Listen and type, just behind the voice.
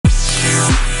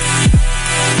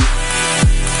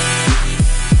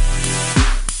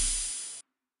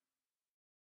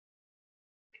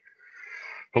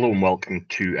Hello and welcome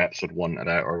to episode one of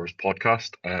the Out of Hours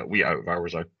podcast. We Out of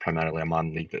Hours are primarily a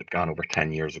man league that began over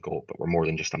 10 years ago, but we're more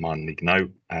than just a man league now.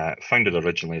 Founded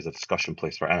originally as a discussion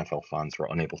place for NFL fans who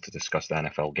are unable to discuss the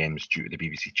NFL games due to the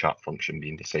BBC chat function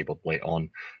being disabled late on,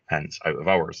 hence Out of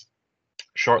Hours.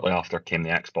 Shortly after came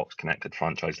the Xbox connected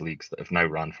franchise leagues that have now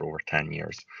ran for over 10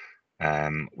 years.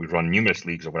 We've run numerous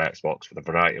leagues over Xbox with a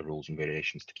variety of rules and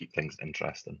variations to keep things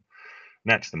interesting.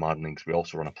 Next to Madden Leagues, we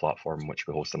also run a platform in which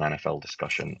we host an NFL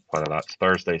discussion, whether that's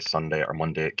Thursday, Sunday, or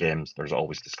Monday at games. There's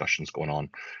always discussions going on,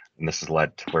 and this has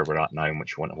led to where we're at now, in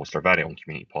which we want to host our very own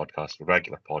community podcast, a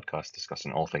regular podcast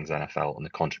discussing all things NFL and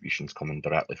the contributions coming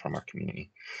directly from our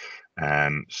community.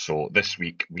 So this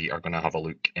week we are going to have a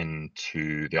look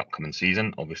into the upcoming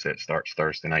season. Obviously, it starts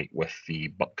Thursday night with the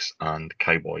Bucks and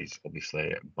Cowboys,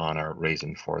 obviously banner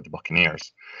raising for the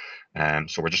Buccaneers.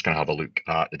 So we're just going to have a look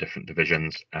at the different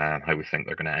divisions, how we think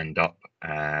they're going to end up,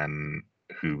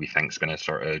 who we think is going to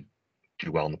sort of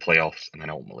do well in the playoffs, and then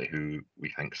ultimately who we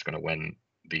think is going to win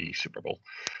the Super Bowl.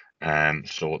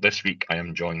 So this week I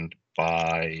am joined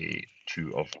by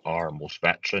two of our most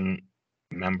veteran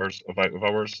members of Out of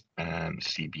Hours,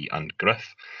 CB and Griff.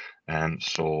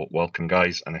 So welcome,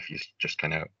 guys, and if you just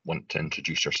kind of want to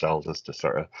introduce yourselves as to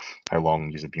sort of how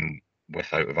long you've been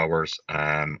with Out of Hours,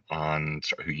 and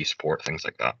sort of who you support, things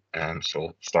like that.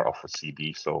 So start off with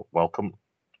CB. So welcome.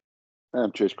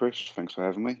 Cheers, Chris. Thanks for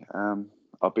having me.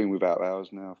 I've been with Out of Hours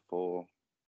now for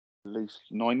at least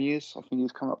 9 years. I think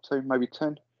it's come up to maybe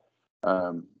 10.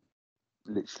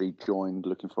 Literally joined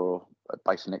looking for a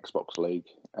base in Xbox League,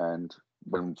 and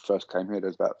when we first came here,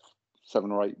 there's about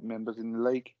 7 or 8 members in the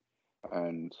league,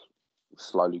 and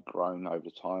slowly grown over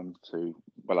time to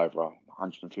well over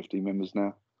 150 members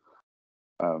now.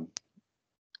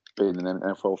 Being an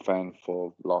NFL fan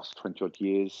for the last 20 odd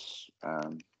years,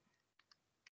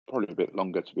 probably a bit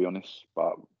longer to be honest,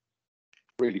 but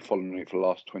really following it for the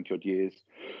last 20 odd years.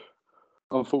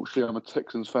 Unfortunately, I'm a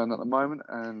Texans fan at the moment,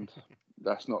 and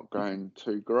that's not going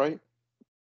too great.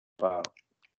 But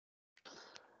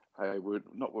hey, we're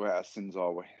not without our sins,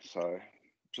 are we? So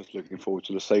just looking forward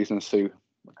to the season and see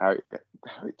how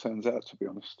it turns out, to be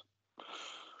honest.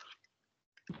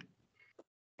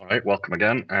 All right, welcome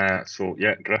again. So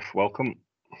yeah, Griff, welcome.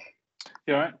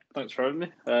 Yeah, all right. Thanks for having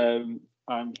me.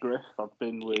 I'm Griff. I've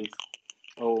been with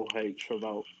OH for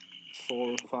about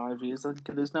 4 or 5 years, I think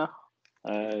it is now.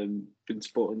 Been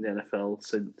supporting the NFL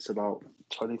since about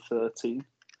 2013.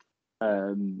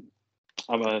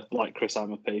 Like Chris,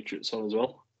 I'm a Patriots fan as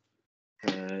well.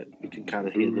 You can kind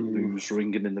of hear the boos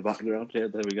ringing in the background. Yeah,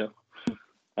 there we go.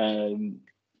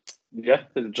 Yeah,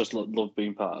 I just love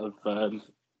being part of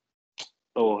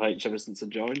OH ever since I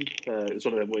joined. It's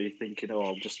one of them where you're thinking,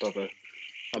 I'll just have a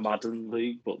Madden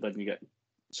league, but then you get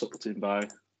sucked in by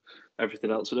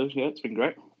everything else we do. Yeah, it's been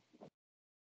great.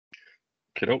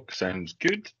 Kidok, sounds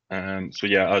good. So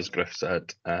yeah, as Griff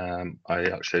said, I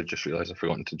actually just realised I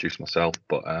forgot to introduce myself,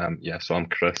 but yeah, so I'm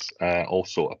Chris,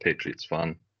 also a Patriots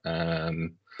fan.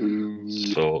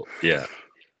 So yeah,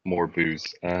 more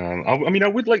booze. I mean, I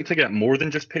would like to get more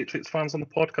than just Patriots fans on the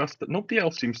podcast, but nobody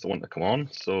else seems to want to come on.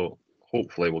 So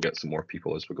hopefully we'll get some more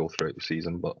people as we go throughout the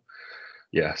season. But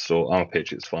yeah, so I'm a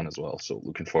Patriots fan as well. So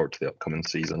looking forward to the upcoming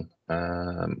season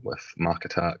with Mac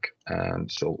Attack.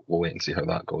 So we'll wait and see how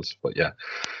that goes. But yeah,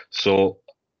 so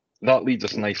that leads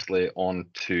us nicely on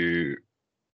to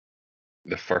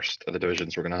the first of the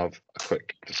divisions we're going to have a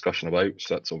quick discussion about.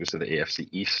 So that's obviously the AFC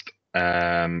East.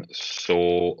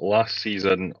 So last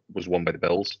season was won by the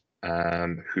Bills,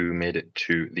 who made it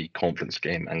to the conference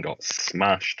game and got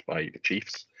smashed by the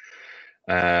Chiefs.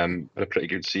 Had a pretty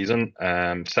good season.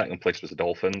 Second place was the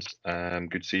Dolphins.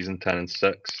 Good season,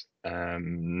 10-6.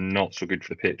 Not so good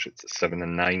for the Patriots at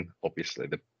 7-9. Obviously,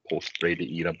 the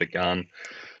post-Brady era began,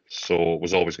 so it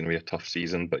was always going to be a tough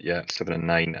season. But yeah,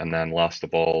 7-9, and then last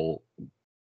of all,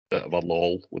 bit of a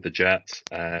lull with the Jets,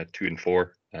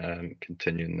 2-4,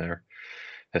 continuing their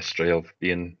history of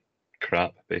being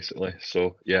crap, basically.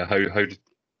 So yeah, how do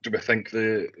we think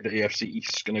the AFC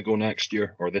East is going to go next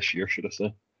year, or this year, should I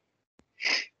say?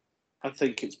 I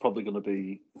think it's probably going to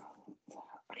be.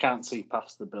 I can't see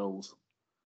past the Bills,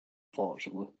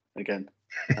 fortunately. Again,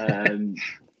 I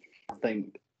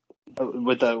think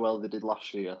with how well they did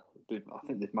last year, I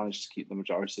think they've managed to keep the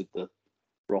majority of the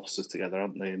rosters together,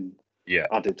 haven't they? And yeah,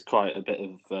 added quite a bit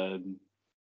of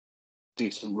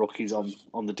decent rookies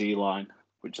on the D line,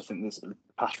 which I think this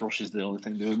pass rush is the only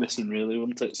thing they were missing, really,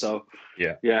 wasn't it? So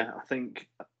yeah, I think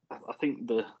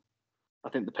the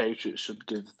Patriots should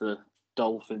give the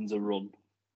Dolphins a run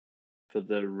for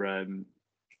their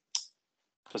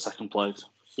for second place.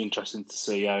 Be interesting to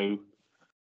see how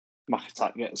Mac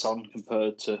Attack gets on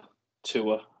compared to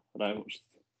Tua. I don't know how much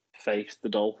faith the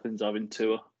Dolphins have in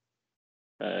Tua.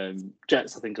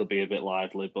 Jets, I think, will be a bit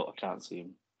lively, but I can't see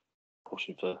him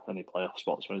pushing for any playoff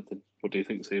spots or anything. What do you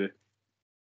think, Stevie?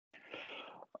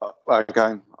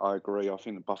 Again, I agree. I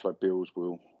think the Buffalo Bills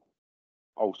will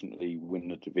ultimately win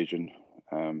the division.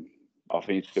 I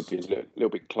think it's going to be a little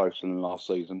bit closer than last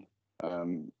season.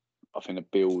 I think the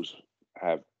Bills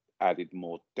have added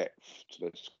more depth to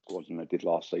the squad than they did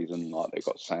last season. Like, they've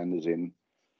got Sanders in,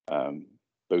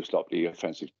 boost up the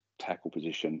offensive tackle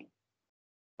position.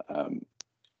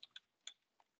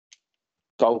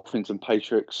 Dolphins and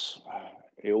Patriots,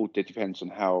 it all depends on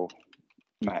how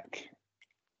Mac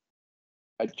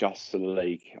adjusts to the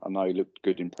league. I know he looked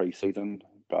good in pre-season,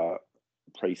 but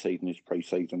pre-season is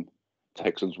pre-season.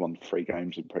 Texans won 3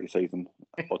 games in pre-season,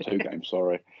 or 2 games,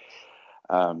 sorry.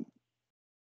 But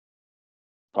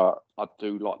I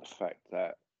do like the fact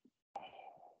that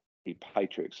the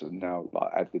Patriots have now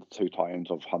added 2 tight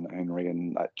ends of Hunter Henry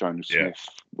and Jonas Smith,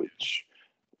 which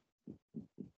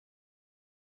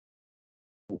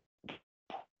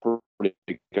probably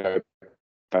go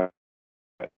back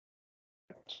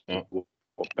to what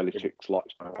Belichick's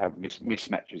likes to have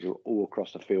mismatches all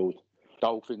across the field.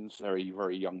 Dolphins, very,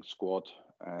 very young squad,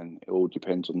 and it all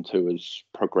depends on Tua's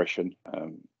progression.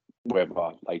 Whether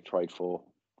they trade for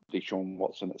Deshaun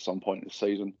Watson at some point in the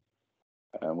season,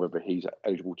 whether he's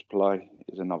eligible to play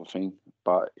is another thing.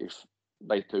 But if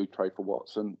they do trade for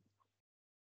Watson,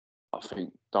 I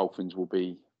think Dolphins will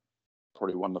be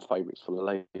probably one of the favourites for the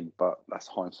league, but that's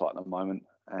hindsight at the moment.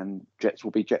 And Jets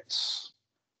will be Jets.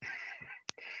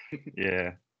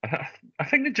 Yeah, I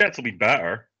think the Jets will be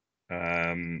better.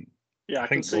 Yeah, I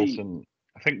think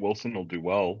Wilson will do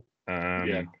well.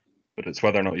 But it's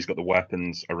whether or not he's got the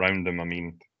weapons around him. I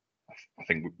mean, I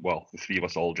think the 3 of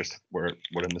us all just were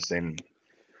in the same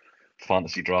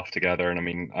fantasy draft together, and I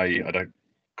mean, I had a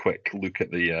quick look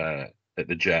at the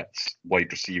Jets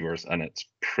wide receivers, and it's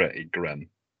pretty grim.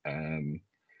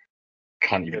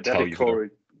 Can't even tell you. Corey,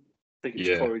 I think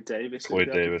it's Corey Davis. Corey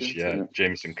Davis, yeah.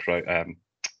 Jameson Crowder.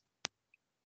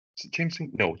 Is it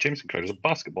Jameson? No, Jameson Crowder is a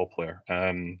basketball player.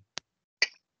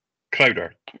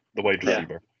 Crowder, the wide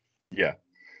receiver. Yeah.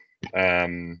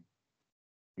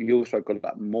 You also got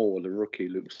that Moore, the rookie,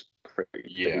 looks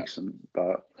pretty decent.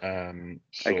 But so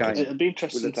again, it'll be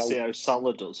interesting to see how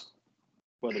Salah does,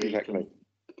 whether he can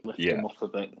lift him off a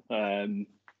bit.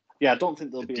 I don't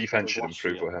think there'll be defense should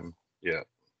improve with him. Yeah.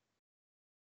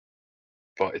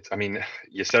 But I mean,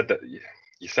 you said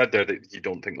there that you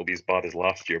don't think they'll be as bad as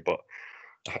last year, but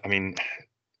I mean,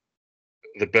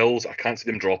 the Bills, I can't see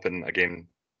them dropping again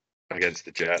against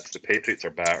the Jets. The Patriots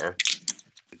are better.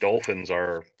 The Dolphins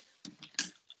are,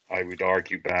 I would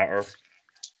argue, better.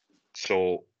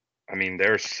 So, I mean,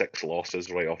 there's 6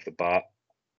 losses right off the bat.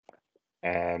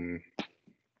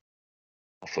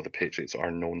 Also, the Patriots are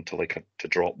known to to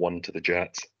drop 1 to the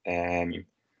Jets.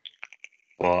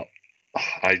 But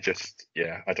I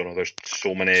don't know. There's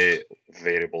so many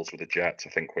variables with the Jets,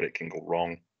 I think, where it can go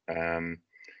wrong.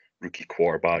 Rookie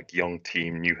quarterback, young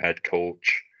team, new head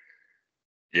coach.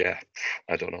 Yeah,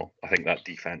 I don't know. I think that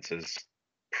defense is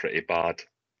pretty bad.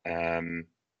 I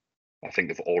think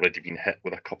they've already been hit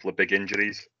with a couple of big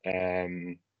injuries.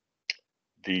 The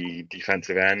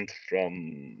defensive end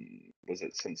from, was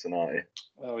it Cincinnati?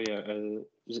 Oh yeah,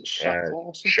 was it Shaq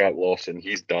Lawson? Shaq Lawson,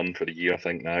 he's done for the year, I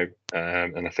think now.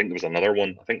 And I think there was another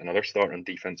one. I think another starter on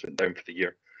defense went down for the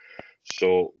year.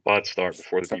 So bad start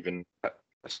before they've even.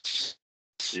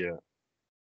 Yeah.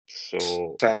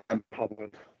 So. Sam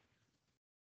Hubbard.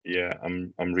 Yeah,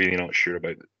 I'm really not sure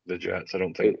about the Jets. I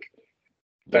don't think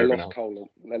they lost Cole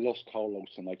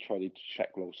Lawson. They traded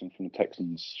Shaq Lawson from the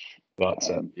Texans. That's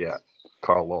it. Yeah,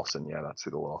 Carl Lawson. Yeah, that's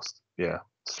who they lost. Yeah.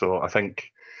 So I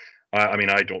think, I mean,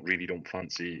 I don't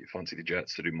fancy the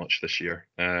Jets to do much this year.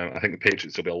 I think the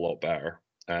Patriots will be a lot better.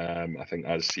 I think,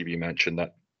 as CB mentioned,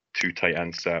 that 2 tight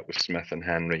end set with Smith and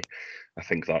Henry, I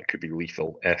think that could be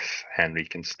lethal if Henry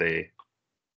can stay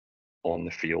on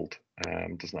the field.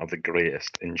 Doesn't have the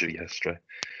greatest injury history.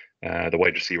 The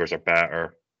wide receivers are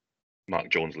better. Mac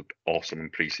Jones looked awesome in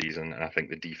preseason, and I think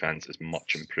the defense is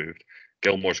much improved.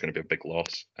 Gilmore's going to be a big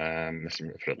loss,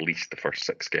 missing for at least the first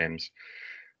 6 games,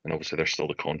 and obviously there's still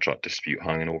the contract dispute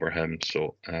hanging over him.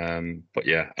 So, but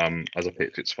yeah, as a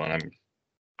Patriots fan, I'm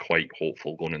quite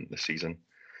hopeful going into the season.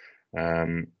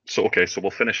 So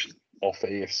we'll finish off the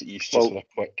AFC East just with a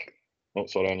quick. Oh,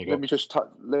 sorry, on you go. Let me just touch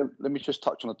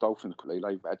on the Dolphins quickly.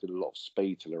 They've added a lot of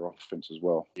speed to their offense as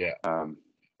well. Yeah.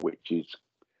 Which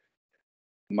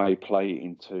may play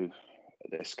into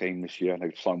their scheme this year.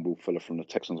 They've signed Will Fuller from the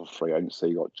Texans off free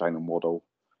agency. Got Jalen Waddle.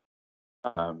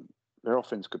 their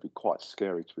offense could be quite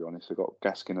scary, to be honest. They've got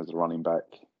Gaskin as a running back.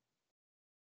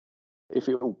 If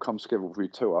it all comes together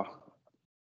with Tua,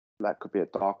 that could be a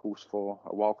dark horse for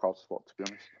a wildcard spot, to be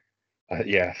honest.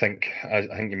 Yeah, I think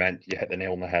you hit the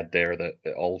nail on the head there that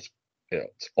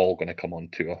it's all going to come on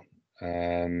Tua.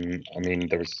 I mean,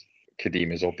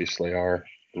 Kadeem is obviously our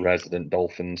resident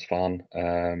Dolphins fan,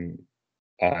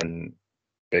 and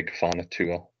big fan of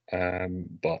Tua.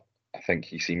 But I think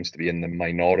he seems to be in the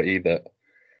minority that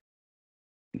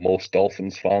most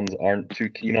Dolphins fans aren't too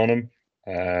keen on him.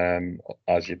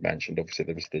 As you've mentioned, obviously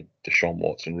there was the Deshaun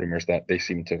Watson rumours that they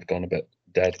seem to have gone a bit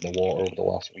dead in the water over the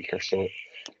last week or so.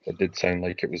 It did sound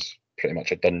like it was pretty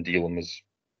much a done deal and was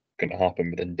going to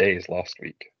happen within days last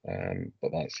week.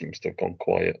 But that seems to have gone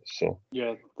quiet. So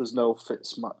yeah, there's no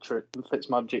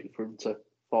Fitzmagic for him to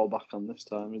fall back on this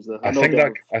time, is there? I think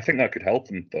that could help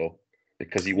him though,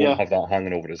 because he won't have that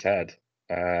hanging over his head.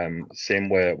 Same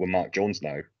way with Mac Jones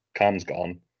now. Cam's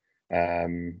gone. I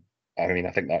mean,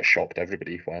 I think that shocked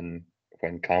everybody when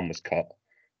Cam was cut.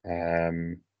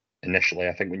 Initially,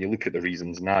 I think when you look at the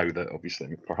reasons now, that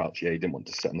obviously perhaps he didn't want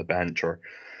to sit on the bench or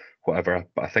whatever,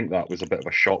 but I think that was a bit of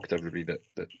a shock to everybody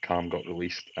that Cam got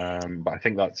released. But I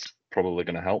think that's probably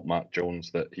going to help Mac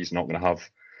Jones, that he's not going to have,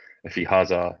 if he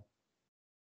has a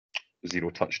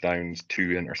 0 touchdowns, 2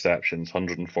 interceptions,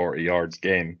 140 yards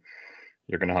game,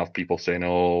 you're going to have people saying,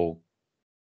 "Oh,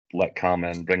 let Cam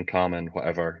in, bring Cam in,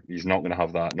 whatever." He's not going to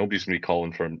have that. Nobody's going to be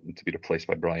calling for him to be replaced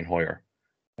by Brian Hoyer.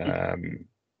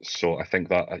 So I think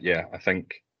that, I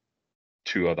think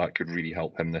Tua, that could really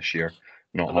help him this year.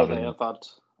 They have had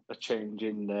a change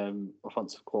in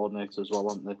offensive coordinator as well,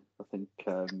 haven't they? I think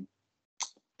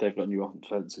they've got a new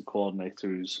offensive coordinator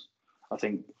who's, I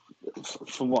think,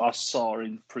 from what I saw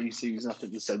in pre-season, I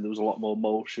think they said there was a lot more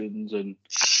motions and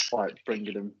like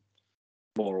bringing him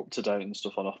more up to date and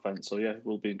stuff on offense. So yeah, it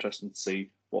will be interesting to see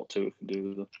what Tua can do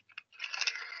with them.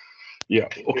 Yeah.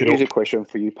 Okay. Here's a question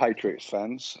for you, Patriots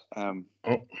fans.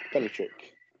 Belichick.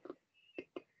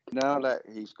 Now that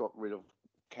he's got rid of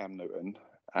Cam Newton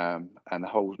and the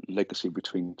whole legacy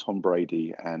between Tom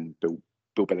Brady and Bill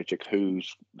Belichick,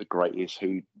 who's the greatest,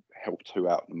 who helped who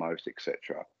out the most,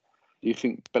 etc. Do you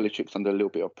think Belichick's under a little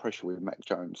bit of pressure with Mac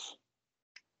Jones?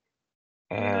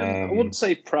 I wouldn't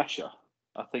say pressure.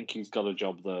 I think he's got a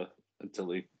job there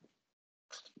until he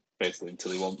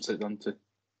wants it, doesn't he?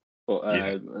 But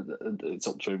it's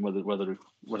up to him whether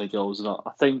when he goes or not.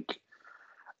 I think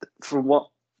from what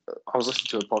I was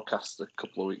listening to a podcast a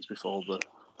couple of weeks before the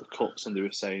cuts, and they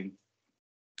were saying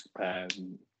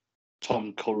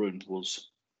Tom Curran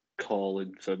was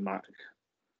calling for Mac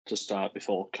to start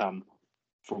before Cam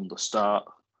from the start.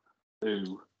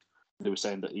 Who they were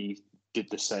saying that he did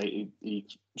the same. He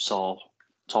saw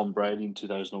Tom Brady in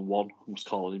 2001 and was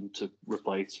calling him to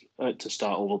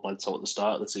start over Bledsoe at the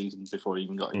start of the season before he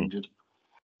even got injured.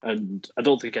 And I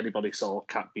don't think anybody saw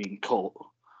Cat being cut.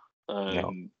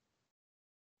 No.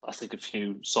 I think a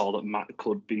few saw that Matt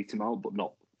could beat him out, but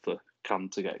not for Cam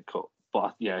to get cut.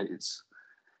 But yeah,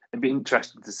 it'd be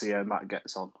interesting to see how Matt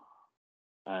gets on.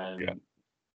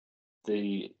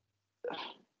 He's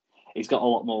got a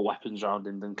lot more weapons around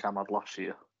him than Cam had last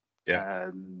year.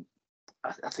 Yeah.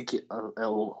 I think the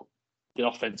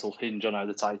offense will hinge on how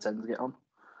the tight ends get on.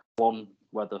 One,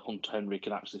 whether Hunter Henry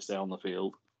can actually stay on the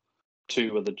field.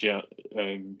 Two, whether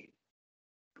Jonnu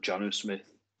Smith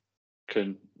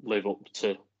can live up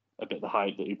to a bit of the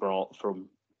hype that he brought from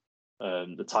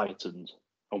the Titans,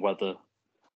 and whether,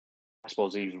 I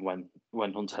suppose, even when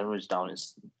Hunter Henry's down,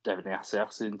 it's Devin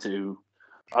Asiasi who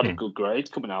had a good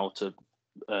grade coming out of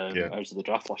the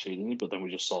draft last year, but then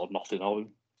we just saw nothing of him.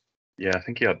 Yeah, I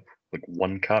think he had like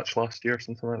 1 catch last year or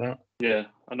something like that. Yeah,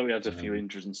 I know he had a few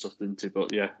injuries and stuff, didn't he?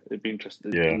 But yeah, it'd be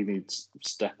interesting. Yeah. He needs to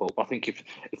step up. I think if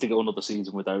they go another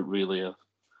season without really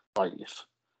if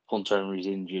Hunter Henry's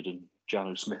injured and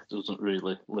Jonnu Smith doesn't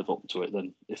really live up to it,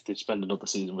 then if they spend another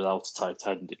season without a tight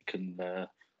end, it can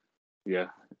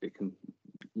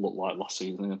look like last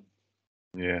season again.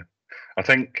 Yeah, I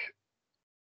think.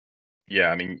 Yeah,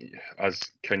 I mean, as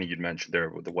kind of you'd mentioned there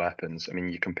with the weapons, I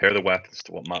mean, you compare the weapons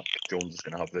to what Mac Jones is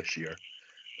going to have this year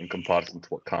in comparison to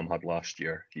what Cam had last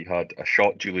year. He had a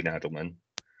shot Julian Edelman.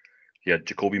 He had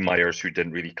Jacoby Myers, who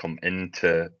didn't really come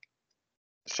into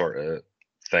sort of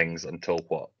things until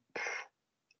what?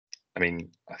 I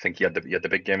mean, I think he had the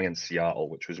big game against Seattle,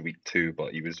 which was week 2,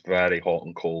 but he was very hot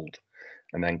and cold,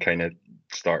 and then kind of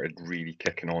started really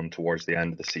kicking on towards the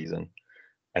end of the season.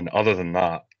 And other than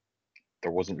that,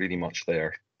 there wasn't really much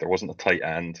there. There wasn't a tight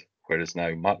end, whereas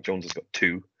now Mac Jones has got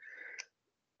 2.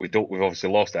 We've obviously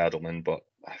lost Edelman, but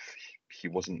he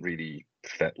wasn't really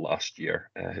fit last year.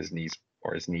 His knee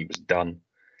was done.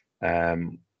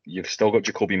 you've still got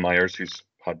Jacoby Myers, who's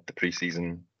had the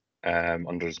preseason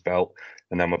under his belt,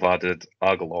 and then we've added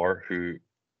Aguilar, who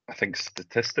I think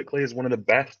statistically is one of the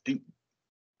best deep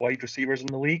wide receivers in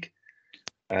the league,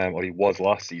 or he was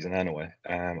last season anyway.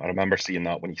 I remember seeing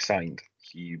that when he signed.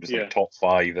 He was like top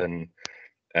 5 in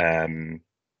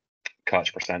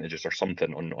catch percentages or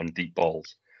something on deep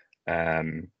balls.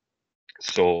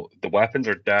 So the weapons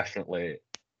are definitely,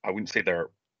 I wouldn't say they're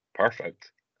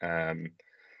perfect.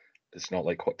 It's not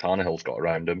like what Tannehill's got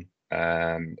around him,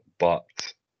 but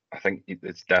I think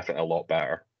it's definitely a lot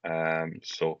better.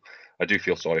 So I do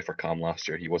feel sorry for Cam last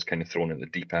year. He was kind of thrown at the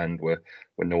deep end with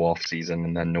no off season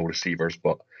and then no receivers.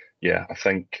 But yeah, I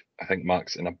think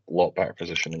Mac's in a lot better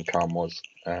position than Cam was.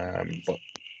 But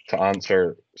to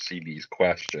answer CB's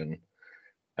question,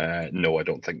 no, I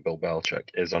don't think Bill Belichick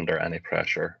is under any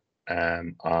pressure.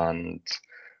 And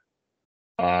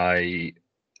I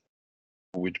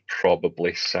would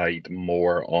probably side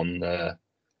more on the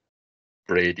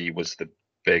Brady was the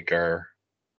bigger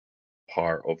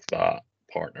part of that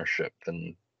partnership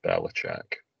than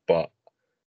Belichick. But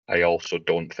I also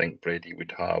don't think Brady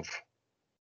would have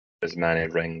as many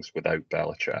rings without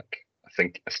Belichick.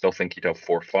 I still think he'd have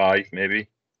 4 or 5 maybe.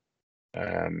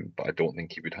 But I don't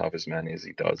think he would have as many as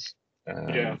he does.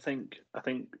 I think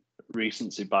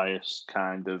recency bias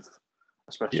kind of,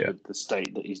 especially with the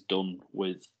state that he's done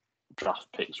with draft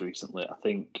picks recently. I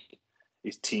think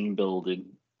his team building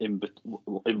in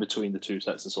between the 2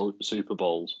 sets of Super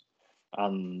Bowls,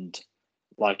 and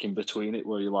like in between it,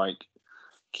 where you like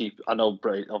I know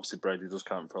Brady does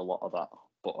count for a lot of that,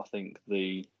 but I think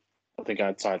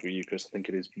I'd side with you, Chris. I think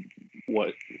it is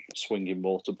swinging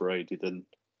more to Brady than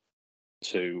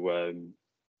to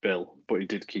Bill, but he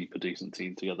did keep a decent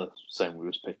team together. Same we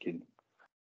was picking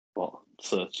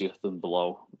 30th and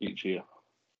below each year.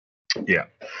 Yeah,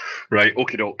 right.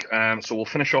 Okie doke. So we'll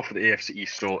finish off with the AFC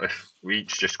East. So if we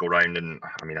each just go round, and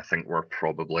I think we're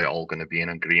probably all going to be in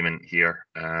agreement here.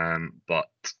 But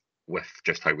with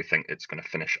just how we think it's going to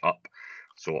finish up.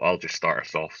 So I'll just start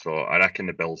us off. So I reckon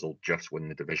the Bills will just win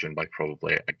the division by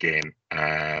probably a game.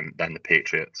 Then the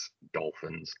Patriots,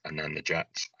 Dolphins, and then the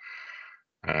Jets.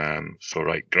 So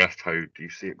right, Griff, how do you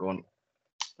see it going?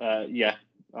 Yeah,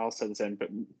 I'll say the same, but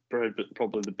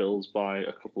probably the Bills by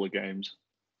a couple of games.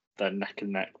 Then neck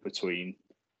and neck between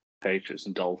Patriots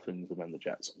and Dolphins, and then the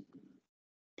Jets.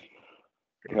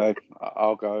 Okay,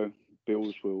 I'll go.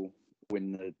 Bills will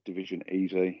win the division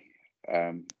easy.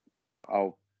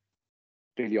 I'll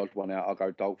be the odd one out. I'll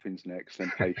go Dolphins next, then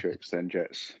Patriots, then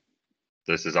Jets.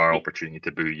 This is our opportunity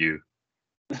to boo you.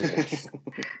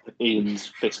 Ian's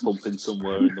fist pumping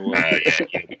somewhere in the world. Yeah,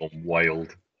 he'll go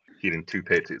wild. Hearing 2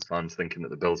 Patriots fans thinking that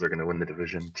the Bills are going to win the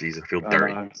division. Jeez, I feel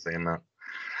dirty saying that.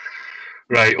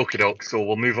 Right, okie doke. So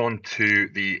we'll move on to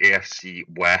the AFC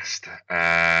West.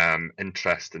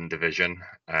 Interesting division.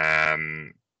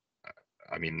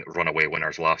 Runaway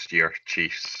winners last year.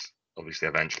 Chiefs obviously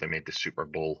eventually made the Super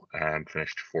Bowl.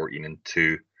 Finished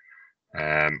 14-2.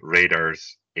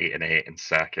 Raiders 8-8 in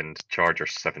second.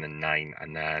 Chargers 7-9,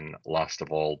 and then last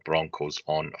of all, Broncos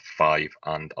on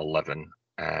 5-11.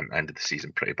 Ended the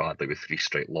season pretty badly with 3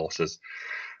 straight losses.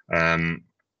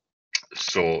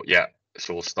 So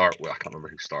we'll start with, I can't remember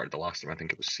who started the last time. I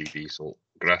think it was CB. So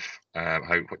Griff,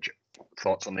 what's your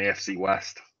thoughts on the AFC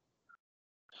West?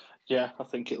 Yeah, I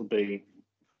think it'll be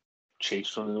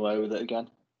Chiefs running away with it again.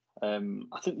 I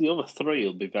think the other 3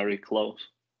 will be very close.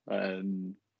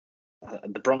 The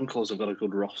Broncos have got a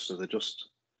good roster. They're just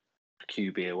a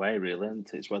QB away, really,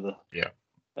 isn't it? It's whether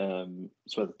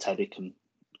Teddy can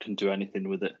do anything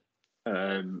with it.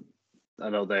 I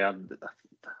know they had.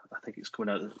 I think it's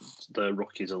coming out. The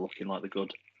rookies are looking like they're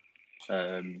good.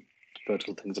 Heard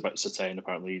good things about Surtain.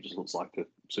 Apparently, he just looks like a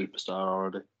superstar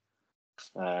already.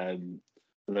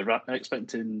 They're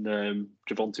expecting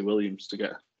Javonte Williams to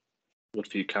get a good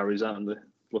few carries, aren't they?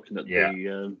 Looking at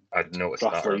the I'd noticed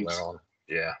that earlier on.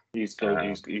 Yeah, he's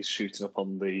shooting up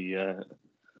on the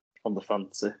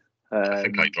fantasy. I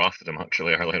think I drafted him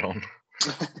actually earlier on.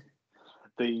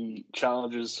 The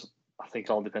Chargers, I think,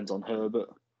 all depends on Herbert.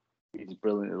 He did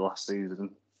brilliant last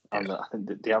season, and I think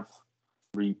that they have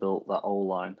rebuilt that O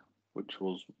line, which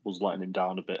was letting him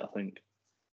down a bit. I think.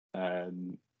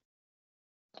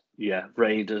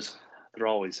 Raiders, they're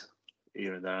always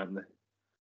here and there, aren't they?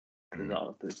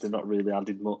 They're not really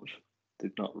added much.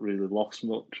 They've not really lost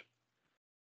much.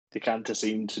 They kind of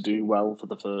seem to do well for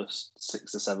the first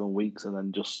 6 or 7 weeks and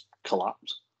then just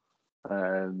collapse.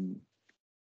 I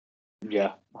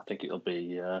think it'll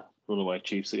be runaway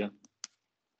Chiefs again.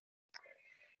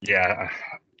 Yeah,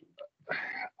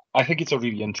 I think it's a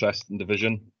really interesting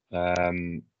division.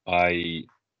 I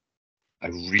I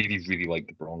really, really like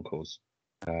the Broncos.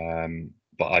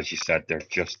 But as you said, they're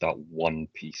just that one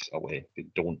piece away. They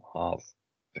don't have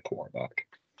the quarterback.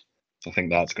 So I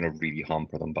think that's going to really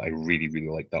hamper them. But I really, really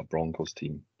like that Broncos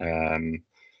team.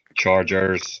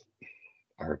 Chargers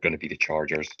are going to be the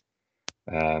Chargers.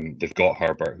 They've got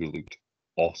Herbert, who looked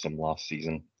awesome last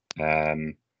season.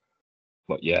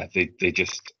 But yeah, they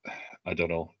just, I don't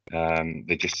know.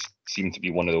 They just seem to be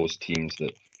one of those teams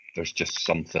that there's just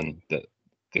something that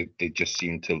they just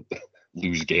seem to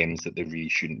lose games that they really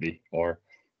shouldn't be, or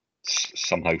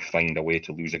somehow find a way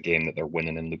to lose a game that they're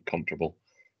winning and look comfortable.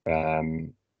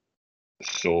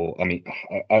 So I mean,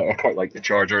 I quite like the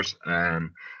Chargers.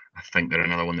 I think they're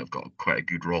another one that've got quite a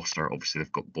good roster. Obviously,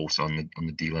 they've got Bosa on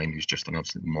the D line, who's just an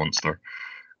absolute monster.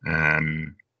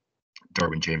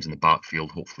 Derwin James in the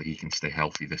backfield. Hopefully, he can stay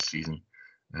healthy this season.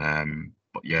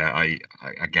 But yeah, I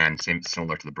again,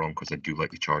 similar to the Broncos, I do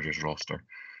like the Chargers roster.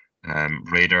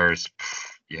 Raiders,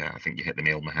 yeah, I think you hit the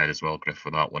nail on the head as well, Griff,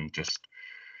 with that one. Just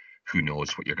who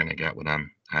knows what you're going to get with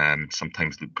them.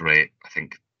 Sometimes look great. I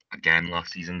think again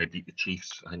last season they beat the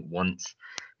Chiefs. I think once.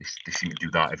 They seem to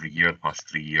do that every year the past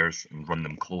 3 years and run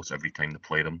them close every time they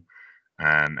play them.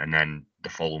 And then the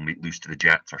following week lose to the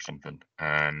Jets or something.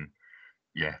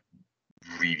 Yeah,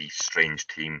 really strange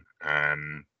team.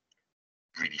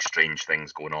 Really strange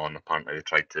things going on. Apparently they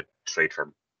tried to trade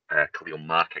for Khalil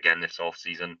Mack again this off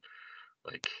season.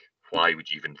 Like, why would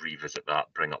you even revisit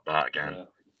that, bring up that again?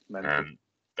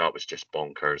 That was just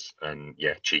bonkers. And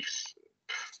yeah, Chiefs,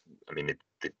 I mean,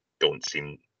 they don't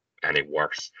seem any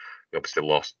worse. They obviously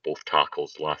lost both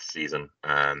tackles last season.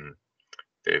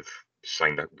 They've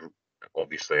signed a,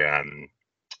 obviously,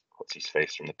 what's his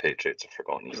face from the Patriots? I've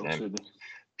forgotten his name.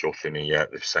 Joe Thuney, yeah,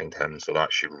 they've signed him, so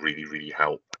that should really, really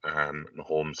help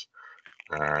Mahomes.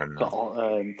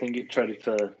 I think it traded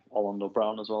for Orlando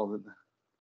Brown as well, didn't they?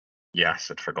 Yes,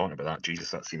 I'd forgotten about that.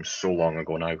 Jesus, that seems so long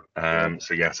ago now.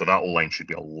 So that O-line should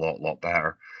be a lot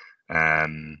better.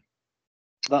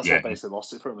 That's what basically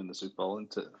lost it for him in the Super Bowl,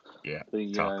 isn't it? Yeah,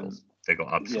 tackles. They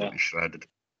got absolutely shredded.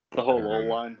 The whole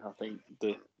O-line, I think,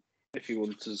 if he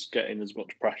wanted to get in as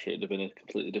much pressure, it'd have been a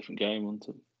completely different game, wouldn't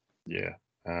it? Yeah.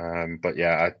 But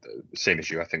yeah, same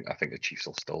as you. I think the Chiefs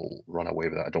will still run away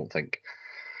with it. I don't think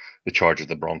the Chargers,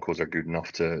 the Broncos are good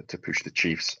enough to push the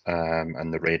Chiefs.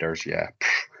 And the Raiders, yeah,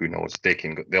 who knows?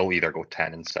 They'll either go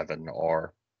 10-7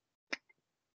 or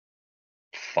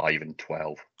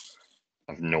 5-12.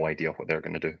 I have no idea what they're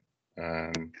going to do.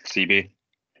 CB,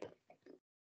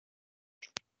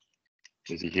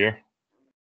 is he here?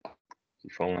 Is he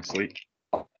falling asleep?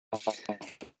 I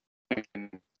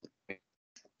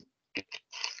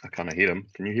can't hear him.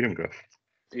 Can you hear him, Griff?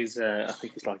 I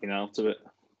think he's lagging out of it.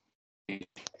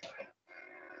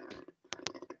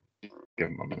 Give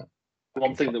him a minute.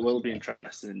 One thing that will be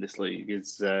interesting in this league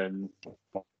is the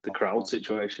crowd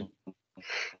situation.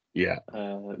 Yeah.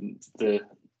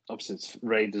 Obviously it's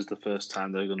Raiders the first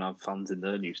time they're going to have fans in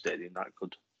their new stadium. That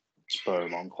could spur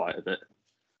them on quite a bit.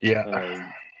 Yeah.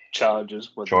 Chargers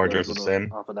the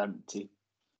same. Have an empty.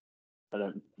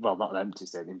 Well, not an empty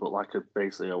stadium, but like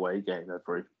basically away game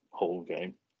every whole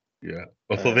game. Yeah.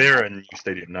 Well, so they're in new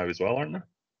stadium now as well, aren't they?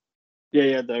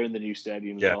 Yeah, they're in the new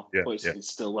stadium as well. Yeah, but it's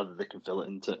still whether they can fill it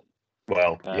into.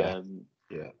 Well, yeah.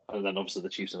 And then obviously the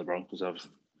Chiefs and the Broncos have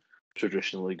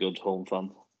traditionally good home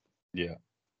fan. Yeah.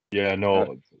 Yeah,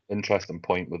 no, interesting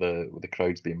point with the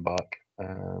crowds being back.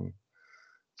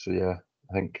 So yeah,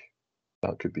 I think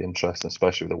that could be interesting,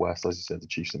 especially with the West, as you said, the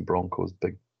Chiefs and Broncos,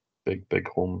 big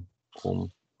home.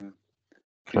 Can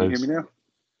you hear me now?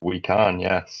 We can,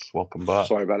 yes. Welcome back.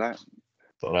 Sorry about that.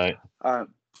 It's all right.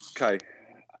 Okay.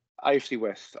 AFC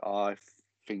West, I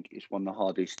think, is one of the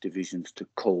hardest divisions to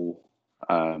call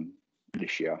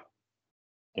this year.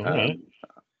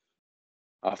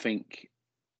 I think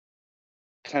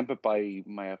Tampa Bay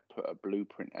may have put a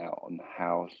blueprint out on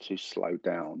how to slow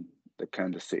down the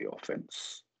Kansas City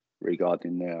offense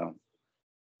regarding their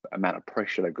amount of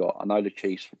pressure they got. I know the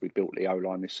Chiefs rebuilt the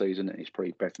O-line this season and it's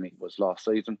pretty better than it was last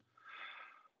season,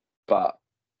 but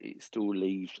it still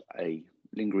leaves a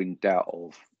lingering doubt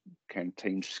of can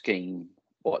teams scheme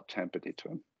what Tampa did to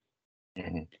them.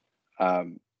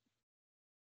 Mm-hmm.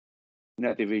 In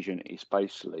that division, it's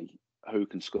basically who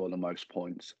can score the most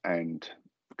points and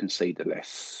concede the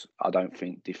less. I don't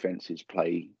think defenses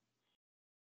play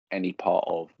any part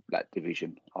of that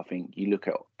division. I think you look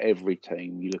at every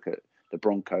team, you look at the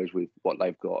Broncos with what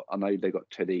they've got. I know they've got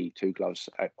Teddy Two Gloves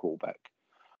at quarterback,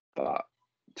 but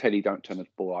Teddy don't turn the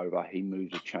ball over. He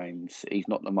moves the chains. He's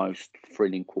not the most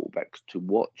thrilling quarterback to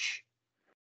watch.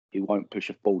 He won't push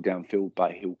a ball downfield,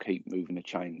 but he'll keep moving the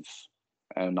chains.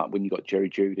 And like when you got Jerry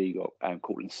Jeudy, you got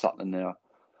Cortland Sutton there.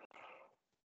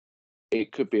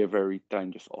 it could be a very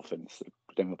dangerous offense, the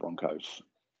Denver Broncos.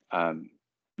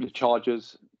 The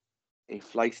Chargers,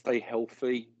 if they stay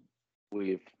healthy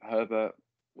with Herbert,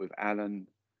 with Allen,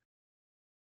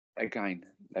 again,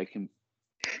 they can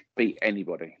beat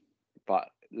anybody. But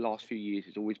last few years,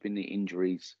 it's always been the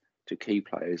injuries to key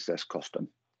players that's cost them.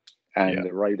 And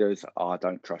the Raiders, I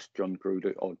don't trust John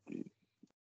Gruden. Or,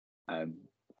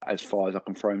 as far as I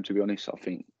can throw him, to be honest, I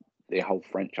think their whole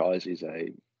franchise is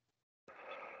a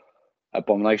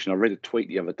abomination. I read a tweet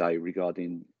the other day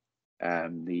regarding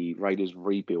the Raiders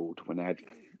rebuild when they had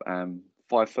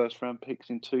 5 first-round picks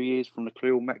in 2 years from the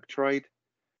Khalil Mack trade.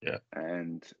 Yeah.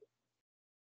 And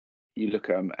you look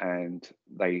at them and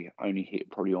they only hit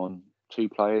probably on 2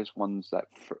 players. One's that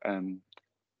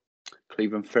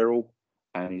Cleveland Ferrell,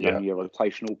 and he's only a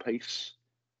rotational piece.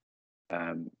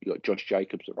 You got Josh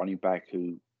Jacobs, a running back,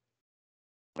 who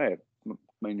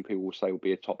many people will say will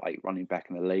be a top 8 running back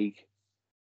in the league.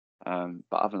 But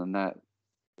other than that,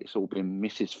 it's all been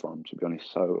misses from, to be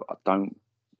honest. So I don't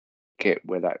get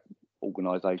where that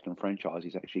organisation and franchise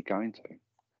is actually going to.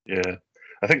 Yeah.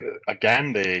 I think,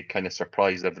 again, they kind of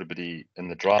surprised everybody in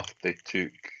the draft. Did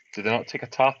they not take a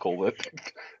tackle that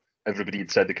everybody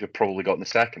had said they could have probably got in the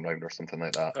second round or something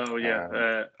like that? Oh,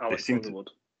 yeah. Alex Leatherwood.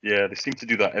 They seem to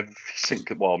do that every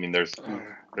single. Well, I mean, there's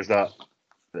that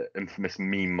the infamous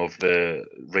meme of the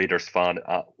Raiders fan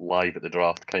live at the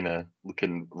draft, kind of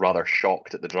looking rather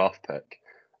shocked at the draft pick.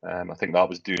 I think that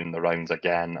was doing the rounds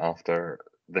again after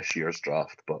this year's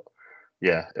draft. But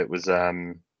yeah, it was.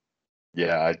 I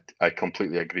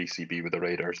completely agree, CB, with the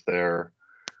Raiders. They're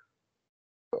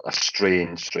a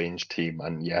strange team,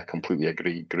 and yeah, completely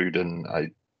agree. Gruden,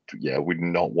 would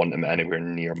not want him anywhere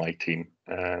near my team.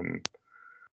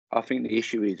 I think the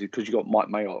issue is because you got Mike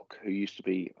Mayock, who used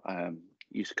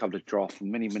to cover the draft for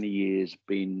many years,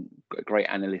 being a great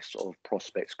analyst of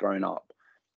prospects growing up.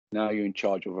 Now you're in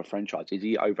charge of a franchise. Is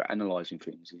he over analysing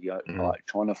things? Is he like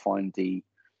trying to find the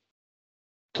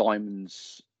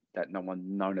diamonds that no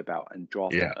one known about and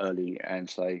draft them early and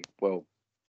say, well,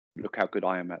 look how good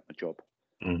I am at my job.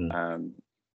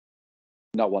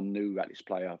 No one knew about this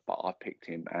player, but I picked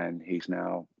him, and he's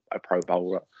now a Pro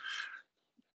Bowler,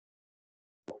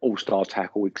 all-star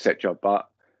tackle, etc. But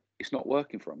it's not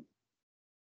working for him.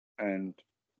 And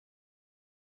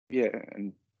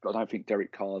and I don't think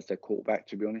Derek Carr's their quarterback,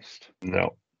 to be honest.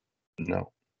 No.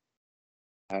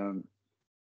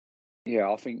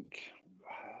 I think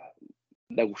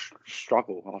they'll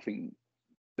struggle. I think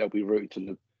they'll be rooted to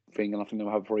the thing, and I think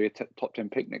they'll have probably a top 10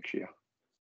 pick next year.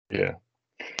 Yeah.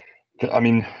 I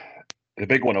mean, the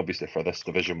big one, obviously, for this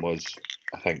division was,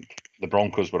 I think, the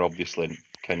Broncos were obviously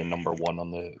kind of number one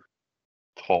on the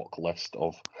talk list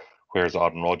of where's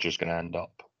Aaron Rodgers going to end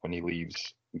up when he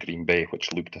leaves Green Bay,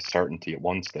 which looked a certainty at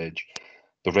one stage.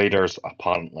 The Raiders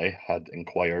apparently had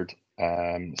inquired.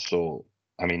 So,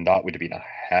 I mean, that would have been a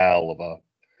hell of a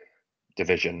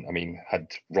division. I mean, had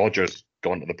Rodgers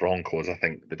gone to the Broncos, I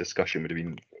think the discussion would have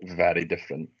been very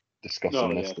different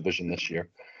discussing this division this year.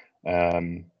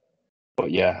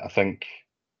 But yeah, I think,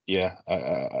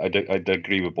 I'd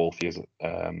agree with both of you,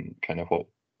 kind of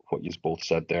what you both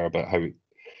said there about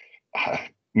how,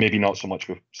 maybe not so much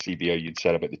with CBA you'd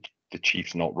said about the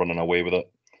Chiefs not running away with it.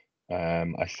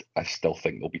 I still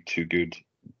think they'll be too good.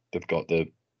 They've got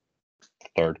the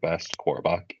 3rd best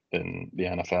quarterback in the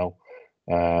NFL.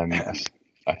 I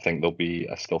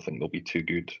still think they'll be too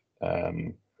good.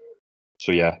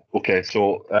 So yeah, okay.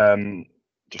 So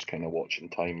just kind of watching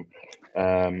time.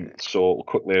 So we'll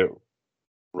quickly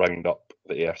round up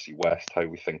the AFC West, how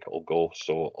we think it'll go.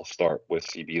 So I'll start with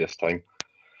CB this time.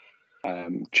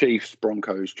 Chiefs,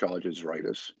 Broncos, Chargers,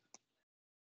 Raiders.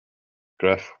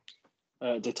 Griff?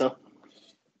 Ditto.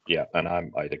 Yeah, and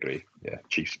I'd agree. Yeah,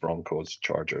 Chiefs, Broncos,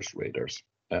 Chargers, Raiders.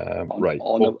 Right.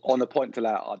 On the point to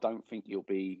that, I don't think you'll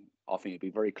be. I think it'll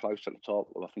be very close at the top.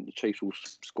 Well, I think the Chiefs will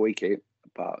squeak it,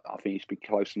 but I think it's be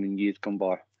closer than years gone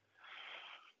by.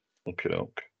 Okay,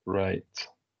 right.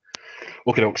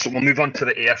 Okay, so we'll move on to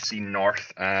the AFC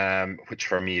North, which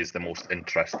for me is the most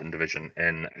interesting division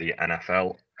in the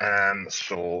NFL.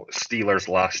 So Steelers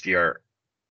last year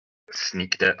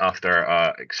sneaked it after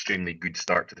an extremely good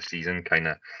start to the season, kind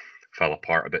of fell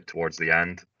apart a bit towards the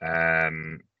end.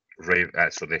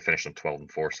 So they finished on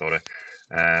 12-4. Sorry.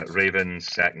 Ravens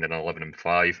second and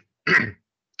 11-5.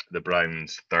 The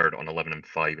Browns third on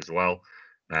 11-5 as well.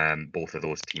 Both of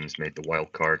those teams made the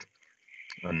wild card,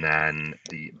 and then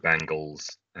the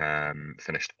Bengals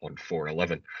finished on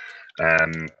 4-11.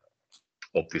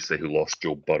 Obviously, who lost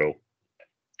Joe Burrow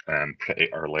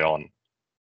pretty early on.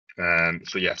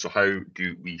 So how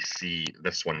do we see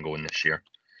this one going this year?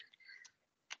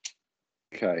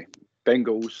 Okay,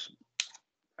 Bengals.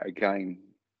 again,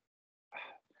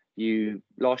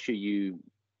 last year you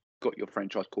got your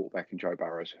franchise quarterback in Joe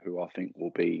Burrows, who I think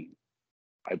will be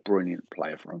a brilliant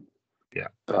player for him. Yeah,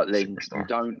 but then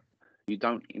superstar. you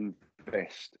don't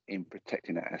invest in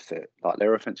protecting that asset. Like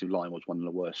their offensive line was one of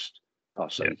the worst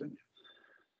last season,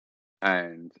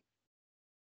 and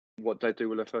what they do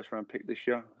with their first round pick this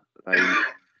year, they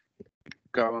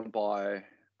go and buy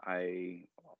a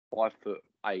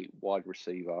 5'8" wide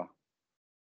receiver,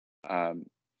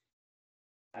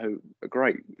 who a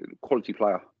great quality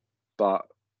player, but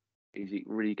is it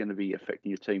really going to be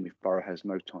affecting your team if Burrow has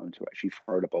no time to actually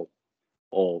throw the ball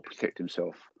or protect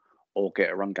himself or get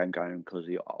a run game going because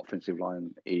the offensive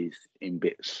line is in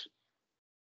bits?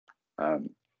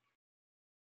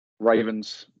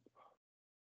 Ravens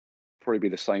probably be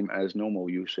the same as normal.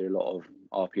 You see a lot of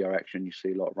RPO action, you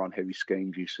see a lot of run heavy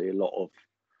schemes, you see a lot of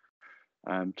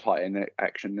tight end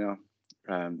action now.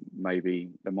 Maybe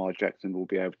Lamar Jackson will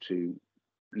be able to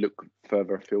look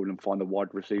further afield and find a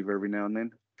wide receiver every now and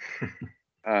then.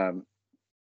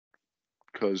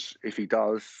 Because if he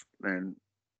does, then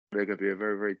they're going to be a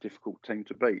very, very difficult team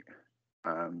to beat.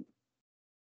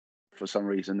 For some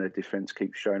reason, their defense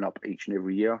keeps showing up each and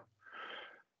every year.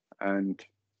 And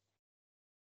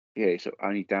yeah, it's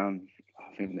only down.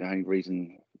 I think the only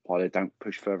reason why they don't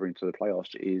push further into the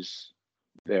playoffs is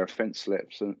their offense let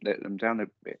them down a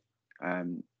bit.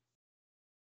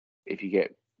 If you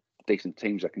get decent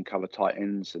teams that can cover tight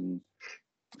ends and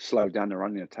slow down the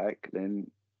running attack,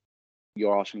 then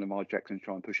you're asking Lamar Jackson to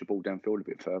try and push the ball downfield a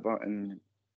bit further, and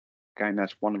again,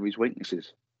 that's one of his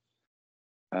weaknesses.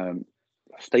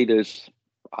 Steelers,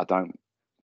 I don't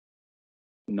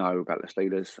know about the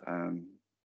Steelers.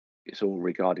 It's all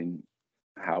regarding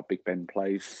how Big Ben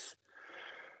plays.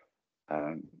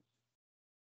 They'll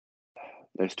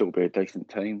still be a decent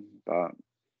team, but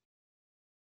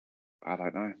I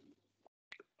don't know.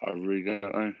 I really don't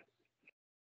know.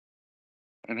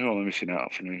 And who am I missing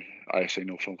out for me? AFC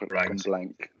North, I've gone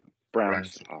blank.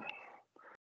 Browns.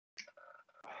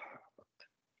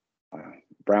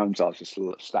 Browns are just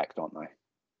stacked, aren't they?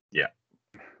 Yeah.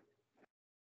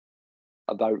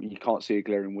 Although you can't see a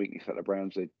glaring weakness at the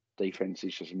Browns, their defense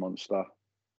is just a monster.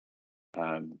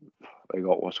 They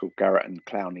got what's called Garrett and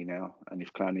Clowney now, and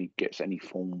if Clowney gets any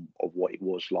form of what he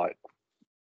was like,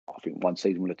 I think one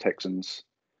season with the Texans,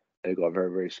 they've got a very,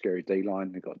 very scary D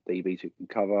line. They've got DBs who can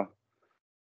cover.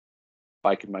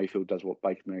 Baker Mayfield does what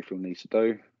Baker Mayfield needs to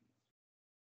do,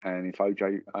 and if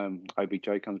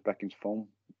OBJ comes back into form,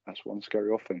 that's one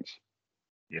scary offense.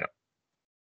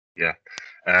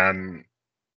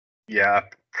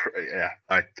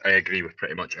 I agree with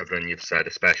pretty much everything you've said,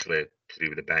 especially to do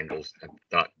with the Bengals.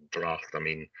 That draft, I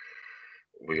mean,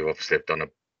 we obviously have done a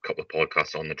couple of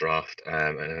podcasts on the draft,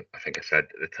 and I think I said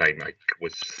at the time I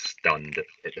was stunned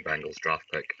at the Bengals draft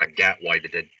pick. I get why they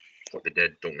did what they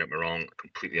did, don't get me wrong. I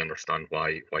completely understand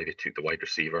why they took the wide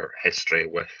receiver. History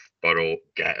with Burrow,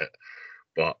 get it.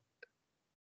 But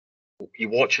you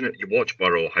watch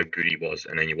Burrow, how good he was,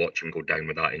 and then you watch him go down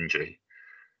with that injury,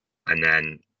 and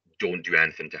then don't do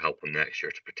anything to help him next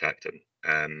year to protect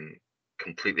him.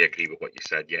 Completely agree with what you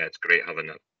said. Yeah, it's great having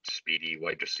a speedy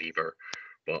wide receiver,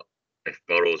 but if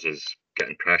Burrows is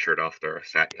getting pressured after a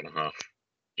second and a half,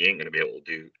 he ain't going to be able to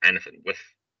do anything with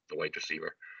the wide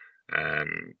receiver.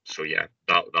 So yeah,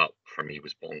 that for me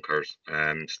was bonkers.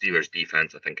 Steelers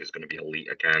defense, I think, is going to be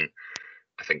elite again.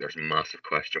 I think there's massive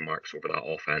question marks over that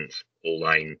offense.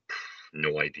 O-line,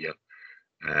 no idea.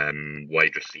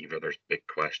 Wide receiver, there's big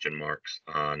question marks,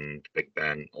 and Big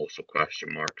Ben also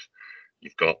question marks.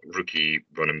 You've got rookie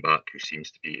running back who seems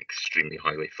to be extremely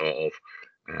highly thought of.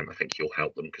 I think he'll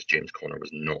help them because James Conner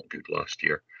was not good last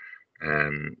year.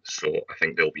 So I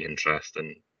think they'll be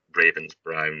interesting. Ravens,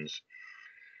 Browns,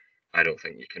 I don't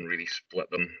think you can really split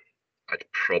them. I'd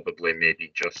probably maybe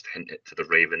just hint it to the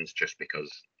Ravens just because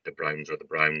the Browns are the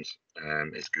Browns.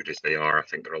 As good as they are, I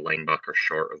think they're a linebacker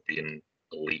short of being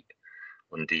elite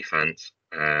on defense.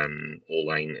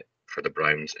 O-line for the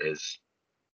Browns is,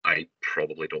 I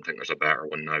probably don't think there's a better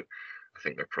one now. I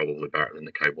think they're probably better than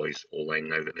the Cowboys O-line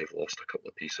now that they've lost a couple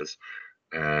of pieces.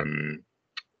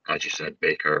 As you said,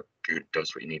 Baker, good,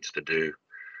 does what he needs to do.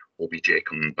 OBJ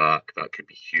coming back, that could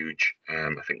be huge.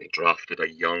 I think they drafted a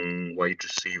young wide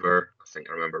receiver. I think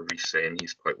I remember Reese saying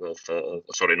he's quite well thought of.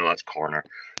 Sorry, no, that's corner.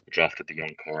 They drafted the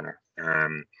young corner.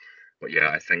 But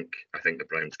yeah, I think the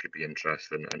Browns could be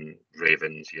interesting, and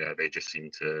Ravens, yeah, they just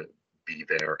seem to be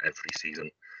there every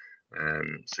season.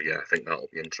 So yeah, I think that'll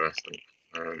be interesting.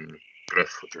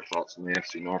 Griff, what's your thoughts on the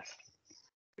AFC North?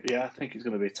 Yeah, I think it's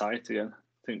going to be tight again.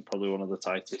 I think probably one of the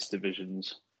tightest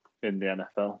divisions in the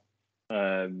NFL.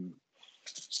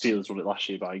 Steelers won it last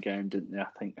year by a game, didn't they?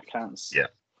 Yeah.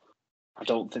 I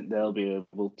don't think they'll be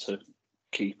able to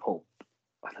keep up.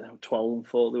 I don't know,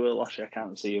 12-4 they were last year. I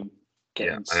can't see them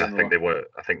getting similar.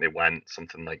 I think they went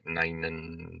something like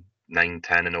 9-10-0.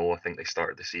 I think they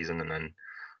started the season and then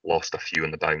lost a few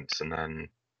in the bounce, and then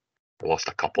they lost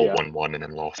a couple 1-1 and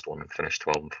then lost one and finished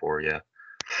 12-4. Yeah.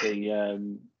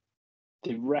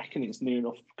 They reckon it's near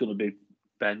enough going to be Big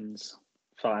Ben's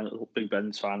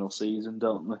final season,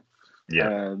 don't they?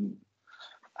 Yeah.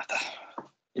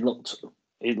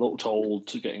 It looked old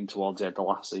to getting towards the end of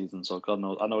last season, so God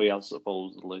knows. I know he has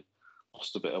supposedly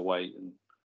lost a bit of weight and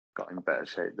got in better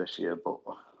shape this year, but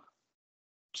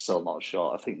still not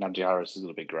sure. I think Najee Harris is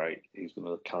going to be great. He's going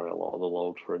to carry a lot of the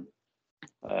load for him.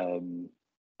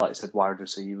 Like I said, wide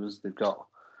receivers, they've got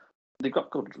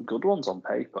good ones on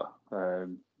paper.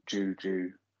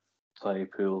 Juju,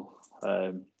 Claypool.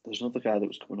 There's another guy that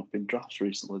was coming up in drafts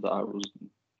recently that I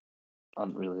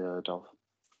hadn't really heard of.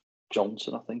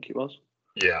 Johnson, I think it was.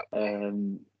 Yeah.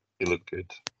 He looked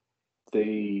good. But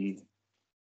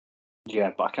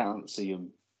I can't see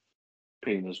him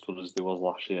being as good as they was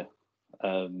last year.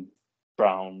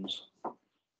 Browns,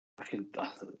 I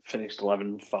finished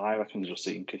 11-5. I can just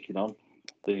see him kicking on.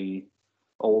 The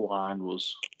O-line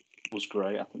was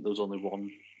great. I think there was only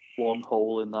one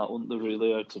hole in that, wasn't there,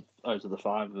 really, out of the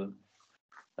five of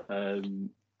them.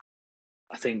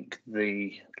 I think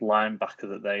the linebacker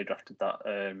that they drafted, that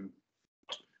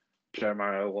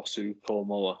Jeremiah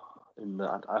Owusu-Koramoah,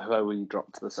 how he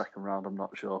dropped to the second round, I'm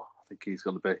not sure. I think he's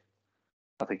going to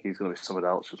be someone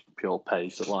else, just pure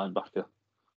pace at linebacker.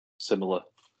 Similar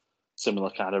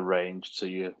kind of range to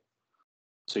your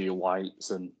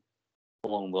Whites and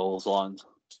along those lines.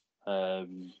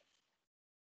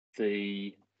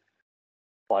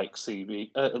 Like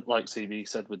CB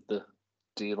said with the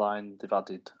D line, they've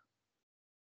added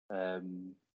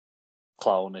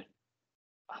Clowney.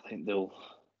 I think they'll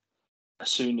as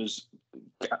soon as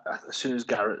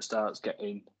Garrett starts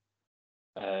getting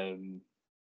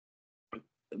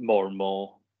more and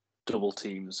more double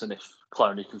teams, and if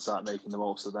Clowney can start making the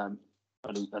most of them,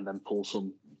 and then pull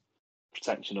some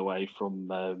protection away from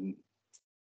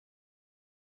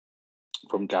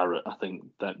Garrett, I think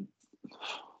that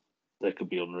they could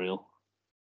be unreal.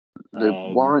 The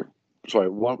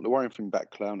worrying thing about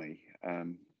Clowney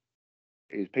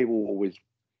is people always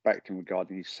backed him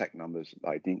regarding his sack numbers,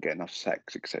 like he didn't get enough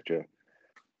sacks, etc.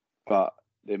 But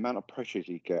the amount of pressures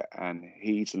he get, and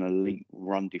he's an elite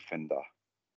run defender.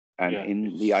 And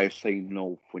in the AFC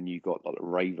North, when you got like the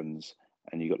Ravens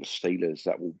and you got the Steelers,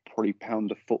 that will probably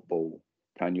pound the football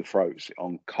down your throats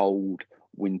on cold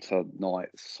winter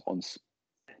nights on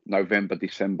November,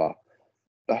 December.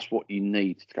 That's what you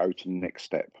need to go to the next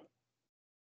step.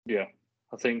 Yeah,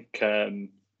 I think the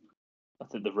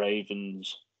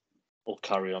Ravens will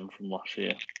carry on from last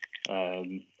year.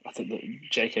 I think that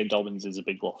J.K. Dobbins is a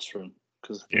big loss for him,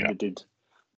 because I think they did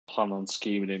plan on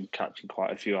scheming him catching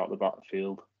quite a few out of the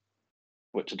backfield,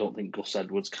 which I don't think Gus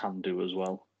Edwards can do as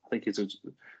well. I think he's as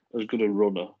good a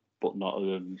runner, but not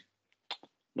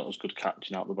as good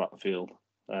catching out the backfield.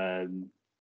 They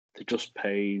just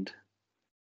paid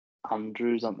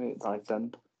Andrews, haven't they, at tight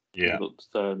end? Yeah.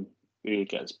 But he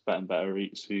gets better and better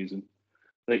each season.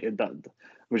 I think that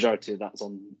majority of that's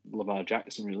on Lamar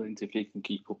Jackson, really. And if he can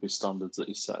keep up his standards that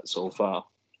he's set so far,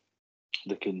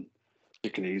 they can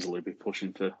easily be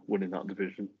pushing for winning that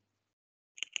division.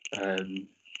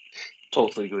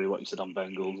 Totally agree with what you said on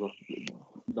Bengals.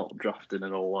 Not drafting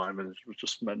an O-lineman was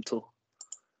just mental.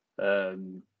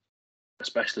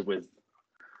 Especially with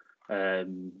I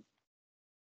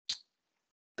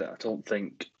don't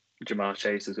think Jamar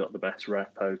Chase has got the best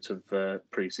rep out of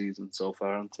pre-season so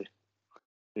far, hasn't he?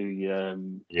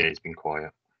 He's been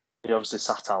quiet. He obviously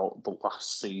sat out the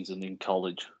last season in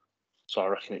college, so I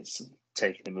reckon it's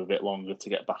taken him a bit longer to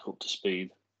get back up to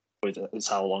speed. It's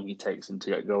how long he takes him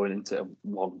to get going into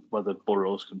one, whether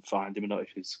Burrows can find him or not, if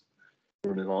he's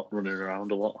running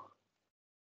around a lot.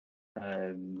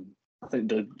 I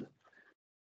think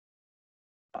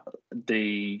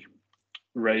the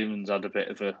Ravens had a bit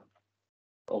of a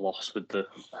loss with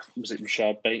was it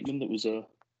Rashad Bateman that was their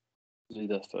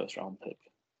first round pick?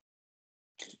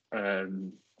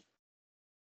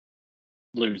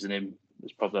 Losing him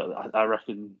is probably, I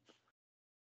reckon.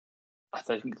 I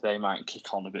think they might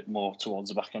kick on a bit more towards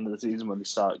the back end of the season when they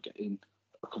start getting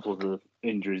a couple of the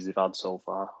injuries they've had so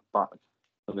far back.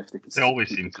 And if they always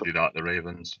seem to do that. The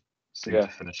Ravens seem to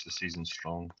finish the season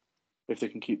strong. If they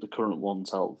can keep the current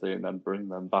ones healthy and then bring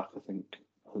them back, I think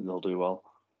they'll do well.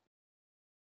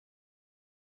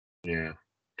 Yeah.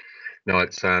 No,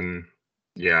 it's I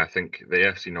think the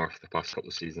AFC North the past couple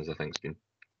of seasons, I think, has been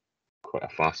quite a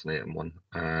fascinating one.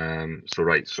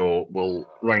 So we'll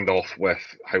round off with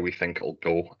how we think it'll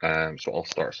go. So I'll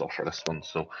start us off for this one.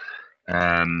 So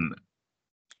I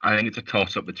think it's a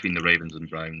toss-up between the Ravens and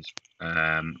Browns.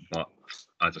 But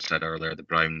as I said earlier, the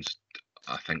Browns,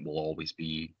 I think, will always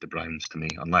be the Browns to me,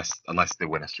 unless they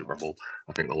win a Super Bowl.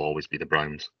 I think they'll always be the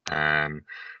Browns.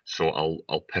 So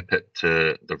I'll pip it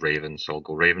to the Ravens. So I'll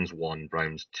go Ravens 1,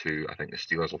 Browns 2. I think the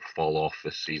Steelers will fall off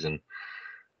this season.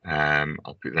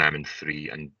 I'll put them in 3,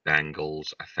 and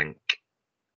Bengals, I think,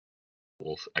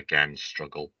 will again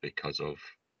struggle because of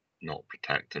not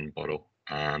protecting Burrow.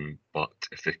 But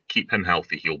if they keep him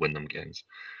healthy, he'll win them games.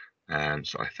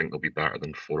 So I think they'll be better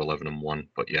than 4-11-1.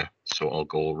 But yeah, so I'll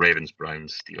go Ravens,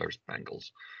 Browns, Steelers,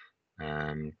 Bengals.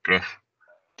 Griff?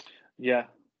 Yeah,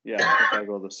 I think I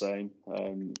go the same.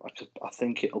 I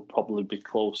think it'll probably be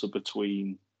closer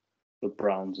between the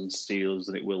Browns and Steelers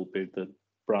than it will be the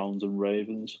Browns and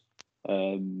Ravens. But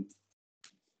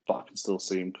I can still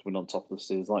see them coming on top of the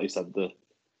Steelers. Like you said,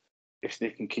 if they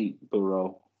can keep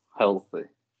Burrow healthy,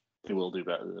 they will do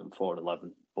better than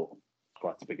 4-11. But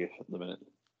quite a big if at the minute.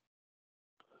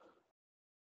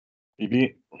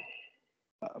 EB?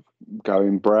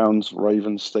 Going Browns,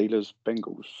 Ravens, Steelers,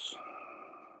 Bengals.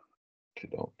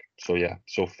 So yeah,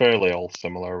 so fairly all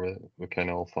similar. We kind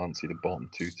of all fancy the bottom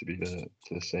two to be the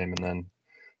same, and then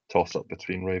toss up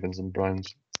between Ravens and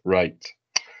Browns. Right,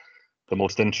 the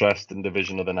most interesting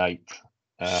division of the night.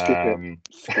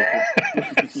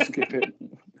 Skip it.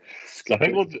 So I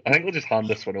think we'll just hand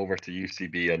this one over to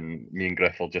UCB, and me and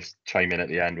Griff will just chime in at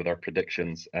the end with our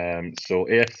predictions. So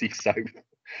AFC South,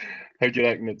 how do you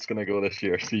reckon it's going to go this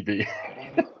year, CB?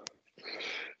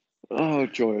 Oh,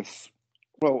 joyous.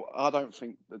 Well, I don't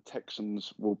think the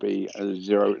Texans will be a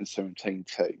 0-17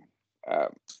 team.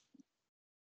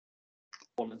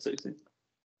 1-16.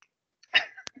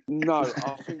 No,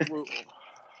 I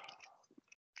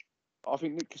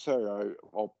think Nick Caserio,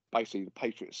 or basically the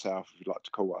Patriots South, if you'd like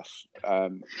to call us,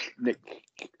 Nick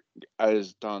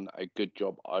has done a good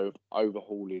job of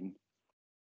overhauling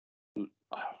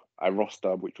a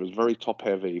roster which was very top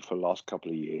heavy for the last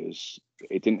couple of years.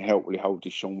 It didn't help with the whole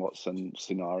Deshaun Watson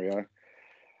scenario.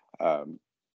 And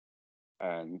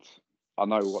I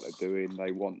know what they're doing.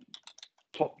 They want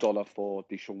top dollar for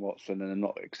Deshaun Watson and they're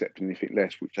not accepting anything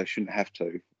less, which they shouldn't have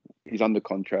to. He's under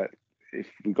contract. If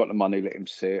we've got the money, let him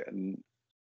sit and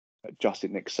adjust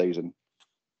it next season.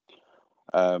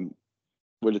 With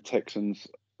the Texans,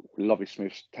 Lovie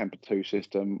Smith's Tampa 2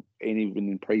 system, and even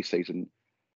in pre-season,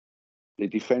 the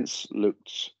defense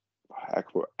looked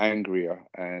angrier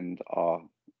and are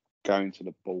going to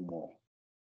the ball more,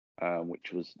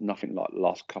 which was nothing like the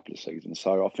last couple of seasons.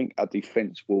 So I think our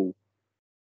defense will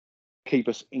keep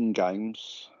us in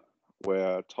games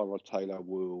where Tyrod Taylor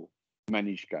will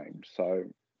manage games. So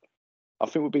I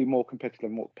think we'll be more competitive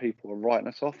than what people are writing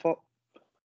us off at,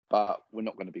 but we're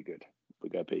not going to be good. We're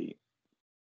going to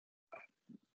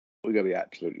be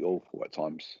absolutely awful at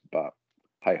times, but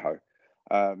hey ho.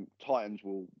 Titans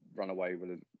will run away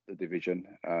with the division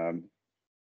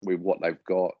with what they've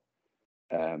got.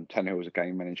 Tannehill's a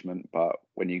game management, but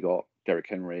when you got Derrick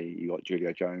Henry, you got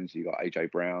Julio Jones, you got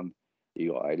AJ Brown,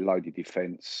 you got a loaded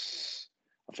defense.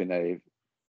 I think they've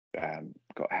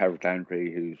got Harold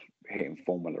Landry, who's hitting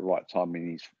form at the right time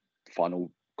in his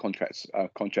final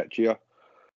contract year.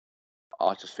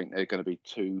 I just think they're going to be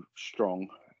too strong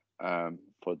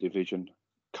for a division.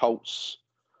 Colts,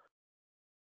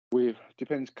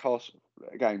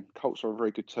 Colts are a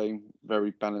very good team,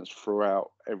 very balanced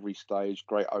throughout every stage.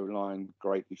 Great O-line,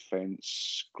 great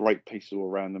defense, great pieces all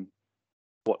around them.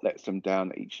 What lets them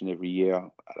down each and every year?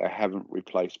 They haven't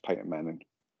replaced Peyton Manning.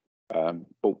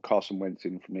 Bought Carson Wentz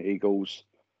in from the Eagles.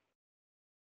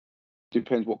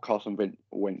 Depends what Carson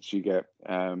Wentz you get.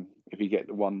 If you get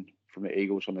the one from the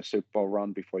Eagles on a Super Bowl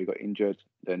run before he got injured,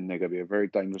 then they're going to be a very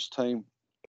dangerous team.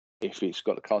 If it's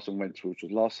got the Carson Wentz, which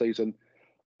was last season,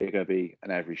 they're going to be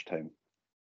an average team.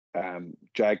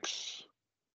 Jags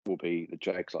will be the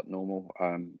Jags like normal.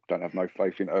 Don't have no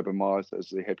faith in Urban Meyer as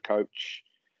the head coach.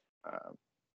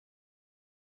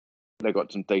 They've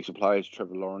got some decent players.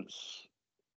 Trevor Lawrence,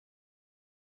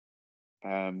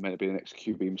 meant to be the next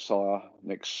QB Messiah,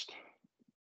 next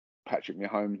Patrick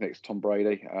Mahomes, next Tom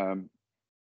Brady.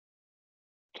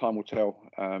 Time will tell.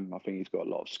 I think he's got a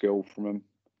lot of skill from him.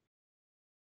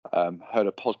 Heard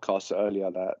a podcast earlier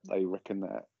that they reckon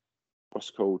that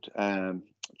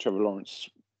Trevor Lawrence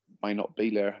may not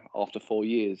be there after 4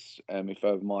 years if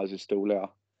Urban Meyer is still there,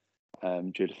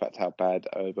 due to the fact how bad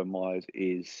Urban Meyer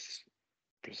is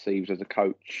perceived as a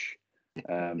coach.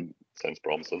 Sounds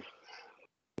promising.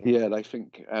 Yeah, they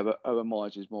think Owen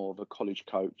Myers is more of a college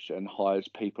coach and hires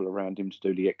people around him to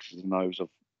do the X's and O's of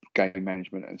game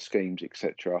management and schemes,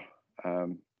 etc.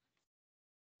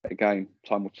 Again,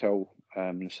 time will tell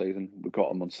in the season. We've got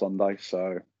them on Sunday,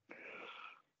 so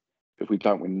if we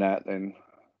don't win that, then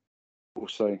we'll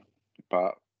see.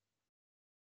 But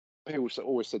people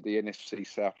always said the NFC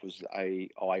South was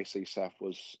IAC South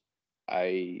was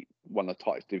one of the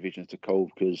tightest divisions to call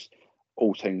because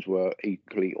all teams were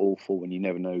equally awful and you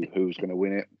never knew who was going to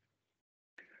win it.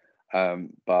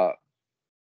 But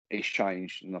it's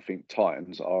changed, and I think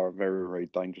Titans are a very, very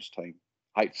dangerous team.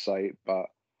 I hate to say it, but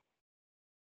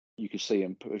you can see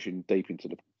them pushing deep into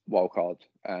the wildcard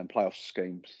and playoff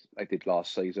schemes they did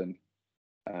last season.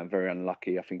 Very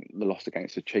unlucky. I think they lost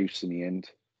against the Chiefs in the end.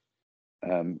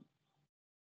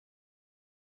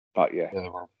 But yeah,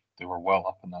 they were well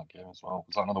up in that game as well.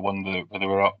 Was that another one where they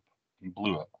were up and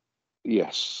blew it?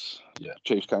 Yes. Yeah.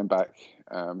 Chiefs came back.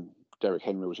 Derrick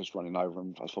Henry was just running over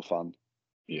them just for fun.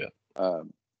 Yeah.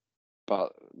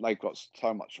 But they've got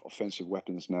so much offensive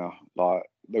weapons now. Like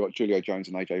they've got Julio Jones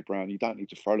and AJ Brown. You don't need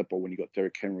to throw the ball when you've got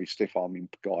Derrick Henry stiff arming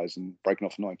guys and breaking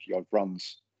off 90-yard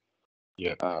runs.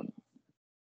 Yeah. And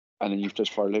then you've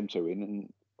just thrown them two in,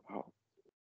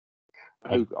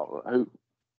 and who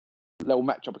they'll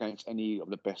match up against any of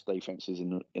the best defenses in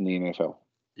the NFL.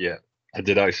 Yeah. I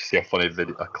did actually see a funny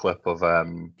video, a clip of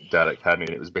Derrick Henry,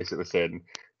 and it was basically saying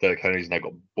Derrick Henry's now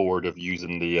got bored of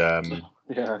using the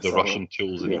Russian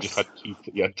tools, and he just had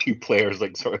two players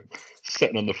like sort of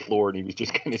sitting on the floor, and he was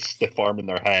just kind of stiff arming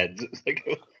their heads. It's like,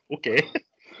 okay.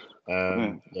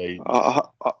 I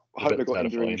hope they got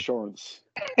injury insurance.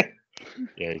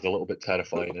 Yeah, he's a little bit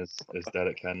terrifying, is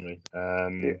Derrick Henry.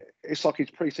 It's like his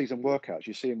pre-season workouts.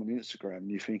 You see him on Instagram, and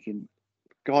you're thinking,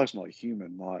 guy's not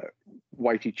human. Like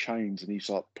weighted chains, and he's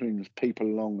like pulling people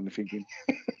along, and thinking,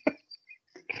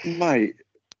 mate,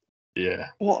 yeah,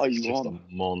 what are he's you just on? a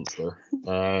monster.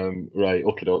 Right,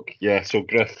 okie doke. Yeah, so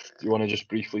Griff, do you want to just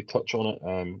briefly touch on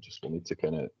it? Just wanted to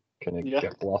kind of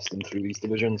get blasting through these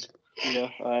divisions. Yeah,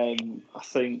 I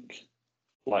think,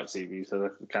 like CV said, I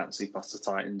can't see past the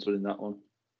Titans winning that one.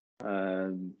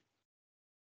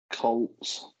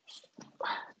 Colts,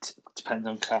 depends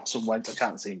on Carson Wentz. I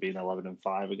can't see him being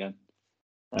 11-5 again.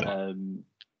 No.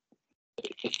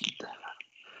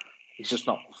 He's just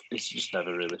not. He's just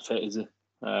never really fit, is he?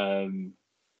 Coming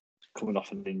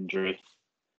off an injury,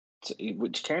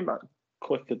 which came back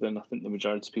quicker than I think the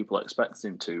majority of people expected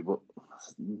him to, but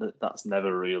that's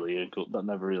never really that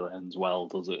never really ends well,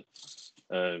 does it?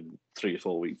 3 or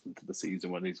 4 weeks into the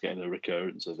season when he's getting a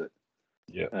recurrence of it.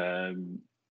 Yeah.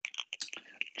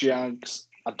 Jags,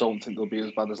 I don't think they'll be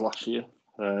as bad as last year.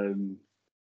 I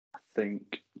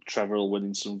think Trevor will win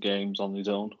in some games on his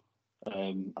own. I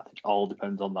think it all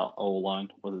depends on that O-line,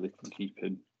 whether they can keep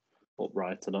him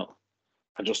upright or not.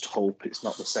 I just hope it's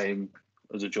not the same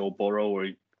as a Joe Burrow where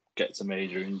he gets a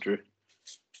major injury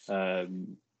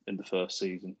in the first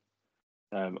season.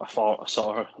 I saw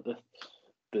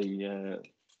the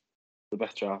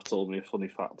better half told me a funny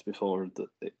fact before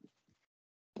that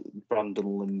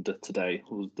Brandon Linder today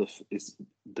was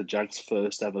the Jags'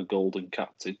 first ever Golden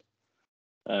captain.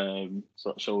 So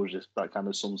that shows you, that kind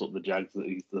of sums up the Jags, that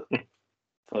he's the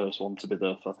first one to be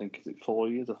there for, I think, is it 4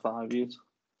 years or 5 years?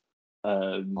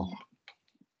 I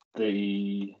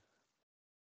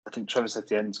think Travis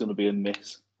Etienne's going to be a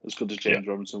miss. As good as James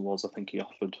Robinson was, I think he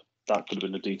offered. That could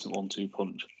have been a decent 1-2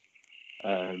 punch.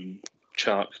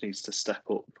 Chark needs to step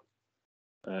up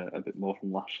a bit more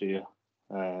from last year.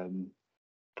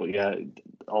 But yeah, it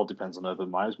all depends on Urban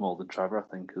Myers more than Trevor, I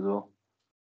think, as well.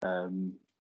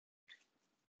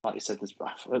 Like you said, there's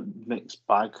a mixed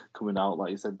bag coming out.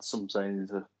 Like you said, some saying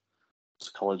he's a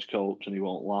college coach and he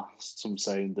won't last. Some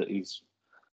saying that he's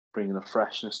bringing a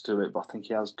freshness to it. But I think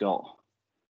he has got,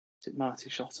 is it Marty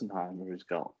Schottenheimer who's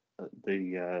got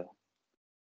the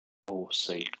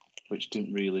OC, which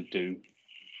didn't really do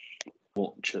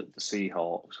much at the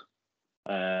Seahawks.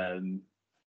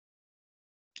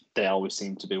 They always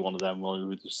seem to be one of them. Well, we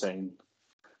were just saying,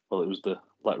 well, it was the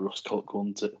like Russ Cook,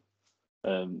 wasn't it?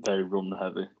 Very run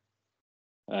heavy.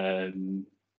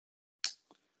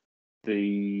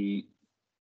 The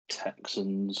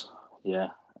Texans, I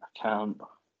can't.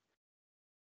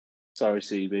 Sorry,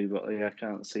 CB, but I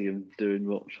can't see him doing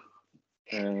much.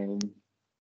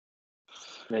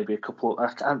 Maybe a couple.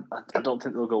 I don't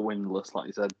think they'll go winless, like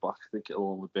you said, but I think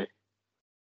it'll only be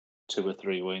 2 or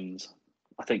 3 wins.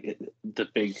 I think the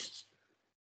big,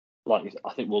 I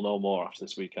think we'll know more after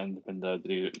this weekend when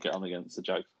they get on against the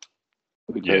Jags.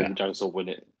 Because the Jags will win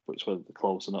it, which whether they're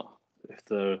close or not. If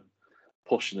they're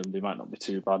pushing them, they might not be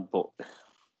too bad, but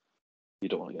you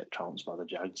don't want to get trounced by the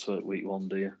Jags for week 1,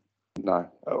 do you? No.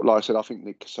 Like I said, I think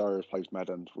Nick Casario plays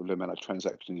Madden with the amount of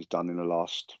transactions he's done in the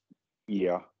last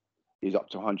year. He's up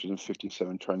to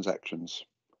 157 transactions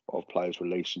of players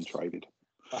released and traded.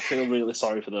 I feel really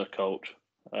sorry for their coach.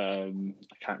 I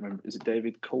can't remember. Is it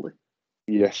David Culley?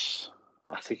 Yes.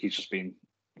 I think he's just going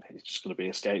to be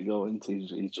a scapegoat.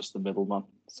 He's just the middleman,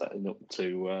 setting up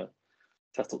to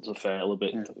fail a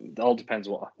bit. Yeah. It all depends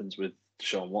what happens with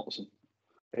Deshaun Watson.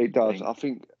 It does. I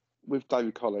think with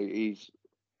David Culley,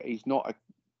 he's not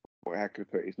how can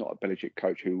I put it? He's not a Belichick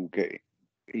coach who will get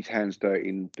his hands dirty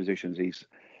in positions. He's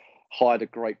hired a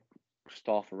great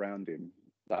staff around him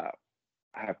that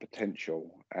have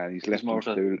potential, and he's left them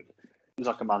to do. He's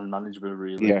like a man management,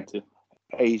 really. Yeah,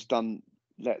 he's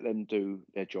let them do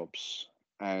their jobs,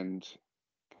 and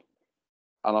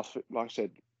I like I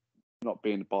said, not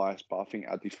being biased, but I think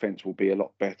our defense will be a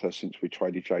lot better since we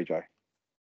traded JJ.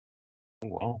 Oh,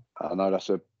 wow. I know that's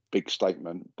a big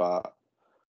statement, but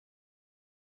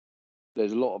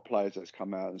there's a lot of players that's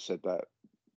come out and said that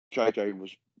JJ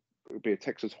would be a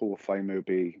Texas Hall of Famer, he'll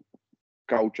be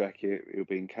gold jacket, he'll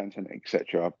be in Canton,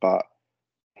 etc. But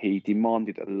he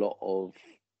demanded a lot of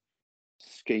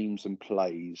schemes and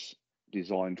plays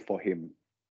designed for him.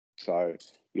 So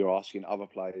you're asking other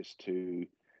players to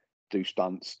do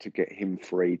stunts to get him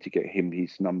free, to get him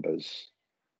his numbers.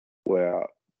 Where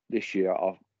this year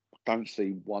I don't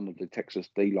see one of the Texas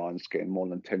D lines getting more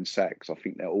than 10 sacks. I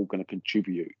think they're all going to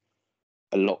contribute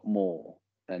a lot more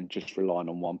than just relying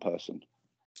on one person.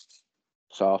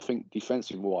 So I think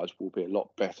defensive wise will be a lot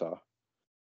better,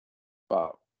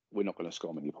 but we're not going to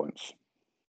score many points.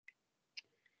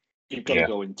 You've got to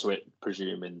go into it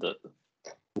presuming that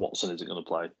Watson isn't going to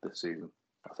play this season.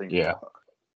 I think. Yeah.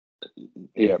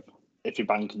 If you're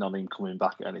banking on him coming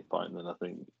back at any point, then I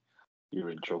think you're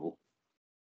in trouble.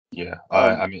 Yeah.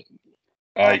 I mean,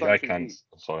 I can't.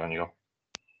 Sorry, on you go.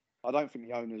 I don't think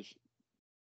the owners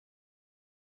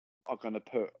are going to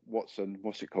put Watson,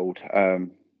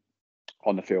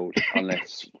 on the field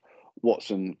unless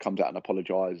Watson comes out and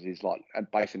apologises, like and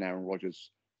basing Aaron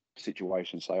Rodgers'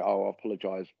 situation, say, "Oh, I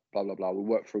apologise, blah blah blah. We'll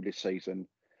work through this season,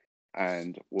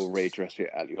 and we'll readdress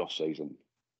it at the off season."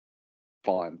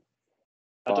 Fine.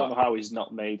 I don't know how he's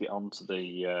not made it onto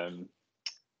the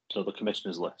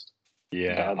commissioners list.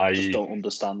 Yeah, I just don't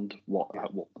understand what.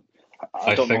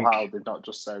 I don't know how they've not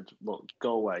just said, "Look,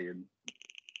 go away and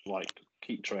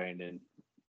keep training,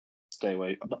 stay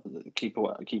away, keep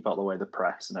out of the way of the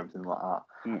press and everything like that."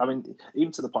 I mean,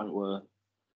 even to the point where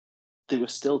they were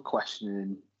still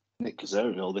questioning Nick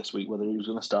Casario this week whether he was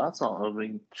going to start or not. I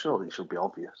mean, surely it should be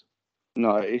obvious.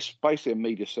 No, it's basically a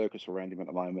media circus around him at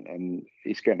the moment, and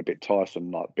he's getting a bit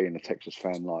tiresome. Like being a Texas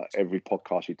fan, like every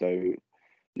podcast you do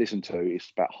listen to, it's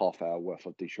about half hour worth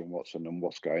of Deshaun Watson and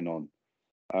what's going on.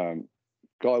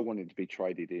 Guy wanted to be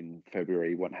traded in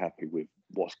February, wasn't happy with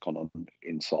what's gone on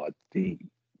inside the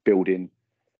building.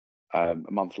 A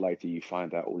month later, you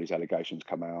find out all these allegations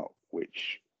come out,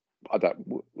 which I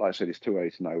don't, like I said, it's too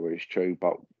early to know whether it's true,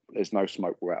 but there's no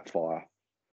smoke without fire,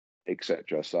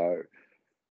 etc. So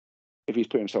if he's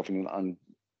put himself in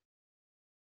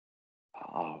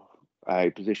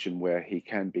a position where he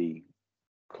can be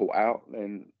caught out,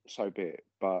 then so be it.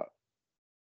 But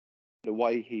the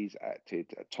way he's acted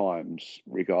at times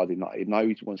regarding that, he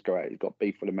knows he wants to go out, he's got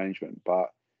beef with the management,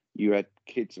 but you had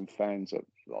kids and fans that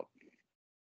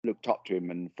looked up to him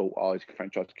and thought, "Oh, he's a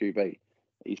franchise QB."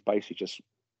 He's basically just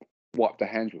wiped their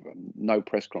hands with them. No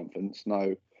press conference,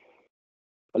 no.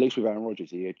 At least with Aaron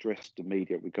Rodgers, he addressed the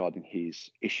media regarding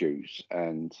his issues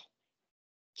and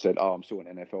said, "Oh, I'm still an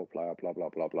NFL player, blah, blah,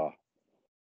 blah, blah."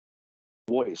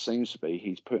 What it seems to be,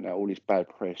 he's putting out all this bad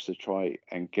press to try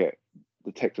and get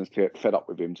the Texans to get fed up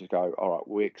with him, to go, "All right,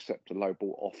 we accept a low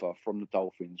ball offer from the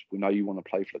Dolphins. We know you want to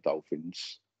play for the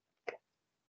Dolphins.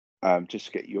 Just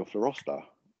to get you off the roster."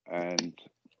 And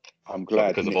I'm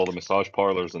glad because of all the massage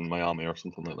parlors in Miami or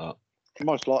something like that.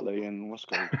 Most likely, and what's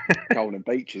called Golden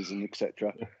Beaches and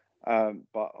etc.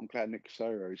 But I'm glad Nick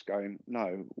Casario is going,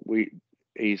 "No,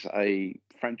 he's a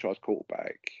franchise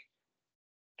quarterback,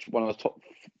 one of the top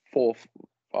four.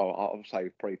 I would say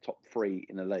probably top three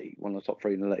in the league. One of the top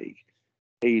three in the league.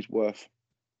 He's worth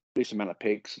this amount of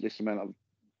picks, this amount of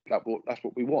that's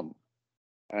what we want.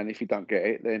 And if you don't get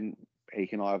it, then he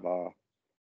can either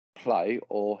play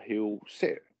or he'll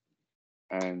sit."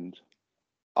 And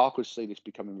I could see this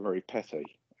becoming very petty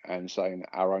and saying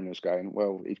our owner's going,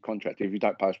 "Well, he's contracted. If you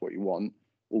don't pay us what you want,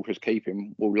 we'll just keep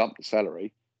him. We'll lump the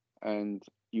salary, and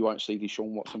you won't see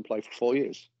Deshaun Watson play for 4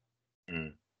 years."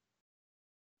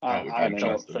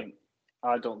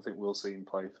 I don't think we'll see him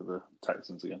play for the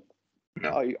Texans again.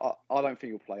 No. I don't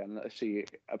think he'll play unless he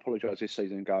apologises this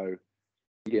season and go,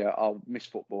 yeah, I'll miss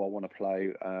football. I want to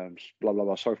play. Blah blah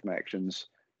blah. Sorry for my actions.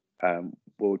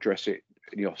 We'll address it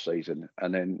in the off season,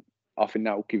 and then I think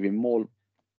that will give him more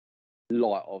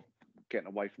light of getting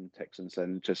away from the Texans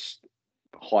than just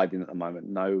hiding at the moment.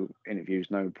 No interviews,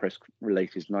 no press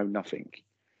releases, no nothing.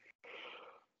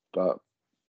 But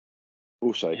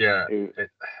we'll see. Yeah,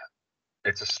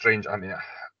 it's a strange. I mean,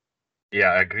 yeah,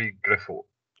 I agree, Griff.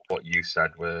 What you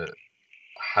said with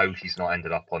how he's not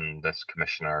ended up on this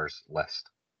commissioner's list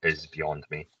is beyond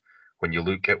me. When you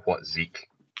look at what Zeke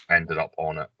ended up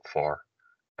on it for,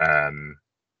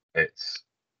 it's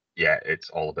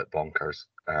all a bit bonkers.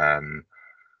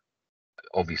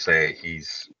 Obviously,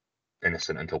 he's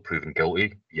innocent until proven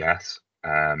guilty, yes,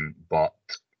 but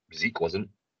Zeke wasn't.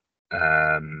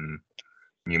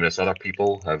 Numerous other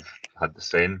people have had the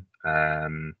same.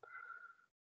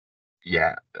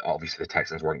 Yeah, obviously the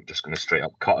Texans weren't just going to straight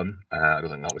up cut him. I don't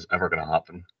think that was ever going to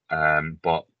happen.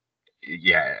 But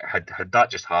yeah, had that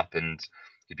just happened,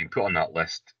 he'd been put on that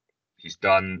list. He's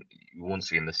done. You won't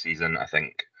see him this season. I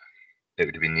think it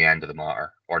would have been the end of the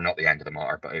matter, or not the end of the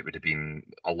matter, but it would have been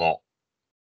a lot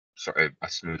sort of a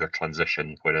smoother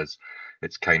transition. Whereas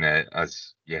it's kind of,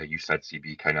 as you said,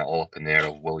 CB, kind of all up in the air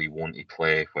of will he, won't he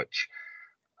play, which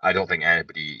I don't think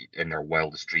anybody in their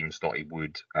wildest dreams thought he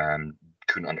would.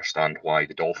 Couldn't understand why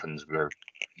the Dolphins were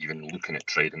even looking at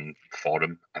trading for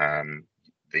him.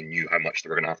 They knew how much they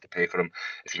were going to have to pay for him.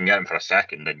 If you can get him for a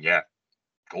second, then yeah,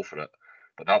 go for it.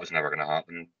 But that was never going to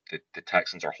happen. The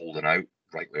Texans are holding out,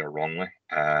 rightly or wrongly.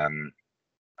 Are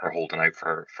holding out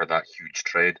for that huge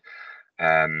trade.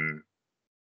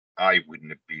 I wouldn't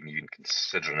have been even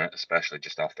considering it, especially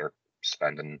just after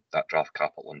spending that draft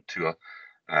capital on Tua.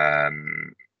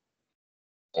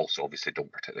 Also, obviously,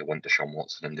 don't particularly want Deshaun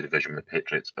Watson in the division with the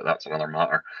Patriots, but that's another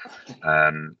matter.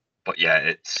 But yeah,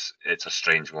 it's a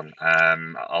strange one.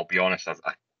 I'll be honest,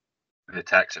 the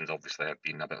Texans obviously have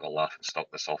been a bit of a laughing stock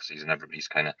this offseason. Everybody's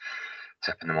kind of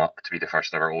tipping them up to be the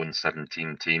first ever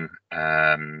 0-17 team.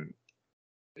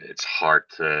 It's hard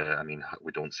to, I mean,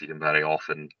 we don't see them very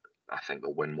often. I think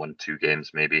they'll win 1-2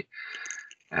 games maybe.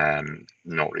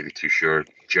 Not really too sure.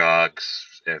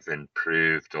 Jags have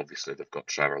improved. Obviously, they've got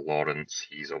Trevor Lawrence.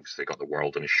 He's obviously got the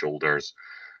world on his shoulders.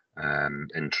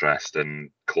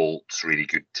 Interesting. Colts, really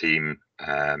good team.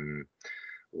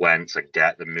 Wentz, I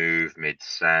get the move, made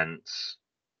sense.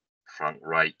 Frank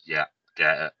Reich, yeah,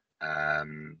 get it.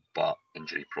 But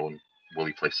injury prone. Will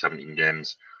he play 17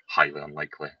 games? Highly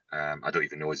unlikely. I don't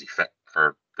even know, is he fit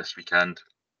for this weekend?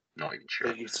 Not even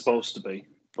sure. He's supposed to be.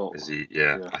 But, is he?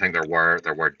 Yeah. I think there were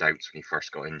doubts when he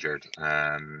first got injured.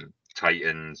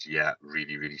 Titans, yeah,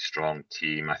 really, really strong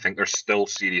team. I think there's still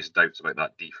serious doubts about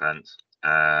that defense.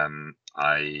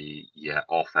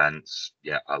 Offense,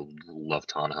 yeah, I love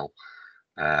Tannehill.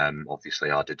 Obviously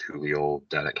added Julio,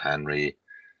 Derrick Henry,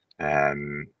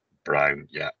 Brown,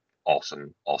 yeah,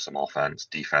 awesome offense.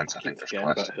 Defense, I think there's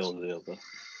questions.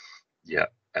 Yeah.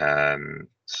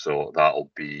 So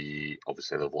that'll be,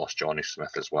 obviously they've lost Johnny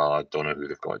Smith as well. I don't know who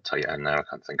they've got at tight end now. I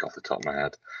can't think off the top of my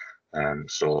head.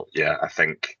 So yeah, I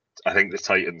think the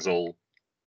Titans will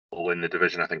win the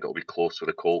division. I think it'll be close with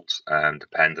the Colts,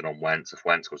 depending on Wentz. If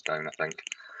Wentz goes down, I think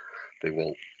they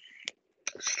will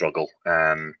struggle.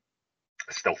 I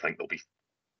still think they'll be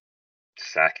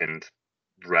second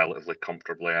relatively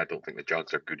comfortably. I don't think the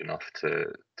Jags are good enough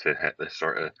to hit this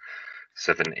sort of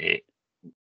 7-8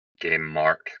 game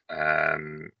mark.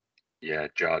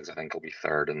 Jags I think will be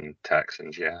third, and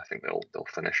Texans, I think they'll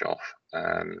finish off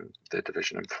the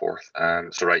division in fourth.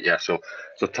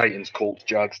 So Titans, Colts,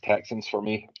 Jags, Texans for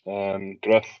me.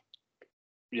 Griff?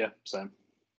 Yeah, same.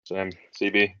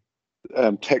 CB?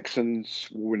 Texans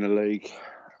win the league.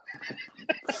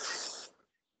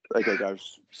 They go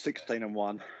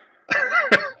 16-1.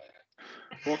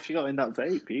 What have you got in that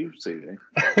vape, you CB?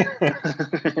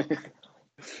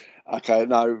 Okay,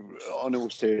 no, on all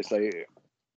seriously,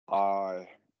 I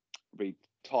read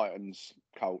Titans,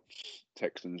 Colts,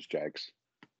 Texans, Jags.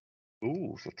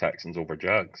 Ooh, so Texans over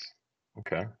Jags.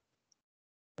 Okay.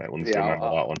 Right, we'll need to remember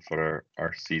that one for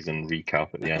our season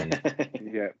recap at the end.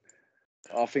 Yeah.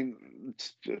 I think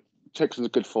Texans are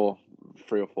good for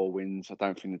 3 or 4 wins. I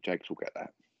don't think the Jags will get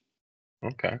that.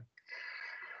 Okay.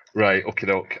 Right, okie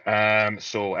doke.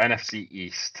 So NFC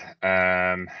East.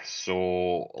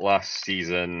 So last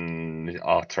season,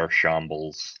 utter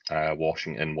shambles.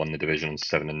 Washington won the division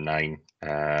 7-9.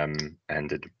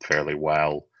 Ended fairly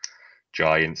well.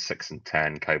 Giants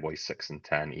 6-10, Cowboys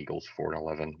 6-10, Eagles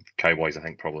 4-11. Cowboys, I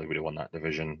think, probably would have won that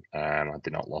division. I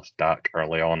did not lost Dak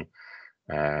early on.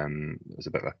 It was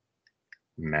a bit of a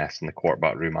mess in the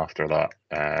quarterback room after that.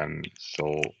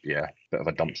 So yeah, bit of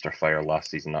a dumpster fire last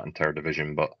season, that entire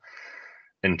division, but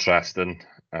interesting.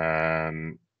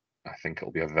 I think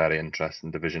it'll be a very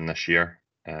interesting division this year.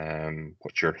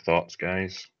 What's your thoughts,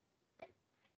 guys?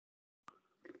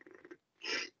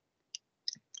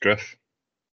 Griff?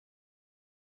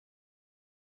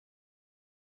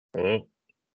 Hello?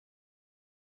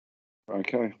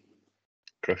 Okay.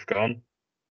 Griff gone?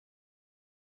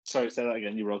 Sorry, say that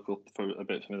again. You broke up for a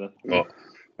bit for me there.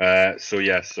 Oh,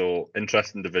 so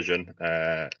interesting division.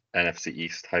 NFC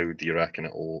East, how do you reckon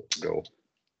it'll go?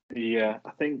 Yeah,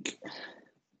 I think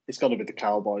it's got to be the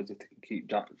Cowboys if they can keep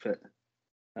Dak fit.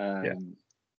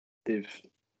 They've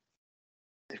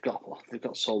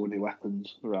got so many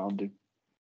weapons around him.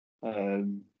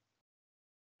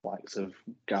 Likes of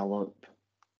Gallup,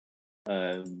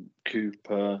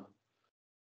 Cooper,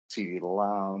 CeeDee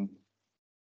Lamb,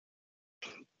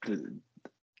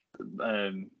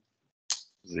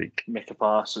 Zeke. Micah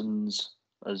Parsons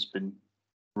has been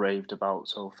raved about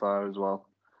so far as well.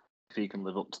 If he can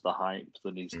live up to the hype,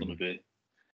 then he's going to be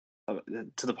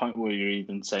to the point where you're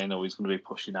even saying, "Oh, he's going to be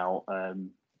pushing out."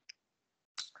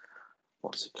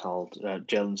 What's it called?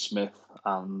 Jalen Smith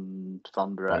and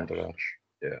Van Der Esch.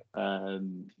 Yeah.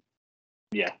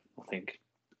 Yeah, I think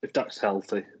if Dak's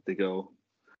healthy, they go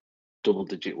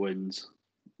double-digit wins.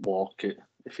 Walk it.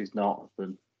 If he's not,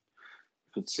 then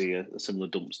could see a similar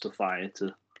dumpster fire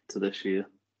to this year.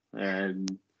 I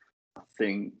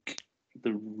think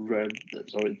the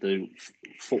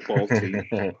football team.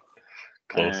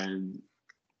 Close.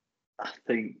 I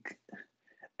think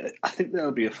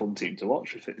that'll be a fun team to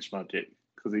watch with Fitzmagic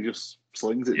because he just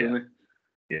slings it, doesn't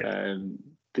he? Yeah.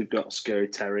 They've got Scary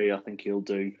Terry. I think he'll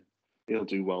do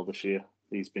well this year.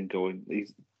 He's been the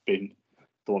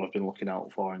one I've been looking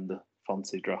out for in the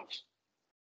fantasy drafts.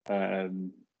 Other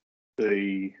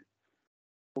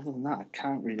than that, I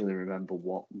can't really remember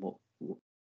what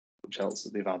much else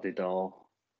that they've added or.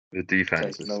 The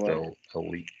defense is still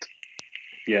elite.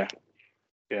 Yeah,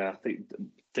 I think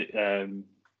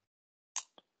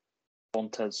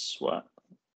Montez Sweat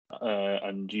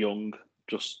and Young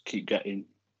just keep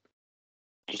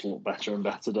just look better and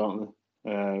better, don't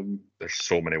they? There's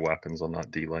so many weapons on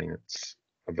that D line; it's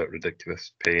a bit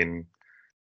ridiculous. Payne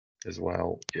as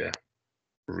well, yeah,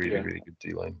 really good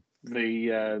D line.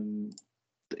 The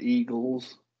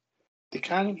Eagles,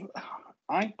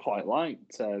 I quite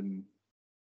liked the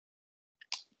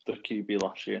QB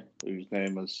last year, whose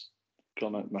name was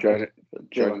gone out.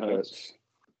 Jalen Hurts.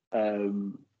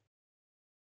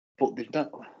 But they've done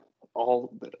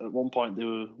at one point they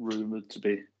were rumoured to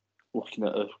be looking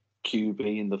at a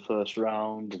QB in the first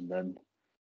round, and then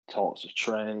talks of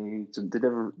trades, and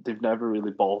they've never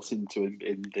really bought into him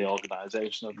in the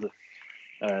organisation of the.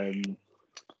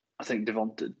 I think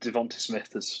Devonta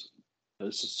Smith is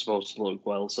supposed to look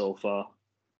well so far.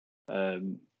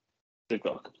 They've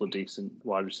got a couple of decent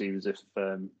wide receivers if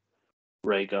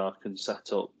Rhaegar can step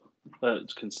up,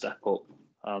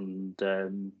 and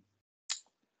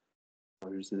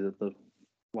where's the other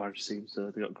wide receivers?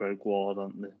 They got Greg Ward,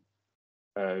 haven't they?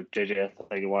 JJ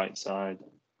Arcega-Whiteside.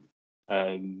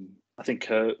 I think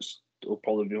Hurts will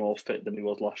probably be more fit than he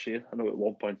was last year. I know at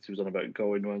one point he was on about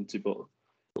going, weren't he? But it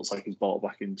looks like he's bought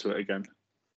back into it again.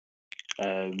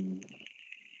 I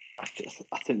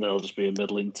think they'll just be a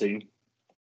middling team.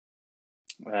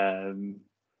 And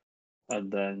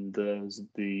then there's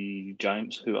the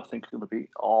Giants, who I think are going to be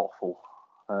awful.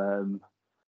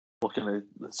 Looking at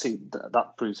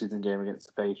that preseason game against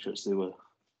the Patriots, they were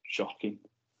shocking.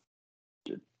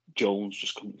 Jones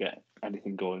just couldn't get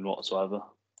anything going whatsoever.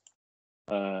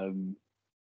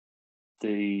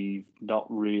 They've not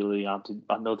really added.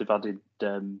 I know they've added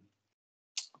Kenny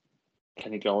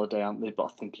Golladay, haven't they? But I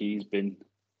think he's been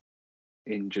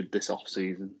injured this off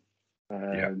season.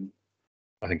 I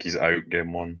think he's out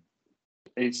game one.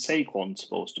 Is Saquon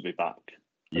supposed to be back?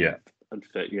 And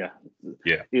fit, yeah.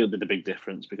 He'll be the big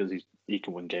difference because he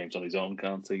can win games on his own,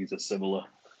 can't he? He's similar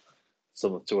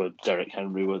to a Derrick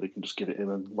Henry where they can just give it him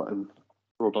and let him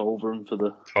run over him for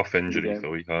the tough injury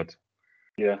though he had.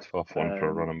 Yeah, tough one for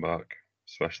a running back,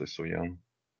 especially so young.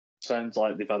 Sounds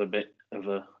like they've had a bit of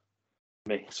a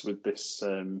mix with this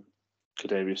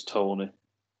Kadarius Toney.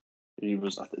 He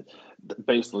was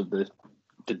basically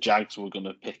the Jags were going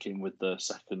to pick him with the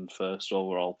first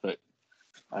overall pick,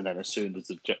 and then as soon as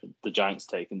the Giants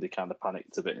take him, they kind of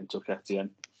panicked a bit and took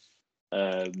Etienne.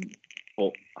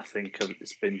 But I think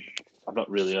I've not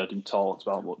really heard him talked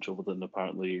about much other than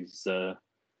apparently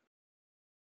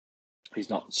he's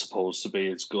not supposed to be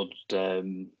as good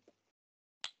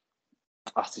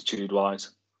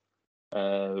attitude-wise.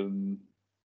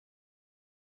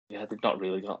 Yeah, they've not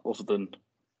really got other than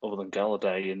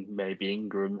Galladay and maybe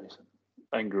Ingram.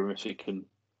 Ingram, if he can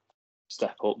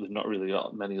step up, they've not really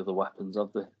got many other weapons,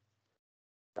 have they?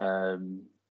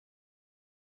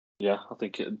 Yeah, I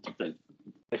think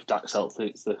if Dak's healthy,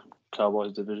 it's the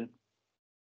Cowboys division.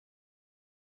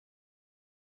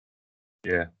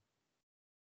 Yeah.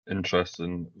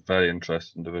 Interesting, very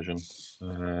interesting division.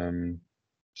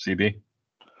 CB?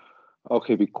 I'll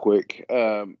keep it quick.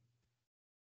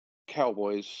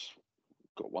 Cowboys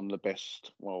got one of the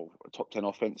best, top 10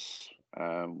 offense.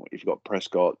 If you've got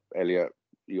Prescott, Elliott,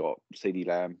 you got CeeDee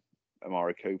Lamb,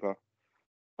 Amari Cooper.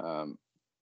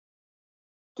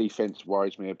 Defense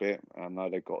worries me a bit. I know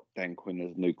they've got Dan Quinn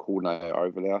as a new coordinator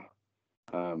over there.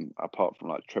 Apart from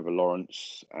like Trevor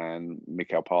Lawrence and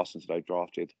Mikael Parsons they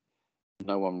drafted,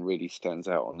 no one really stands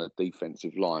out on the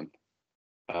defensive line.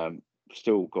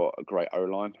 Still got a great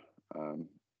O-line. Can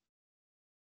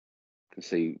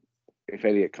see if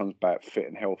Elliott comes back fit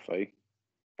and healthy,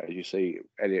 as you see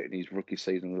Elliott in his rookie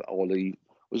season,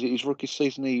 was it his rookie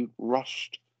season he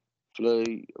rushed for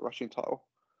the rushing title?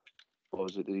 Or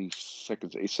was it his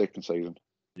second season?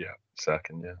 Yeah,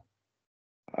 second, yeah.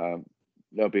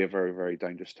 They'll be a very, very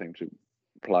dangerous team to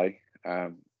play.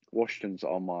 Washington's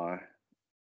are my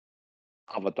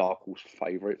other dark horse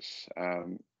favourites.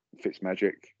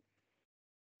 Fitzmagic.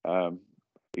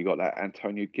 You got that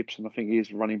Antonio Gibson, I think he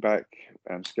is running back.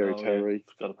 Scary Terry.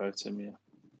 Yeah, forgot about him, yeah.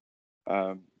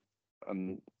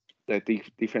 And their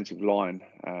defensive line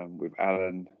with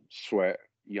Allen, Sweat,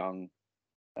 Young.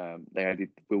 They added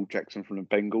Will Jackson from the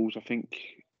Bengals, I think,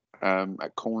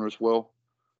 at corner as well.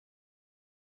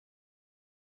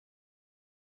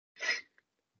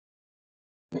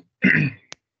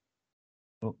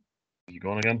 Oh, you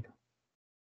gone again?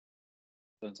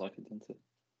 Sounds like it, didn't it?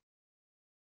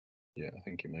 Yeah, I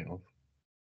think you might have.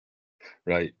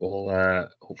 Right, well,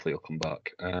 hopefully he'll come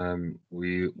back.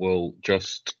 We will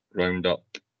just round up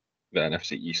the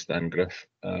NFC East then, Griff.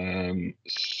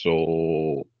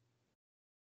 So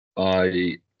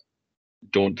I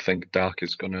don't think Dak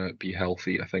is going to be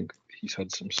healthy. I think he's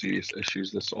had some serious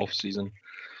issues this off-season.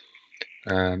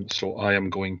 So I am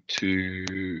going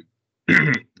to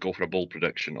go for a bold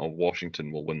prediction of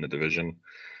Washington will win the division.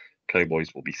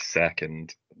 Cowboys will be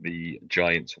second, the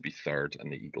Giants will be third,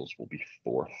 and the Eagles will be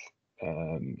fourth.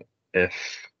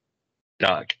 If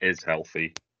Dak is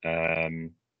healthy, I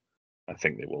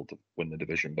think they will win the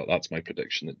division, but that's my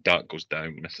prediction that Dak goes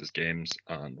down, misses games,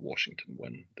 and Washington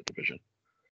win the division.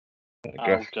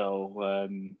 I'll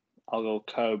go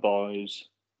Cowboys,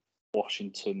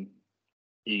 Washington,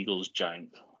 Eagles,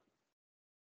 Giants.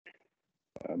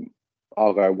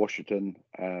 I'll go Washington.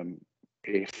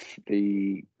 If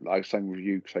same with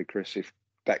you, say Chris, if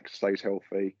Dak stays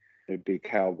healthy, it'd be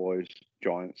Cowboys,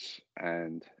 Giants,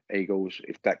 and Eagles.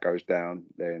 If Dak goes down,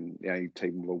 then the only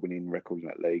team with a winning record in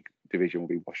that league division will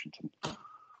be Washington.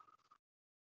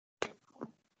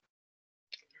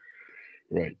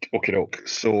 Right, okay.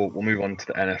 So we'll move on to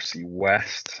the NFC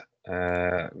West.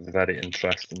 Very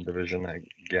interesting division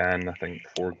again. I think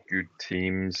 4 good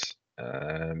teams.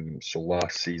 So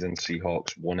last season,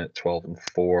 Seahawks won it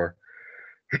 12-4.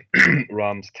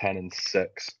 Rams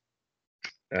 10-6.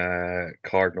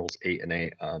 Cardinals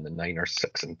 8-8, and the Niners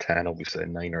 6-10. Obviously,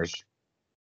 the Niners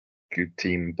good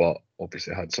team, but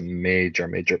obviously had some major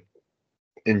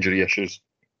injury issues.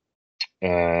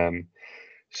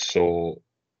 So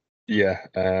yeah,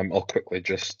 I'll quickly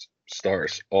just start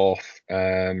us off.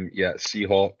 Yeah,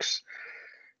 Seahawks,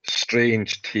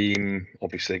 strange team.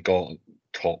 Obviously got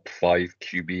top 5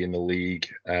 QB in the league.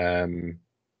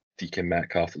 DK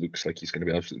Metcalf looks like he's going to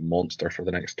be an absolute monster for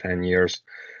the next 10 years.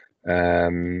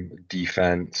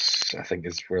 Defense, I think,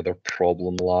 is where their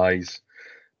problem lies.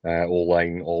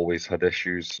 O-line always had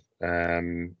issues.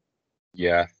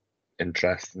 Yeah,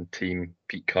 interesting team.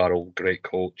 Pete Carroll, great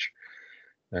coach.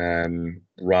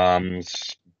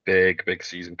 Rams, big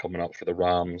season coming up for the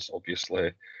Rams.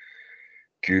 Obviously,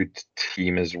 good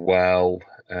team as well.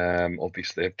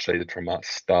 Obviously, I've traded for Matt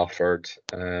Stafford.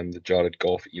 The Jared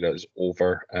Goff era is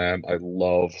over. I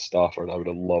love Stafford. I would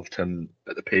have loved him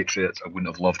at the Patriots. I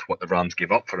wouldn't have loved what the Rams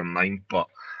gave up for him, but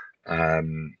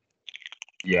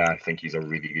yeah, I think he's a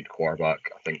really good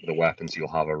quarterback. I think the weapons he'll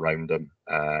have around him,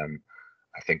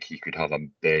 I think he could have a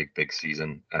big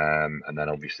season. And then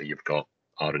obviously you've got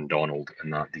Aaron Donald in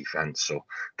that defense, so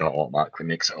that automatically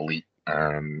makes it elite,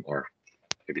 or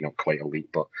maybe not quite elite,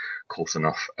 but close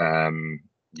enough.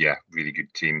 Yeah, really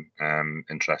good team.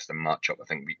 Interesting matchup. I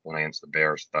think week 1 against the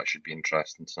Bears, that should be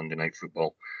interesting. Sunday night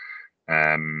football.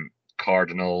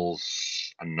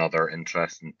 Cardinals, another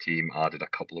interesting team, added a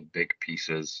couple of big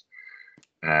pieces.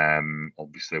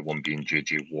 Obviously, one being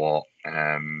JJ Watt.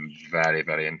 Very,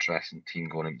 very interesting team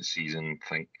going into the season. I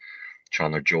think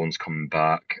Chandler Jones coming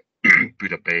back.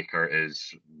 Buda Baker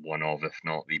is one of, if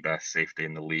not the best safety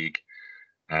in the league.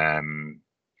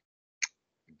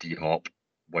 D-Hop,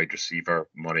 wide receiver.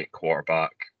 Murray,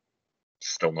 quarterback.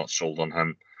 Still not sold on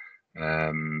him.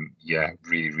 Yeah,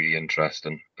 really, really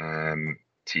interesting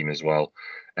team as well.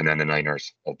 And then the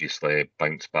Niners, obviously,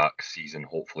 bounce back season,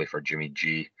 hopefully, for Jimmy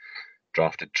G.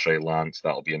 Drafted Trey Lance.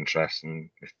 That'll be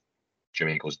interesting. If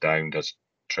Jimmy goes down, does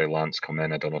Trey Lance come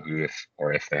in? I don't know who,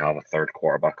 if they have a third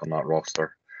quarterback on that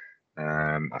roster.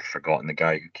 I've forgotten the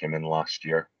guy who came in last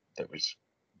year that was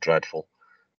dreadful.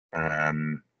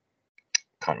 Can't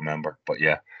remember, but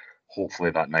yeah,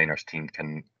 hopefully that Niners team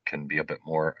can be a bit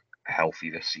more healthy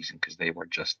this season because they were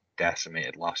just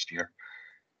decimated last year.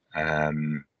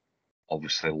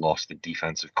 Obviously lost the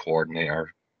defensive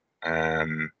coordinator,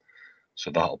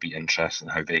 so that'll be interesting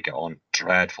how they get on.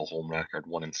 Dreadful home record,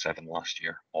 1-7 last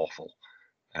year, awful.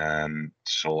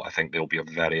 So I think they'll be a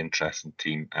very interesting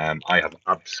team. I have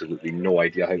absolutely no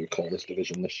idea how to call this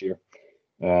division this year.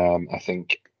 I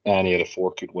think any of the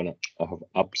four could win it. I have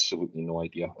absolutely no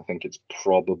idea. I think it's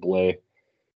probably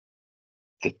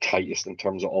the tightest in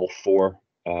terms of all four.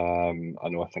 I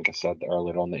think I said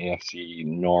earlier on the AFC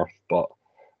North, but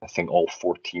I think all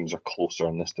four teams are closer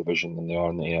in this division than they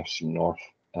are in the AFC North.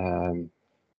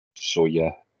 So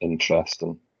yeah,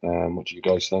 interesting. What do you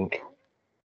guys think?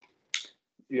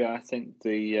 Yeah, I think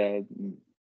this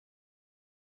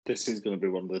is going to be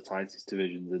one of the tightest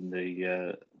divisions in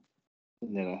the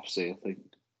NFC. I think,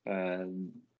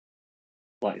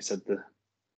 like you said, the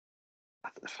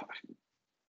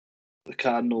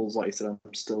Cardinals, like you said,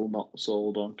 I'm still not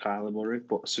sold on Kyler Murray,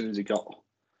 but as soon as they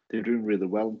were doing really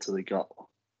well until he got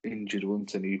injured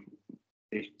once, and he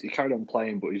carried on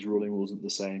playing, but his running wasn't the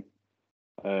same,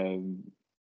 and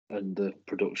the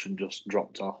production just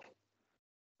dropped off.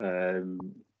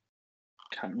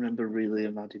 Can't remember really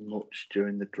him adding much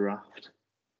during the draft.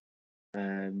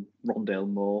 Rondale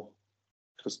Moore,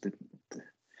 because they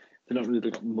not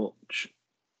really got much.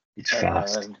 He's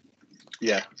fast.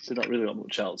 Yeah, they not really got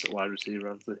much else at wide receiver,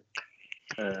 have they?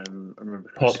 I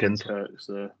remember Hopkins. Kirk's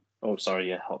there. Oh, sorry,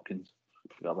 yeah, Hopkins.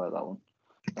 Forgot about that one.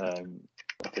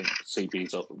 I think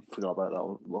CB's up. Forgot about that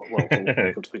one. Well,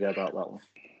 I could forget about that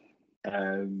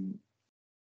one.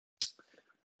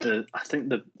 I think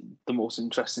the most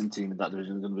interesting team in that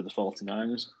division is going to be the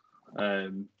 49ers.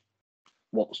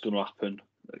 What's going to happen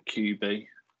at QB?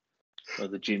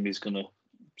 Whether Jimmy's going to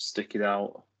stick it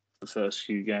out the first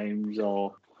few games,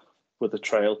 or with a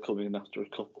trail coming after a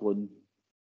couple. And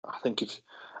I think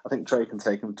Trey can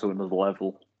take him to another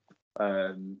level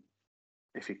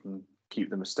if he can keep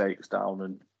the mistakes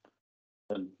down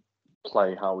and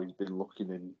play how he's been looking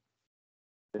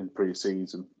in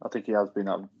pre-season. I think he has been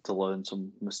able to learn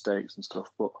some mistakes and stuff,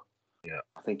 but yeah,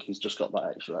 I think he's just got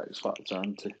that extra X factor,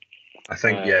 hasn't he? I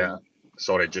think,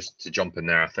 sorry, just to jump in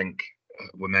there, I think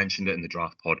we mentioned it in the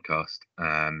draft podcast.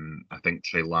 I think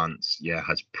Trey Lance,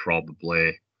 has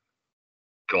probably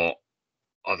got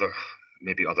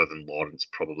maybe other than Lawrence,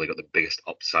 probably got the biggest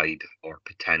upside or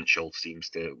potential.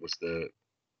 Was the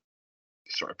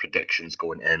sort of predictions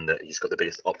going in that he's got the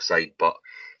biggest upside, but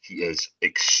he is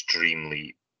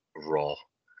extremely raw.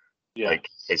 Yeah. Like,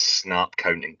 his snap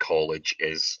count in college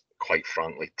is quite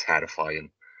frankly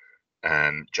terrifying.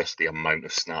 Just the amount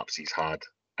of snaps he's had.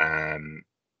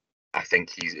 I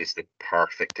think is the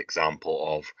perfect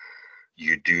example of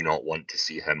you do not want to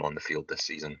see him on the field this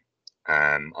season.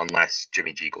 Unless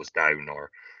Jimmy G goes down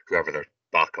or whoever their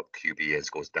backup QB is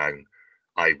goes down,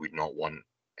 I would not want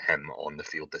him on the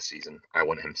field this season. I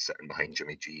want him sitting behind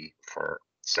Jimmy G for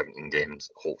 17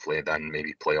 games, hopefully then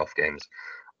maybe playoff games.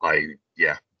 I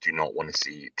do not want to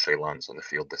see Trey Lance on the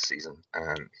field this season.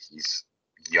 He's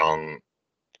young,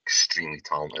 extremely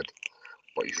talented,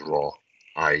 but he's raw.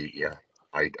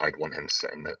 I'd want him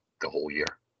sitting the whole year.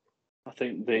 I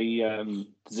think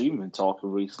there's even been talk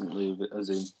recently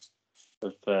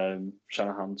of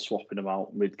Shanahan swapping him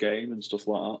out mid-game and stuff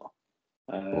like that.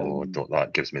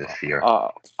 That gives me the fear.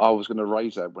 I was going to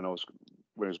raise that when it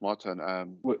was my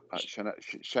turn.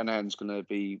 Shanahan's going to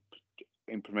be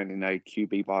implementing a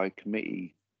QB by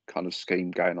committee kind of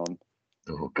scheme going on.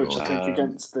 Oh, which I think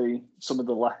against some of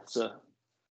the lesser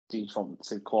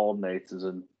defensive coordinators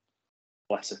and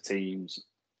lesser teams,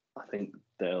 I think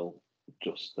they'll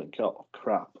just think, oh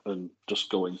crap, and just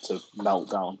go into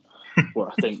meltdown. Where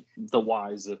I think the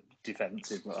wiser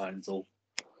defensive minds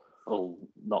will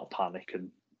not panic and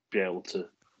be able to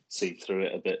see through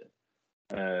it a bit.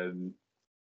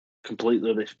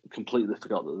 Completely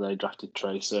forgot that they drafted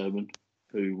Trey Sermon,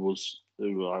 who was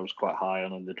who I was quite high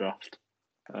on in the draft.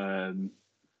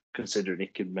 Considering he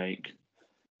can make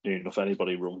enough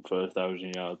anybody run for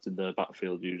 1,000 yards in the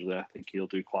backfield, usually, I think he'll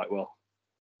do quite well.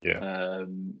 Yeah.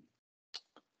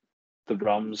 The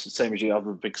Rams, same as you, I'm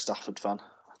a big Stafford fan.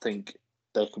 I think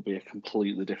they could be a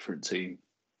completely different team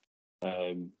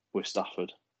with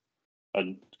Stafford.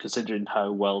 And considering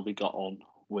how well they got on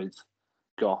with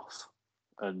Goff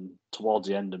and towards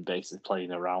the end and basically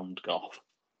playing around Goff,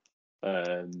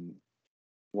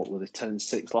 what were they,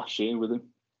 10-6 last year with him?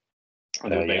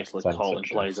 And they're basically calling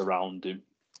plays around him,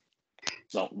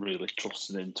 not really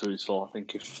trusting him to his full. I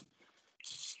think if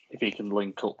he can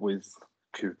link up with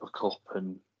Cooper Kupp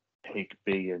and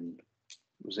Higbee and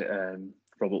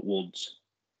Robert Woods,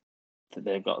 that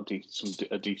they've got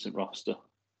a decent roster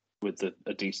with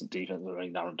a decent defense. I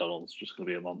mean, Aaron Donald's just going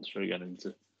to be a monster again, isn't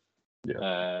it?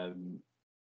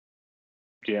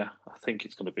 Yeah. I think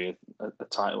it's going to be a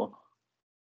tight one.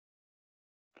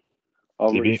 I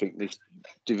really think this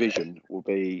division will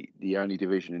be the only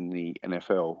division in the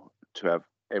NFL to have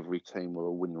every team with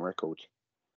a winning record.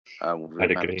 With the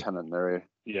amount of talent there.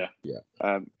 Yeah.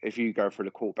 If you go through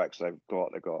the quarterbacks they've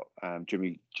got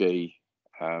Jimmy G,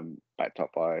 backed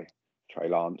up by Trey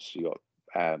Lance. You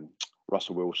got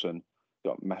Russell Wilson.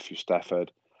 You got Matthew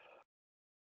Stafford,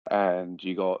 and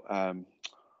you got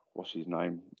what's his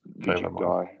name? YouTube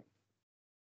guy.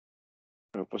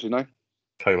 What's his name?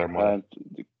 Kyler Murray.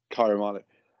 Kyler Murray.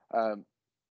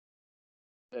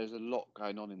 There's a lot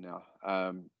going on in there.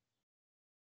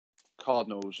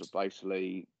 Cardinals are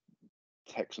basically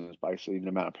Texans, basically the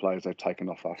amount of players they've taken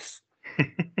off us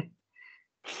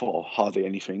for hardly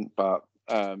anything. But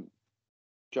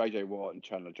JJ Watt and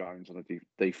Chandler Jones on the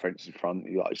defensive front,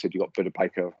 like I said, you got Budda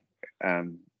Baker,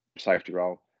 safety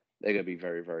role. They're going to be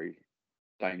very, very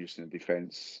dangerous in the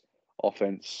defense.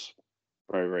 Offense,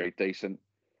 very, very decent.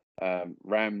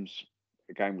 Rams,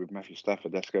 again with Matthew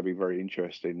Stafford, that's going to be very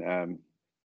interesting.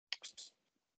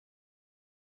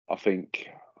 I think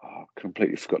I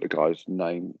completely forgot the guy's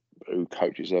name who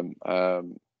coaches them.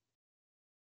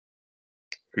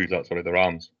 Who's that? Sorry, the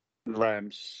Rams.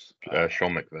 Rams.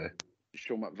 Sean McVay.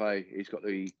 Sean McVay. He's got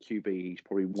the QB he's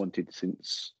probably wanted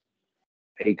since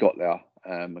he got there.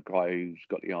 A guy who's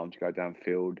got the arm to go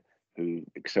downfield, who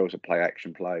excels at play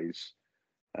action plays.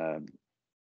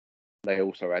 They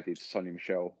also added Sonny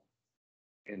Michel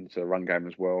into the run game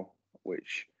as well,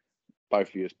 which both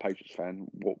of you as Patriots fan,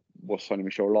 what's Sonny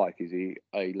Michel like? Is he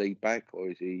a lead back or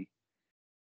is he?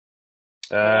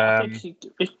 I think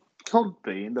it could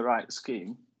be in the right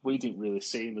scheme. We didn't really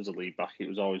see him as a lead back. It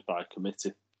was always by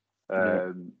committee.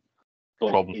 But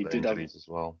problems he with did injuries as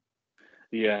well.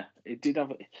 Yeah, he did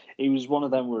have. He was one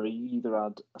of them where he either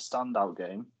had a standout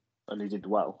game and he did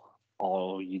well,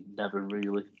 or he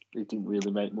didn't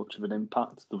really make much of an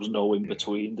impact. There was no in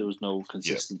between. There was no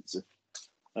consistency.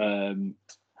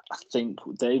 I think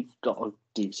they've got a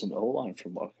decent O-line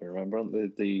from what I can remember.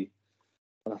 And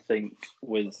I think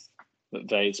with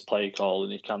McVay's play call,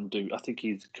 and I think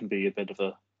he can be a bit of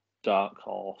a dark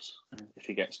horse if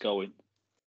he gets going.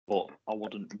 But I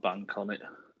wouldn't bank on it.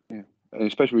 Yeah, and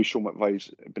especially with Sean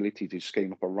McVay's ability to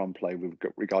scheme up a run play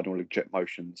regarding all the jet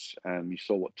motions. You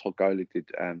saw what Todd Gurley did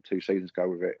 2 seasons ago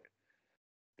with it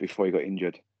before he got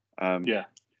injured.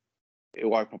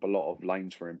 It'll open up a lot of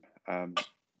lanes for him.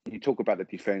 You talk about the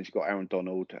defense. You've got Aaron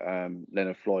Donald,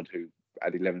 Leonard Floyd, who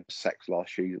had 11 sacks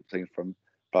last year,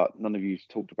 but none of you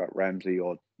talked about Ramsey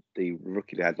or the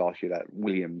rookie they had last year, that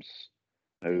Williams,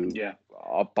 who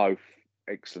are both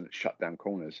excellent shutdown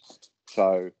corners.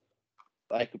 So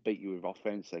they could beat you with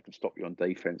offense. They can stop you on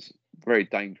defense. Very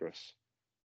dangerous.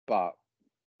 But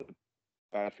the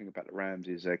bad thing about the Rams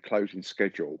is their closing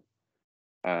schedule.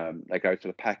 They go to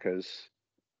the Packers.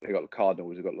 They've got the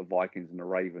Cardinals. They've got the Vikings and the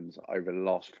Ravens over the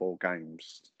last 4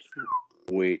 games,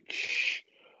 which,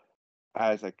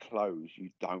 as a close, you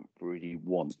don't really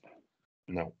want.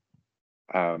 No.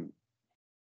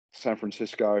 San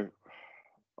Francisco.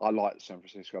 I like San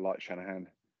Francisco. I like Shanahan.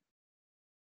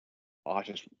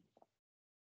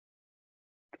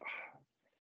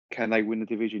 Can they win the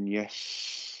division?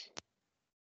 Yes.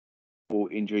 Will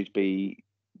injuries be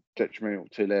detrimental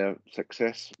to their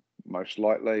success? Most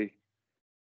likely.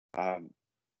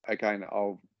 Again,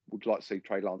 I would like to see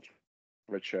Trey Lance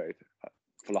redshirted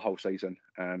for the whole season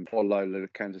and follow the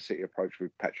Kansas City approach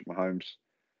with Patrick Mahomes.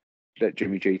 Let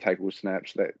Jimmy G take all the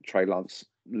snaps. Let Trey Lance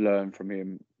learn from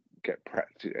him. Get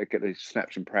the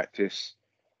snaps in practice.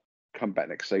 Come back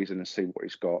next season and see what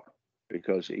he's got,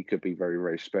 because he could be very,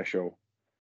 very special.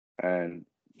 And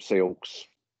Seahawks,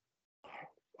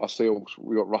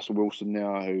 we got Russell Wilson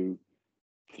now, who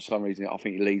for some reason I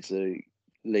think he leads the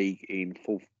league in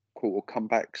fourth quarter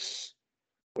comebacks.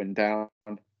 went down.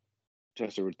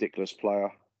 Just a ridiculous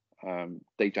player.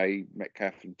 DJ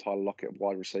Metcalf and Tyler Lockett,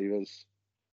 wide receivers.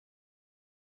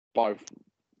 Both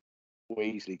will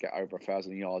easily get over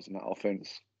 1,000 yards in that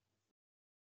offense.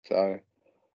 So,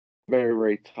 very,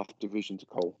 very tough division to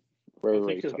call. Very, I think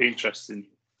very it'll tough. be interesting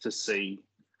to see.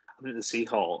 I think the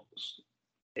Seahawks,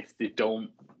 if they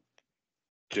don't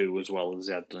do as well as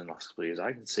they had done in the last couple of years,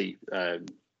 I can see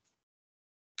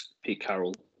Pete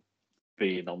Carroll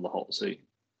being on the hot seat.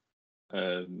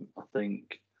 I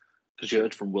think because you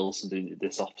heard from Wilson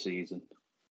this off season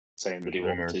saying that he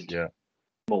wanted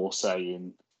more say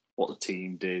in what the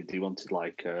team did. He wanted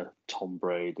like Tom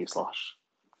Brady / well,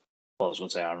 I was going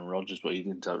to say Aaron Rodgers, but he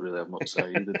didn't really have much to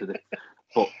say either, did he?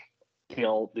 But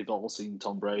they've all seen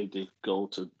Tom Brady go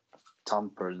to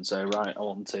Tampa and say, right, I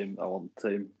want him, I want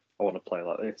to play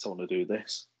like this, I want to do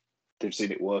this. They've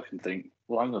seen it work and think,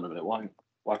 well, hang on a minute, why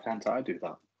can't I do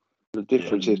that? The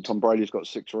difference is Tom Brady's got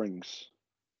 6 rings.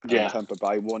 Yeah. Tampa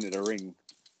Bay wanted a ring,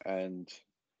 and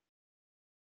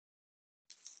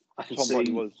Tom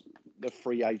Brady was the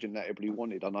free agent that everybody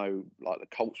wanted. I know, like the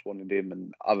Colts wanted him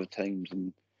and other teams.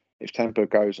 And if Tampa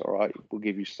goes, all right, we'll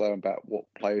give you say about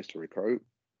what players to recruit.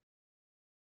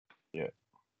 Yeah,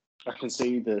 I can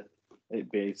see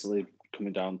it basically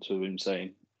coming down to him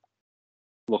saying,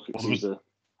 "Look, it's either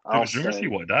I'll stay." He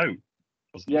wanted out.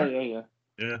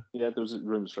 Yeah. There was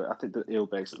rumours for it. I think that he'll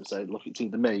basically say, "Look, it's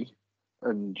either me,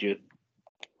 and you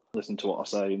listen to what I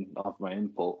say and have my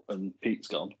input, and Pete's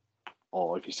gone,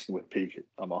 or if you stick with Pete,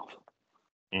 I'm off."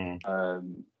 I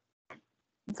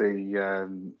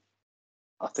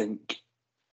think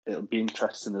it'll be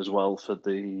interesting as well for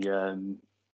the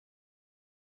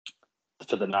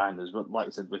Niners, but like I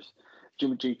said, with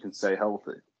Jimmy G can stay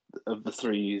healthy. Of the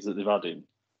 3 years that they've had him,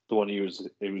 the 1 year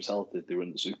he was healthy, they were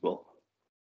in the Super Bowl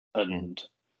and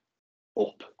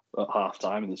up at half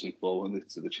time in the Super Bowl when they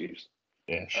to the Chiefs.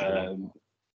 Yeah, sure.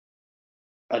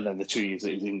 And then the 2 years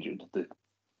that he's injured,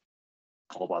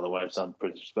 by the way, sound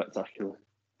pretty spectacular.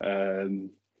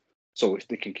 So if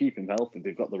they can keep him healthy,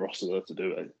 they've got the roster there to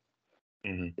do it.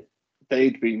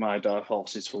 They'd be my dark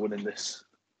horses for winning this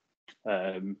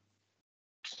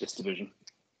division.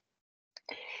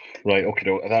 Right, okay,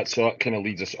 so that kind of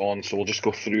leads us on. So we'll just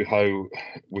go through how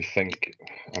we think.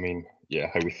 How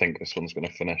we think this one's going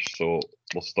to finish. So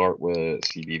we'll start with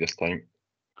CB this time.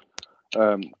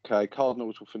 Okay,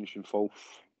 Cardinals will finish in 4th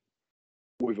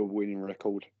with a winning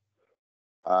record.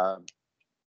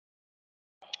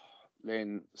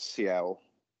 Then Seattle.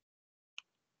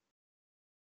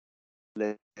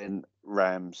 Then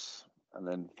Rams, and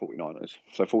then 49ers.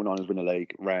 So 49ers win the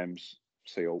league, Rams,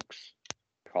 Seahawks,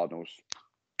 Cardinals.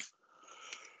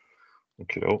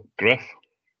 Okay, Griff?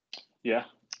 Yeah,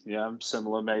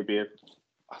 similar. Maybe I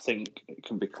think it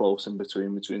can be close in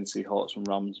between Seahawks and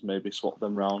Rams. Maybe swap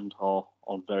them round or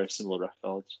on very similar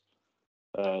records.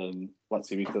 Let's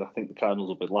see, because I think the Cardinals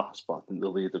will be last, but I think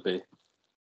they'll either be.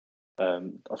 I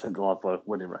think they'll have a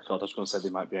winning record. I was going to say they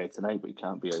might be 8-8, but you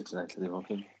can't be 8-8 anymore.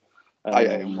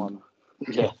 8-1.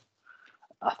 Yeah,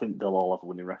 I think they'll all have a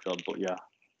winning record, but yeah,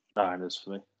 Niners for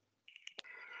me.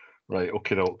 Right,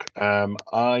 okay,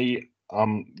 I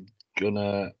am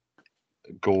gonna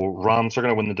go. Rams are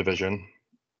gonna win the division,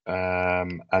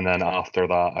 and then after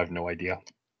that, I've no idea.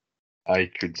 I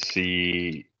could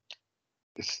see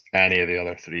any of the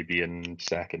other 3 being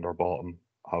second or bottom.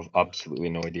 Have absolutely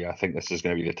no idea. I think this is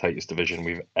going to be the tightest division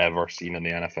we've ever seen in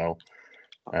the NFL.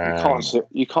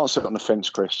 You can't sit on the fence,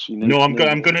 Chris. I am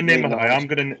going to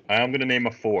name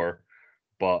a 4,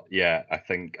 but yeah, I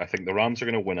think the Rams are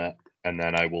going to win it, and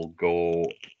then I will go.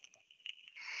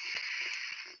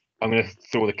 I'm going to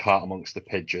throw the cat amongst the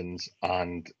pigeons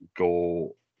and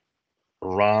go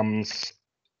Rams,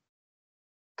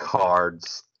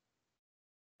 Cards,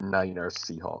 Niners,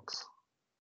 Seahawks.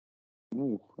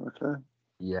 Ooh, okay.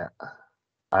 Yeah.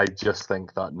 I just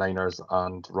think that Niners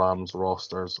and Rams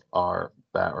rosters are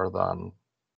better than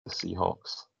the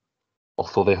Seahawks.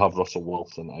 Although they have Russell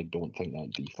Wilson, I don't think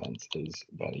that defense is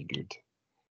very good.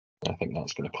 I think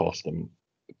that's going to cost them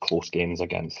close games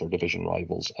against their division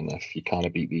rivals. And if you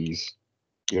can't beat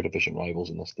your division rivals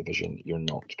in this division, you're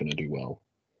not going to do well.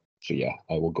 So yeah,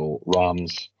 I will go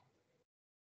Rams.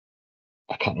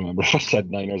 I can't remember if I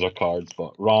said Niners or Cards,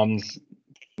 but Rams,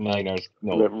 Niners.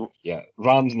 No, yeah,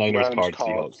 Rams, Niners, Cards,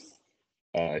 Seahawks.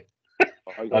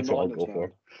 That's what I'll go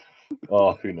for.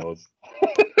 Oh, who knows?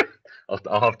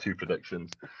 I'll have 2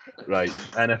 predictions. Right,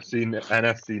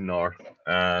 NFC North.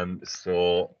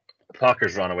 So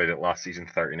Packers ran away with it last season,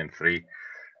 13-3.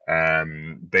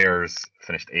 Bears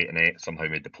finished 8-8, somehow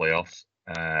made the playoffs.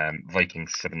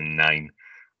 Vikings 7-9,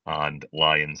 and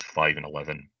Lions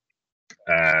 5-11.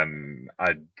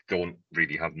 I don't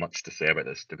really have much to say about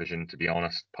this division, to be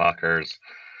honest. Packers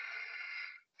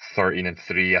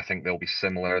 13-3. I think they'll be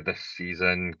similar this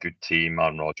season. Good team.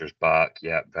 Aaron Rodgers back.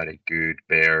 Yeah, very good.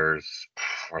 Bears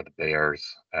are the Bears.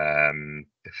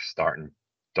 They're starting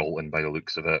Dalton by the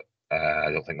looks of it.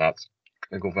 I don't think that's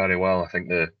going to go very well. I think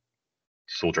the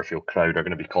Soldier Field crowd are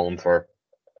going to be calling for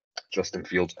Justin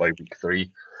Fields by week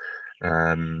 3.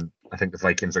 I think the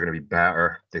Vikings are going to be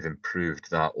better. They've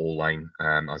improved that O-line,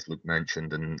 as Luke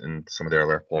mentioned in some of the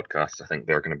earlier podcasts. I think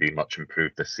they're going to be much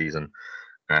improved this season.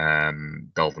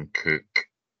 Dalvin Cook,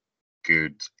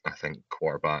 good. I think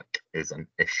quarterback is an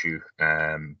issue.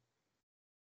 Time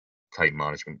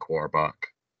management quarterback.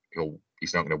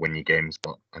 He's not going to win you games,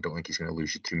 but I don't think he's going to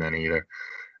lose you too many either.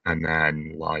 And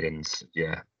then Lions,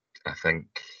 yeah, I think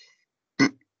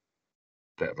bit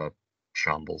of a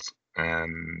shambles.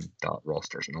 That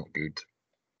roster's not good.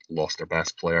 Lost their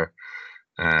best player.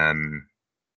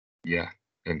 Yeah,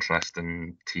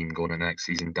 interesting team going into next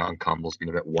season. Dan Campbell's been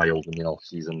a bit wild in the off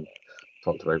season.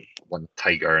 Talked about one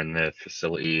tiger in the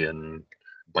facility and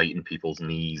biting people's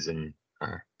knees and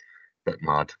bit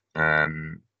mad.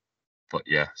 But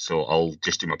yeah, so I'll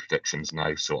just do my predictions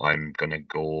now. So I'm gonna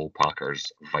go Packers,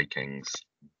 Vikings,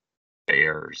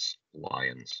 Bears,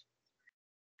 Lions.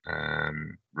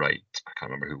 Right, I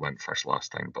can't remember who went first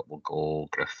last time, but we'll go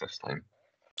Griff this time.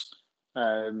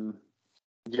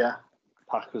 Yeah,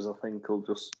 Packers I think will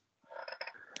just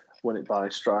win it by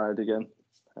stride again.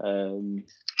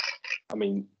 I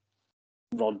mean,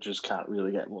 Rodgers can't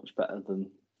really get much better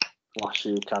than last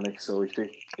year, can he? So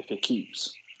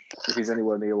if he's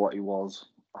anywhere near what he was,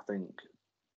 I think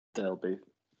they'll be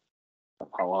a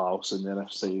powerhouse in the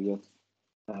NFC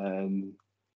again.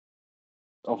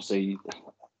 Obviously,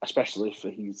 especially if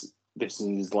this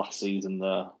is his last season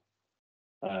there,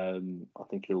 I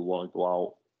think he'll want to go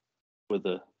out with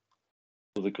a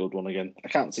good one again. I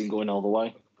can't see him going all the way.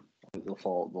 I think they'll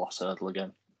fall at the last hurdle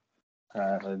again.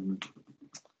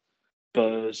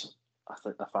 Spurs, I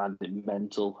find it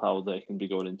mental how they can be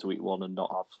going into week 1 and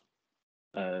not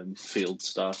have Fields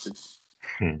starting.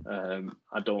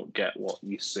 I don't get what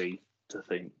you see to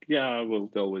think, yeah, we'll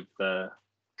go with the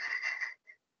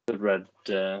red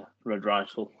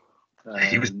rifle.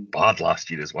 He was bad last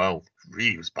year as well.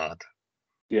 Really was bad.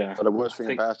 Yeah. But the worst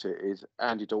thing about it is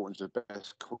Andy Dalton's the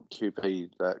best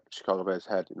QB that Chicago Bears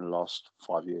had in the last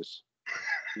 5 years.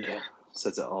 Yeah,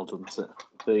 says it all, doesn't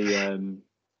it?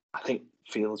 I think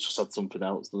Fields just had something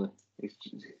else, doesn't he?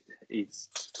 He's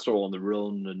throw on the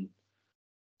run and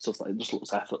stuff like it just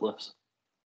looks effortless.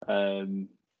 I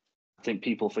think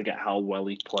people forget how well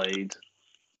he played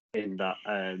in that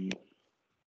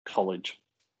college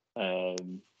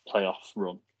playoff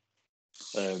run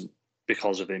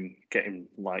because of him getting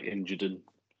injured and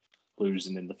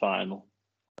losing in the final.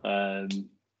 I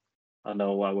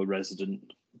know our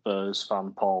resident Bears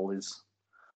fan Paul is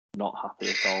not happy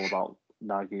at all about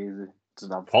Nagy.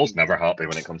 Paul's never happy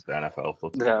when it comes to the NFL.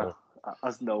 Yeah,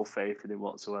 has no faith in him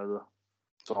whatsoever.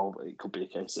 So it could be a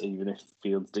case that even if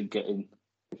Fields did get in,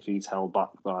 if he's held back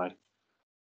by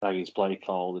Nagy's play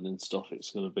calling and stuff,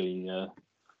 it's going to be,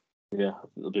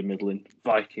 it'll be middling.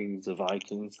 Vikings are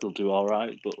Vikings. They'll do all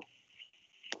right, but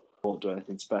won't do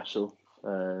anything special.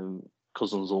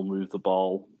 Cousins will move the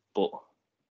ball, but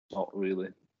not really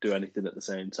do anything at the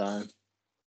same time.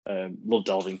 Love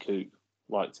Dalvin Cook.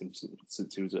 Liked him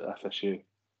since he was at FSU.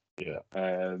 Yeah.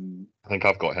 I think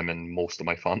I've got him in most of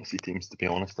my fantasy teams, to be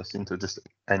honest. I seem to just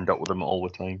end up with him all the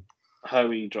time. How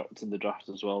he dropped in the draft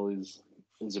as well is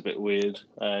a bit weird.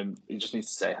 He just needs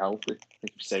to stay healthy. I think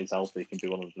if he stays healthy, he can be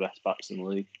one of the best backs in the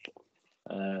league.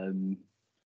 I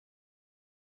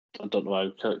don't know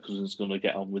how Kirk Cousins is going to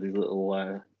get on with his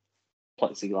little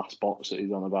plexiglass box that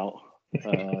he's on about.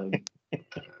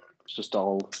 It's just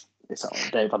all...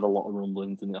 They've had a lot of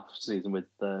rumblings in the off season with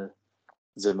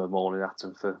Zimmer moaning at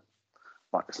him for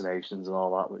vaccinations and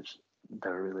all that, which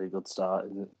they're a really good start,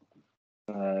 isn't it?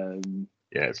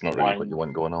 Yeah, it's not really what you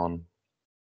want going on.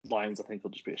 Lions, I think,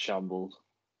 will just be a shambles.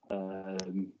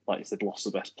 Like you said, lost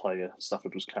the best player.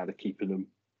 Stafford was kind of keeping them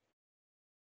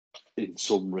in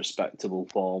some respectable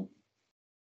form.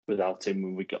 Without him,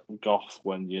 when we got Goff,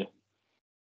 when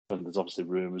there's obviously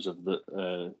rumours of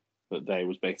that they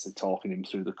was basically talking him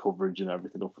through the coverage and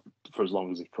everything up for as long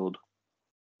as he could.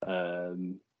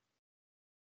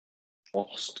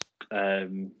 Lost.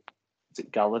 Is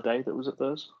it Galladay that was at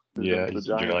those? Yeah, the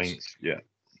Giants. Yeah.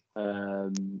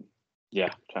 Yeah,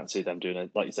 can't see them doing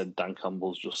it. Like you said, Dan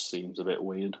Campbell's just seems a bit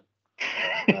weird.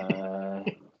 Yeah,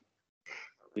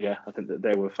 I think that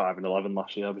they were 5-11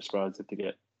 last year. I'd be surprised if they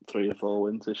get 3 or 4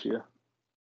 wins this year.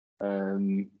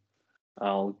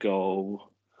 I'll go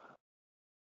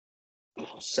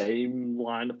Same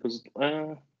lineup as.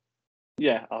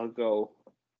 Yeah, I'll go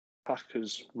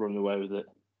Packers run away with it.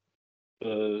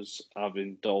 Spurs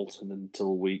having Dalton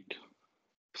until week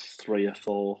 3 or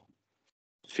 4.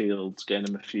 Fields getting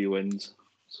them a few wins.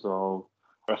 So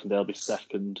I reckon they'll be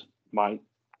second. Might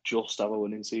just have a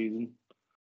winning season.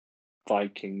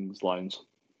 Vikings, Lions.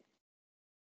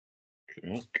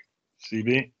 Cool.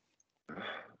 CB?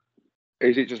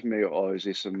 Is it just me, or is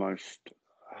this the most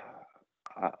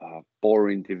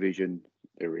boring division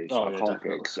there is? Oh, I yeah, can't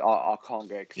definitely. I can't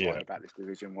get excited Yeah. about this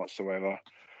division whatsoever.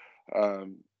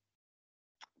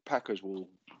 Packers will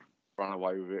run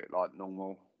away with it like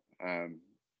normal.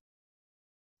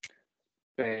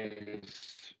 Bears,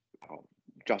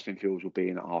 Justin Fields will be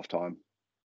in at halftime.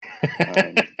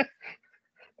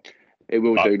 It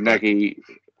will do.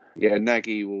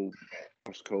 Nagy will,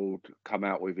 what's called, come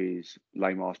out with his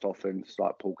lame-ass offense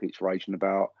like Paul keeps raging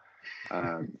about.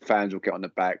 Fans will get on the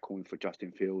back calling for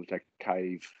Justin Fields, they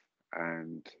cave,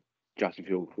 and Justin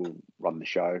Fields will run the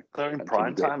show. They're in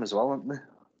prime time as well, aren't they?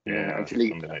 Yeah,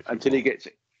 until he gets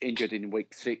injured in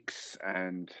week 6,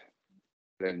 and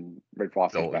then Red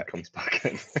Vipers comes back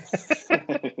in.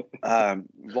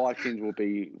 Vikings will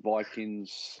be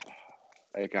Vikings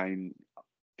again.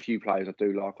 Few players I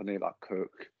do like on there, like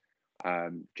Cook,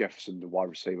 Jefferson, the wide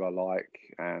receiver I like.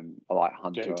 I like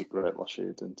Hunter. Yeah, he did great last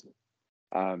year, didn't he?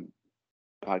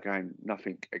 But again,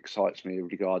 nothing excites me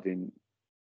regarding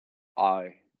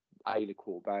the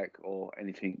quarterback or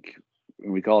anything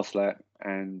in regards to that.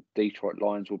 And Detroit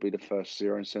Lions will be the first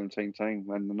 0-17 team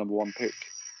and the number 1 pick.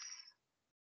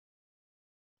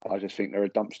 I just think they're a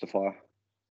dumpster fire.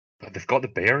 But they've got the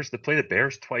Bears. They play the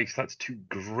Bears twice. That's 2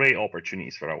 great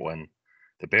opportunities for a win.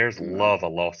 The Bears love a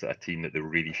loss at a team that they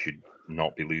really should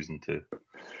not be losing to.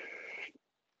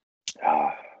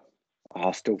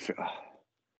 I still think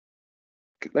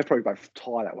they'll probably both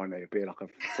tie that one. It'll be like a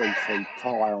 3-3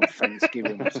 tie on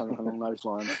Thanksgiving or something along those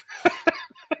lines.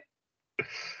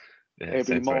 Yeah,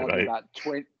 it'll be more right. than about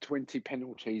 20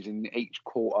 penalties in each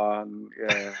quarter.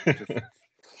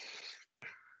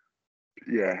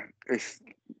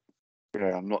 And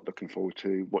I'm not looking forward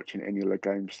to watching any of the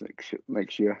games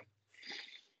next year.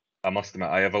 I must admit,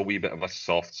 I have a wee bit of a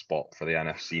soft spot for the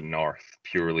NFC North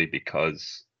purely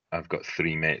because I've got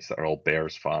 3 mates that are all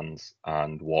Bears fans,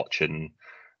 and watching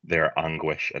their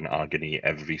anguish and agony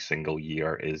every single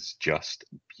year is just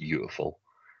beautiful.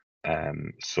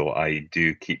 So I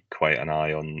do keep quite an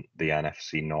eye on the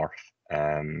NFC North,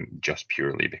 just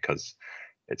purely because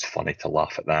it's funny to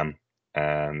laugh at them.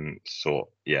 So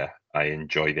yeah, I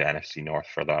enjoy the NFC North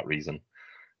for that reason.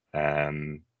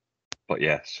 But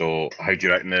yeah, so how do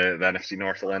you reckon the NFC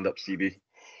North will end up, CB?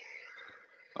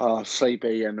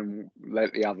 CB, and then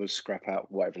let the others scrap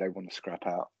out whatever they want to scrap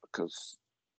out, because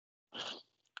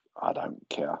I don't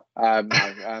care.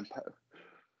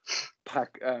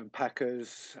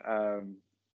 Packers,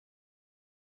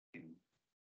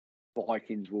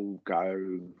 Vikings will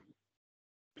go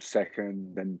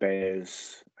second, then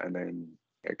Bears, and then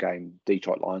again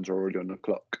Detroit Lions are already on the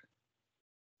clock.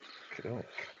 Cool.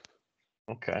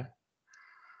 Okay.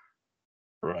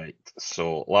 Right.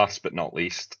 So last but not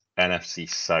least, NFC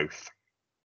South.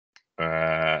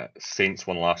 Saints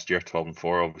won last year,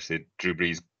 12-4. Obviously, Drew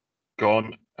Brees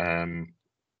gone.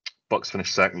 Bucks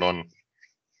finished second on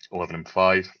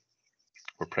 11-5.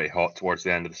 Were pretty hot towards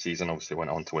the end of the season. Obviously,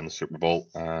 went on to win the Super Bowl.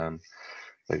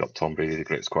 They got Tom Brady, the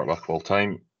greatest quarterback of all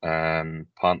time.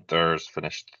 Panthers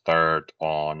finished third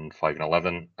on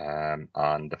 5-11,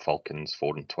 and the Falcons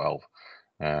 4-12.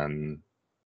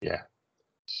 Yeah.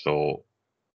 So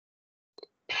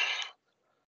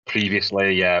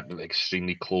previously,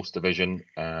 extremely close division.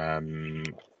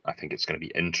 I think it's going to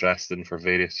be interesting for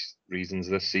various reasons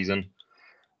this season.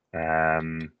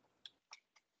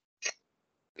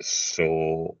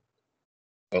 So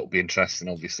it'll be interesting,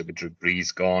 obviously, with Drew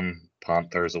Brees gone.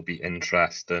 Panthers will be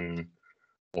interesting.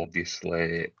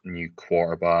 Obviously, new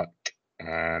quarterback.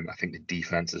 I think the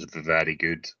defense is very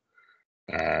good.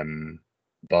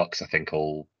 Bucks, I think,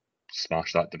 will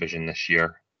smash that division this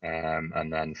year.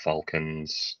 And then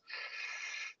Falcons,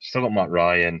 still got Matt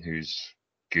Ryan, who's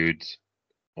good.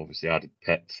 Obviously added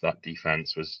Pitts. That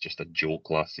defense was just a joke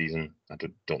last season. I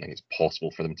don't think it's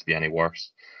possible for them to be any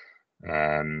worse.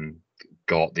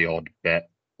 Got the odd bit,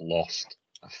 lost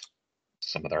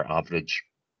some of their average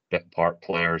bit part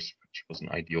players, which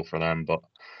wasn't ideal for them. But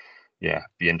yeah,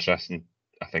 be interesting,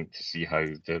 I think, to see how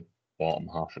the bottom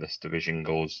half of this division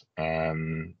goes.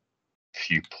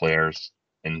 Few players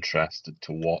interested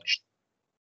to watch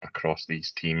across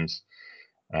these teams.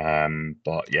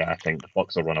 But yeah, I think the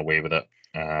Bucks will run away with it.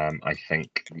 I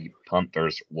think the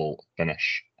Panthers will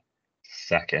finish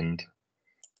second,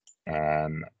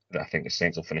 I think the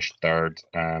Saints will finish third.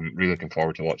 Really looking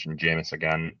forward to watching Jameis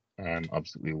again.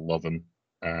 Absolutely love him.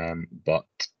 But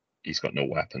he's got no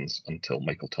weapons until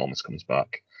Michael Thomas comes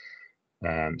back.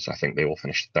 So I think they will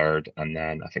finish third, and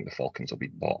then I think the Falcons will be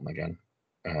bottom again.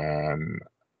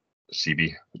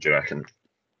 CB, what do you reckon?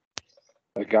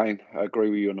 Again, I agree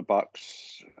with you on the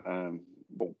Bucks.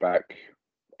 Brought back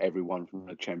everyone from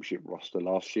the championship roster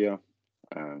last year.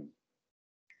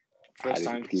 First added a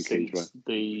time few keys, since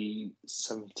the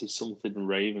 70-something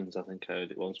Ravens, I think I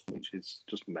heard it was, which is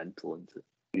just mental, isn't it?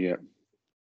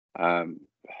 Yeah.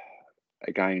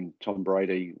 Again, Tom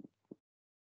Brady,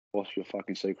 what's your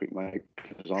fucking secret, mate?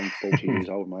 Because I'm 40 years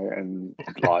old, mate, and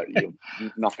like you're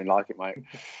nothing like it, mate.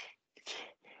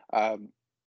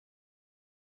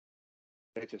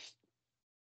 They're just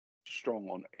strong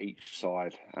on each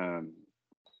side.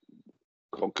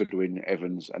 Got Goodwin,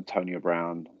 Evans, Antonio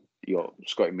Brown. You got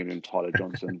Scotty Miller, Tyler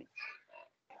Johnson,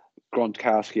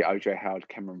 Gronkowski, OJ Howard,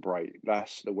 Cameron Brate.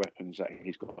 That's the weapons that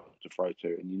he's got to throw to,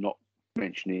 and you're not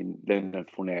mentioning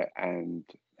Leonard Fournette and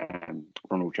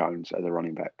Ronald Jones as the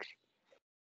running backs.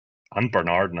 And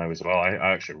Bernard now as well. I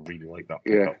actually really like that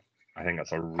pickup. I think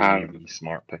that's a really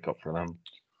smart pickup for them.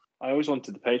 I always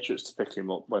wanted the Patriots to pick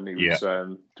him up when he was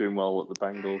doing well at the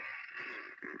Bengals.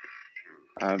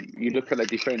 You look at the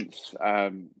defence.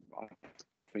 I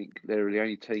think they're the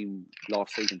only team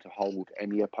last season to hold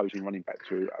any opposing running back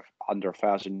to under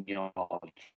 1,000 yards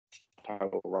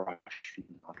total rushing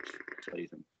last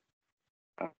season.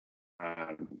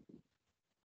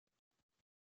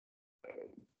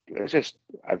 It's just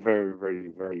a very, very,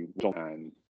 very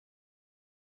and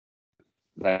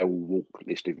they will walk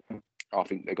this division. I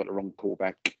think they got the wrong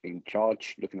quarterback in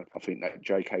charge. I think that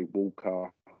J.K.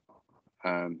 Walker,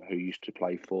 who used to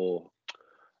play for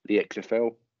the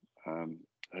XFL,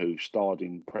 who starred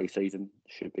in pre-season,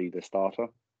 should be the starter.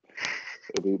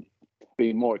 It'll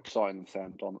be more exciting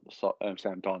than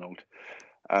Sam Darnold.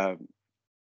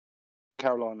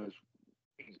 Carolina's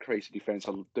increased defense.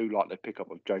 I do like the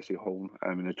pickup of J.C. Horn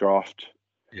in the draft.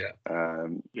 Yeah.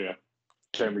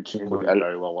 Jeremy Chin did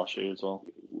very well last year as well.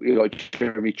 You got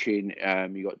Jeremy Chin.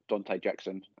 You got Dante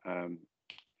Jackson.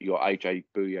 You got AJ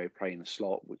Bouye playing the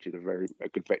slot, which is a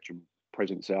good veteran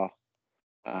presence there.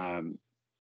 I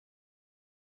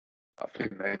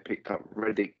think they picked up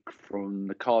Reddick from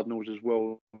the Cardinals as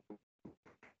well.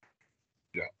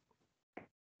 Yeah.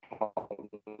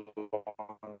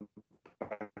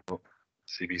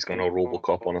 CB's going to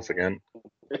Robocop on us again.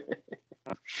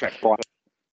 Shaq Bryant.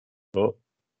 Oh.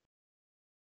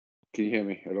 Can you hear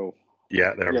me at all?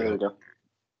 Yeah, there we go.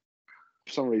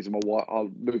 For some reason, I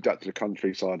moved out to the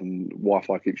countryside and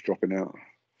Wi-Fi keeps dropping out.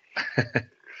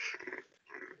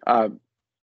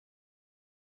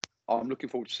 I'm looking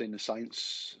forward to seeing the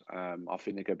Saints. I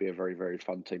think they're going to be a very, very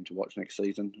fun team to watch next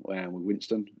season with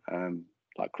Winston.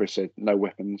 Like Chris said, no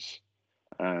weapons.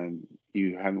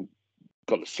 You haven't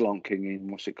got the slunking in,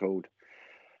 what's it called?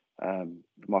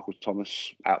 Michael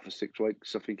Thomas out for 6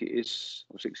 weeks, I think it is,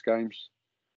 or 6 games.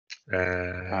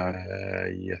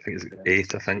 I think it's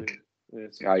 8, I think. Yeah,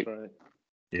 8. Right.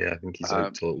 Yeah, I think he's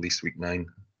out till at least week 9.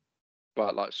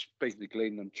 But like speaking to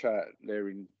Glenn and chat, they're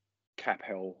in cap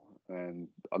hell. And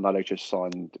I know they just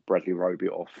signed Bradley Roby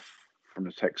off from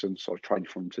the Texans, so I trained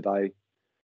from today.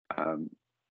 I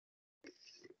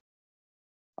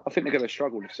think they're going to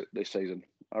struggle this season.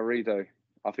 I really do.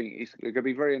 I think it's going to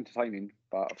be very entertaining,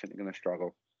 but I think they're going to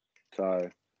struggle. So,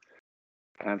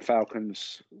 and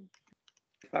Falcons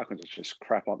are just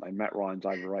crap, aren't they? Matt Ryan's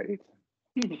overrated.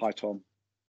 Hi, Tom.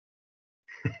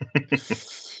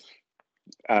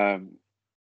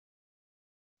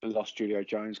 Lost Julio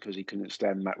Jones because he couldn't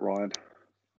stand Matt Ryan.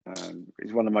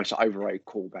 He's one of the most overrated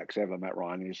quarterbacks ever, Matt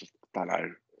Ryan. He's just, I don't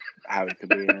know how he could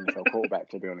be an NFL quarterback,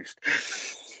 to be honest.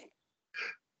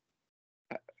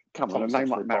 Come on, a name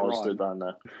like Matt Ryan.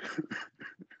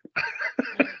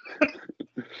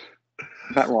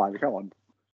 Matt Ryan, come on.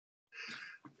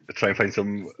 Try and find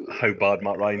some how bad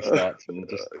Matt Ryan stats and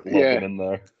just lob him in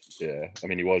there. Yeah, I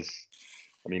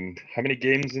mean, how many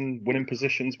games in winning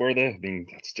positions were there? I mean,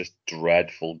 that's just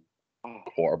dreadful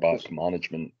quarterback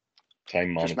management,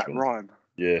 time management. Just Matt Ryan.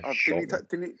 Yeah,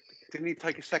 didn't he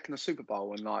take a second of Super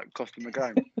Bowl and like cost him the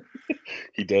game?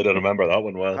 He did. I remember that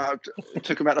one well.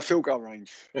 Took him out the field goal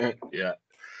range. Yeah.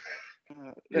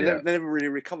 They never really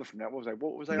recovered from that, was they?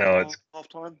 What was they at half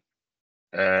time?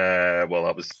 Well,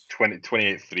 that was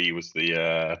 28-3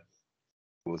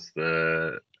 was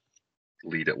the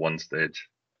lead at one stage.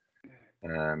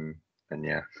 And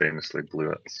yeah, famously blew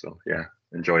it. So yeah,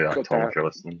 enjoy that, Tom, if you're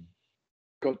listening.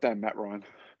 Goddamn Matt Ryan.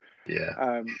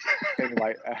 Yeah.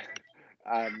 Anyway,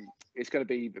 it's going to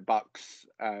be the Bucks,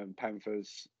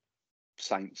 Panthers,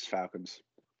 Saints, Falcons.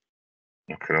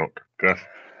 Okay, Griff.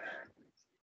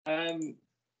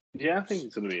 Yeah, I think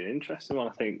it's going to be an interesting one.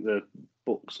 I think the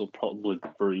Bucks will probably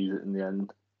breeze it in the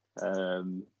end.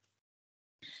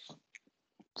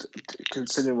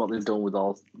 Considering what they've done with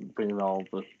bringing all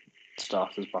the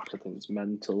starters back, I think it's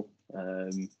mental.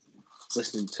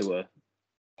 Listening to a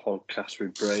podcast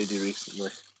with Brady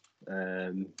recently,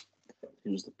 it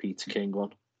was the Peter King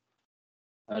one,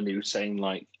 and he was saying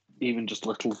like even just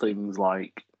little things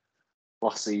like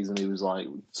last season he was like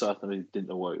certainly didn't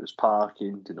know where it was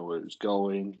parking, didn't know where it was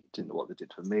going, didn't know what they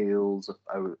did for meals,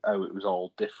 how it was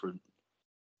all different,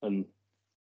 and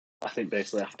I think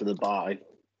basically after the bye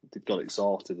they got it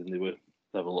sorted and they were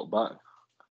never looked back.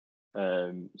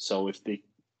 So if they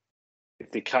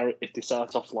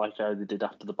start off like how they did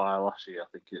after the bye last year, I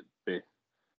think it'd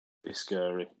be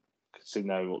scary. Considering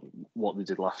now what they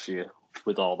did last year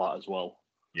with all that as well.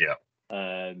 Yeah.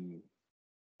 I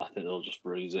think they'll just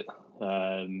breeze it.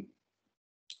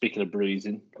 Speaking of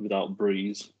breezing, without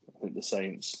Breeze, I think the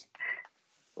Saints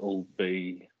will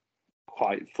be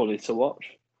quite funny to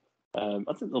watch. I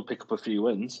think they'll pick up a few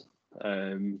wins.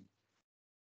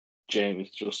 James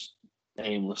just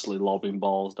aimlessly lobbing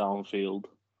balls downfield.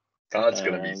 That's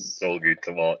going to be so good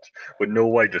to watch. With no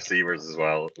wide receivers as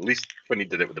well. At least when he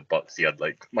did it with the Bucks, he had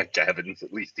like Mike Evans.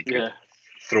 At least he could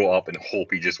throw it up and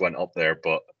hope he just went up there.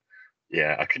 But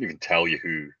yeah, I couldn't even tell you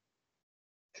who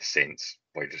the Saints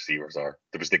wide receivers are.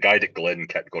 There was the guy that Glenn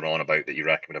kept going on about that you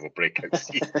reckon would have a breakout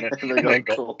season and then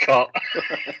got cut.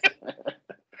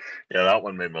 Yeah, that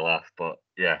one made me laugh. But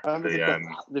yeah,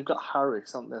 they've got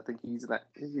Harris, haven't they? I think he's an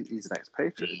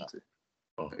ex-Patriot, isn't he?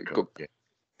 Oh God, yeah.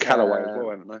 Callaway as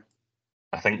well, haven't they?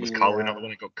 I think it was Callaway not the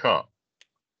one that got cut.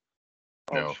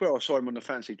 No. I swear I saw him on the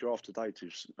fancy draft today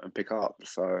and pick up.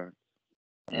 So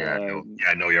no,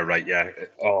 you're right. Yeah.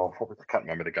 Oh, I can't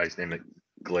remember the guy's name that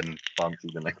Glenn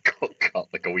fancied and then got cut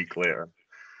like a week later.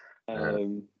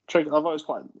 I've always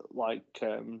quite like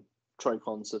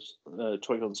Traquan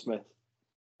Smith.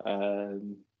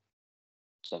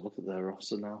 So look at their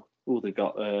roster now. Oh, they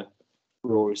got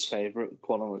Rory's favourite,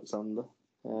 Quan Alexander.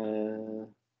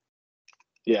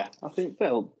 Yeah, I think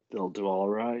they'll do all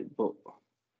right, but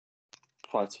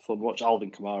quite a fun watch. Alvin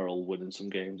Kamara will win in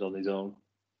some games on his own.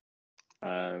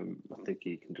 I think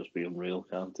he can just be unreal,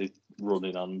 can't he?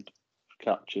 Running and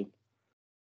catching.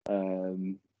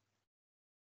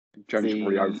 James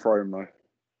Rio throw him though.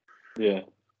 Yeah.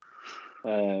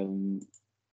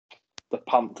 The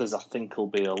Panthers, I think, will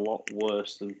be a lot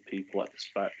worse than people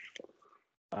expect.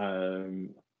 I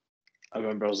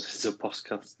remember I was listening to a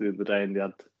podcast the other day and they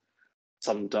had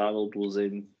Sam Darnold was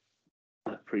in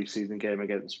a pre-season game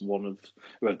against one of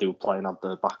whoever they were playing, had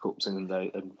their backups in and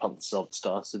Panthers had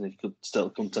starts and he could still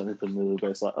come to anything. And they were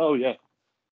basically like, oh yeah,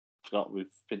 forgot we've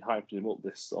been hyping him up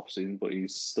this offseason, but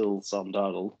he's still Sam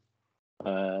Darnold.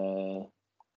 I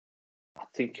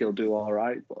think he'll do all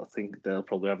right, but I think they'll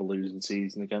probably have a losing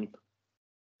season again.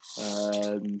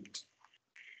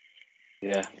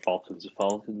 Yeah, Falcons are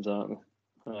Falcons, aren't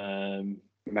they?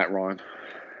 Matt Ryan.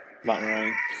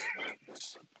 Yeah,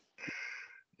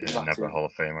 never Hall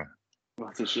of Famer.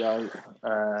 That's a shout.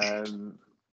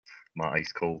 Matt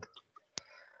Ice Cold.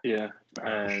 Yeah.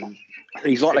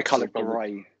 He's like the colour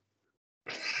grey.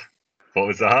 What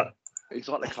was that? He's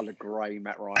like the colour grey,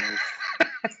 Matt Ryan.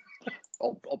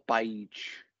 or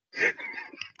beige.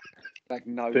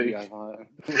 Magnolia.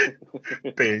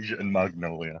 Beige and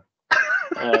Magnolia.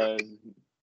 I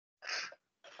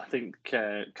think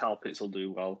Kyle Pitts will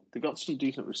do well. They've got some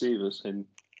decent receivers in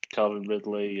Calvin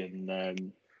Ridley and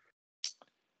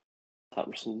that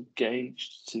Russell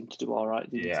Gage seemed to do all right,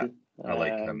 didn't he? I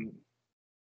like him.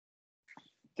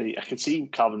 I could see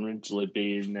Calvin Ridley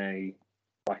being a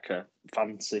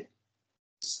fancy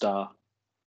star,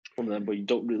 one of them, but you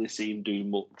don't really see him do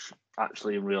much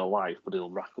actually in real life. But he'll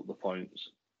rack up the points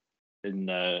in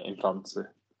fantasy.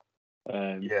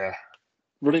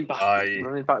 Running back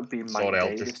being Mike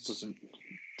Davis doesn't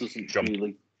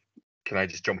really. Can I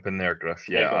just jump in there, Griff?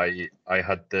 Yeah, I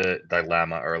had the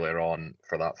dilemma earlier on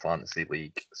for that fantasy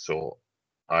league, so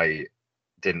I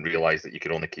didn't realise that you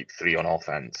could only keep 3 on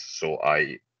offense. So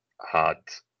I had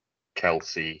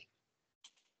Kelsey,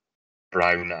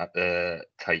 Brown at the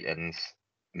Titans,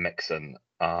 Mixon,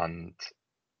 and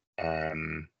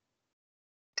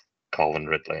Colin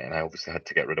Ridley, and I obviously had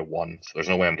to get rid of one. So there's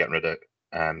no way I'm getting rid of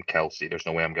Kelsey. There's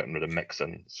no way I'm getting rid of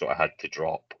Mixon. So I had to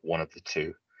drop one of the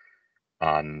two.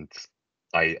 And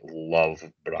I love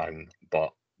Brown,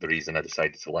 but the reason I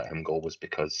decided to let him go was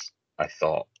because I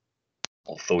thought,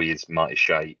 although he is mighty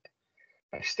shite,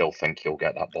 I still think he'll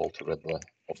get that ball to Ridley.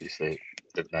 Obviously,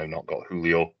 they've now not got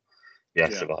Julio.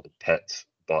 Yes, they've added Pitts,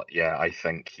 But yeah, I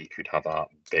think he could have a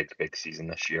big season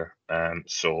this year.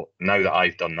 So now that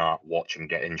I've done that, watch him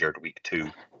get injured week 2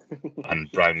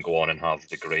 and Brown go on and have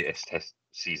the greatest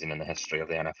season in the history of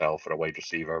the NFL for a wide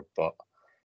receiver. But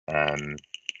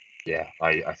yeah,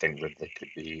 I think Ridley could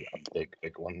be a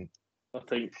big one I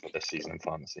think for this season in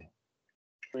fantasy.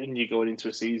 when you're going into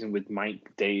a season with Mike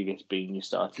Davis being your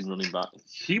starting running back,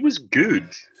 He was good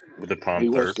with the Panthers. He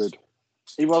was good.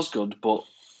 he was good, but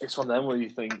it's one of them where you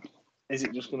think, is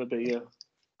it just going to be a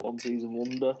one-season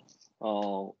wonder?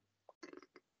 Or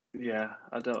yeah,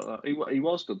 I don't know. He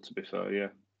was good, to be fair, yeah.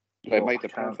 They But made I the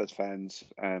can't- Panthers fans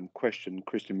question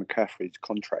Christian McCaffrey's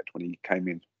contract when he came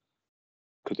in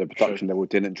because their production level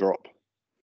didn't drop.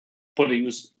 But he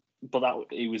was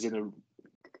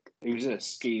in a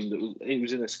scheme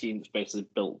that's basically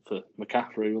built for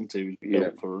McCaffrey, wasn't he? He was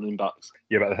built for running backs.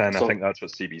 Yeah, but then So- I think that's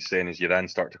what CB's saying is you then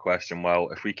start to question, well,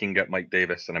 if we can get Mike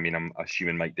Davis, and I mean, I'm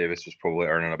assuming Mike Davis was probably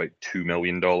earning about $2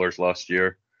 million last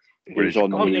year, whereas He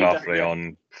was on you've got the- McCaffrey yeah.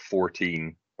 on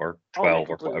 14 or Oh, yeah, 12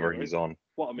 or completely whatever agree. he's on.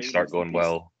 What I mean You start is going, he's-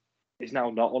 well, he's now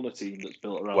not on a team that's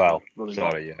built around running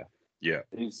sorry, back. yeah,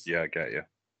 He's, I get you.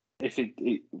 If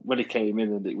when he came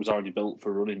in and it was already built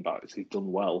for running backs, he'd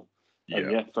done well. And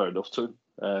Yeah, yeah, fair enough to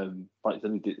him. Like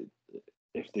then he did.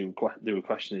 If they were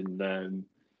questioning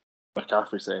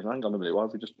McCaffrey, saying, "Hang on a minute, why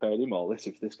have we just paid him all this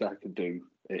if this guy could do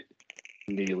it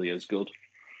nearly as good?"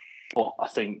 But I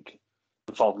think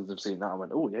the Falcons have seen that and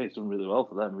went, "Oh yeah, he's done really well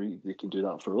for them. They can do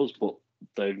that for us." But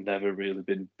they've never really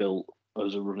been built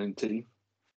as a running team.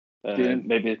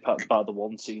 Maybe part of the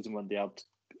one season when they had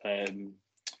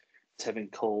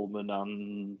Tevin Coleman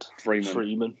and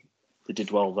Freeman. They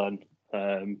did well then.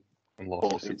 and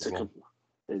lost But the Super Bowl.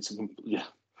 it's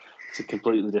a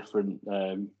completely different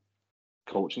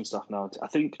coaching staff now. I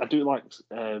think I do like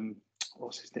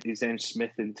what's his name? His name's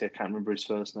Smith. I can't remember his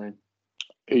first name.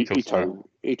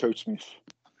 Ito Smith.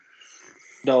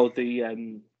 No,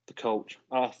 the coach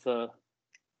Arthur.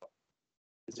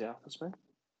 Is it Arthur Smith?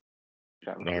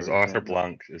 Can't No, remember it's his Arthur name.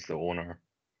 Blank is the owner.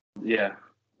 Yeah.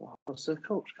 What's the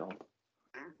coach called?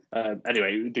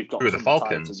 Anyway, they've got Who are the from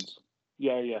Falcons? Titans.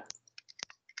 Yeah.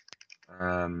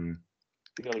 Um,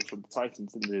 They got him from the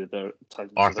Titans, didn't they? The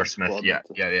Titans Arthur defensive Smith,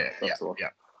 coordinator. yeah. That's the one.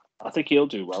 I think he'll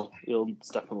do well. He'll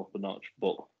step him up a notch,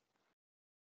 but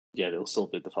yeah, they'll still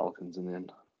beat the Falcons in the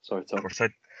end. Sorry, Of Tom. course,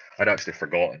 I'd actually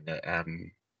forgotten that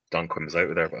Dan Quinn was out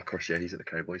of there, but of course, yeah, he's at the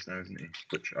Cowboys now, isn't he?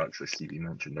 Which actually Stevie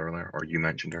mentioned earlier, or you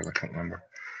mentioned earlier, I can't remember.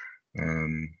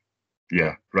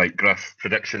 Yeah, right, Griff,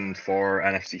 prediction for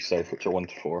NFC South, which are 1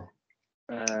 to 4.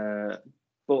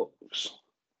 Bucks.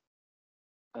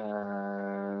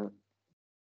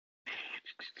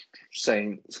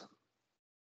 Saints.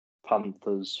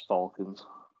 Panthers. Falcons.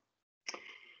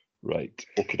 Right,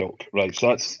 okie doke. Right, so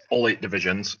that's all 8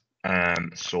 divisions.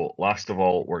 So last of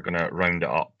all, we're going to round it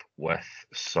up with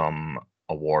some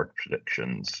award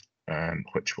predictions,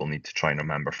 which we'll need to try and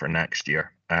remember for next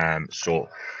year. So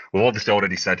we've obviously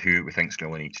already said who we think is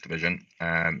going to win each division.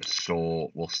 So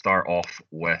we'll start off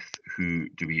with who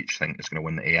do we each think is going to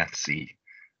win the AFC.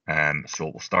 So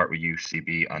we'll start with you,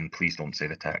 CB, and please don't say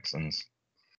the Texans.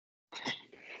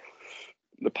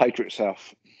 The Patriots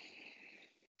South.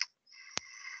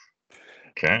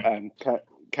 Okay.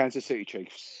 Kansas City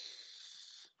Chiefs.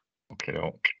 Okay,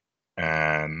 doke.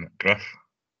 Griff.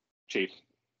 Chiefs.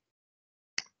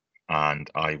 And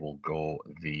I will go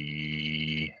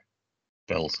the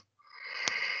Bills.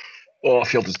 Oh, I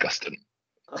feel disgusting.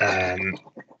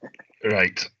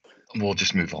 Right, we'll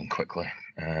just move on quickly.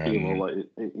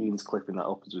 Ian's clipping that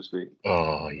up as we speak.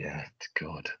 Oh yeah,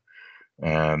 God.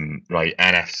 Right,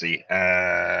 NFC.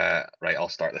 Right, I'll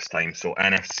start this time. So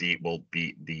NFC will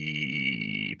beat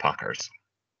the Packers.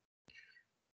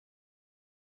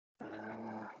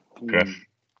 Griff.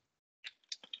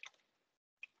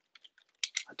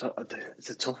 It's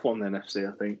a tough one, the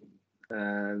NFC, I think.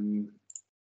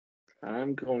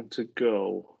 I'm going to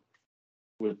go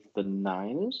with the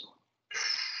Niners.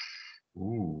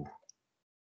 Ooh.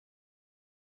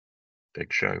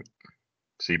 Big shout.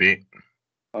 CB.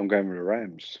 I'm going with the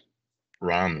Rams.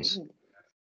 Rams.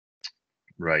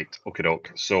 Right. Okay,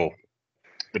 doke. So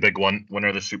the big one, winner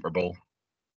of the Super Bowl.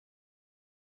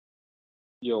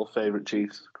 Your favourite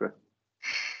Chiefs, Chris?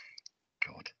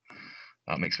 God,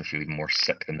 that makes me feel even more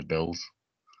sick than the Bills.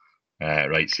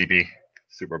 Right, CB,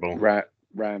 Super Bowl.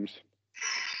 Rams.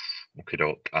 Okay,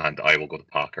 doke. And I will go to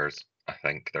Packers. I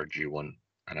think they're due one,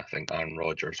 and I think Aaron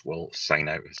Rodgers will sign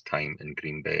out his time in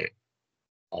Green Bay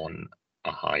on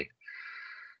a high.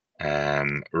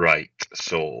 Right,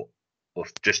 so we'll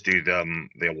just do the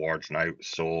awards now.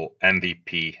 So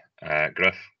MVP,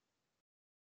 Griff.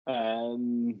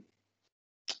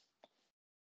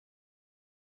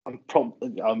 I'm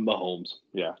Mahomes.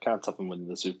 Yeah, I can't have him winning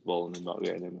the Super Bowl and then not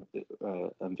getting him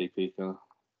MVP. Can I?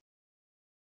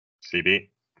 CB.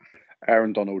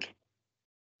 Aaron Donald,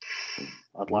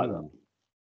 I'd like that.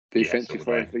 defensive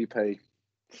would I. MVP.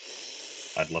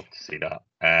 I'd love to see that.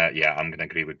 Yeah, I'm going to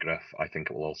agree with Griff. I think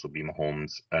it will also be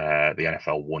Mahomes. The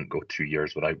NFL won't go 2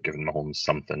 years without giving Mahomes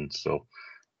something. So,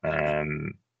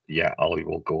 yeah, Ollie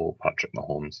will go Patrick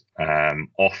Mahomes.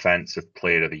 Offensive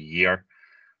Player of the Year,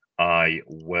 I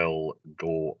will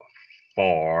go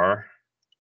for.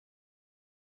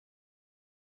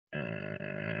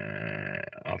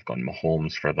 I've gone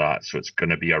Mahomes for that, so it's going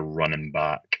to be a running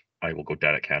back. I will go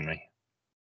Derrick Henry.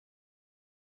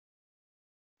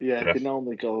 Yeah, Griff? they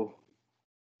normally go.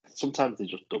 Sometimes they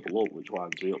just double up, which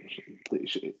winds me up.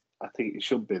 I think it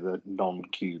should be the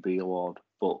non-QB award,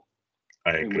 but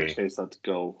I in agree. which case I'd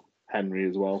go Henry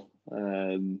as well.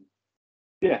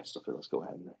 Yeah, so I think let's go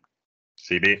Henry.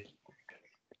 CB?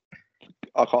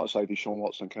 I can't say Deshaun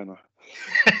Watson, can I?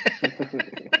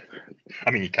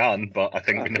 I mean, you can, but I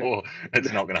think we know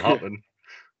it's not going to happen.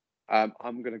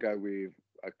 I'm going to go with,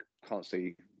 I can't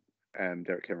see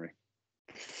Derrick Henry.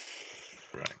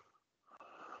 Right.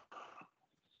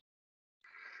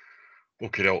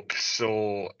 Okay, doke.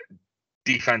 So,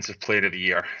 Defensive Player of the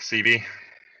Year, CB?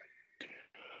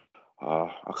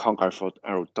 I can't go for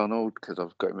Aaron Donald because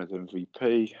I've got him as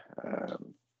MVP.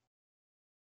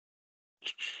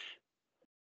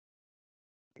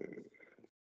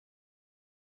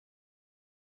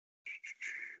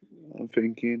 I'm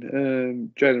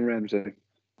thinking Jalen Ramsey.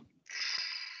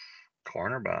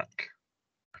 Cornerback.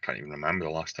 I can't even remember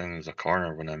the last time there was a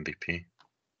corner win MVP.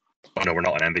 Oh no, we're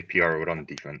not an MVP, or we're on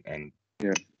defense and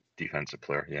defensive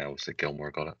player. Yeah, obviously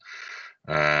Gilmore got it.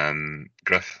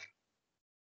 Griff.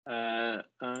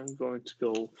 I'm going to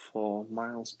go for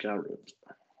Myles Garrett.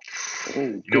 Oh,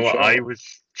 You know what? shot. I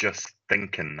was just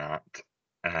thinking that.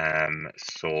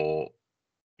 So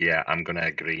yeah, I'm gonna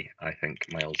agree. I think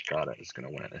Myles Garrett is gonna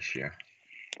win it this year.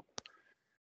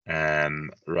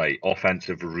 Right,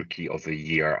 Offensive Rookie of the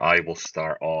Year. I will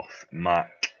start off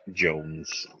Mac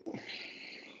Jones.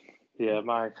 Yeah,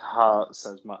 my heart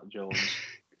says Matt Jones.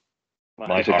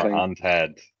 My heart and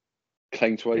head.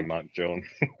 Clean tweet. Mac Jones.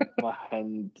 My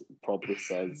hand probably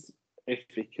says if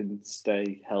he can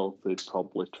stay healthy,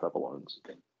 probably Trevor Lawrence.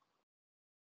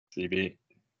 CB.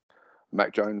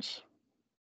 Mac Jones.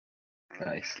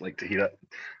 Nice, like to hear it.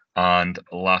 And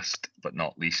last but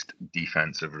not least,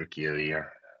 Defensive Rookie of the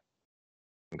Year.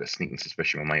 I've got a sneaking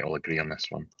suspicion we might all agree on this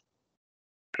one.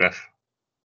 Griff.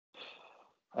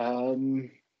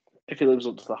 If he lives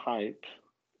up to the hype,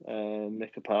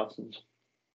 Micah Parsons.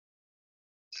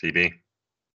 CB.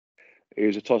 It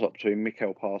was a toss-up between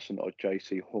Mikael Parsons or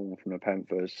JC Horn from the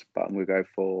Panthers, but I'm going to go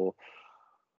for...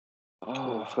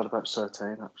 I forgot about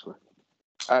Surtain, actually.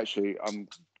 Actually, I'm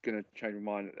going to change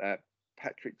my mind.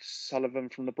 Patrick Sullivan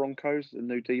from the Broncos, the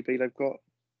new DB they've got.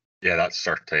 Yeah, that's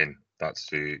certain. That's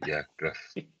who, yeah,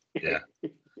 Griff. Yeah.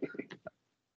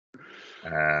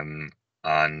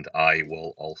 And I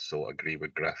will also agree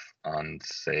with Griff and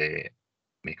say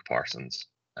Micah Parsons.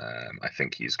 I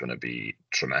think he's going to be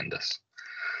tremendous.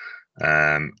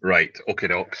 Right, okay,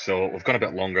 doc. So we've gone a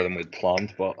bit longer than we'd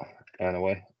planned, but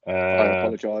anyway. I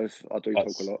apologise. I do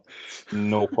talk a lot.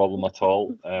 No problem at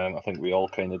all. I think we all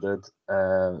kind of did.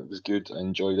 It was good. I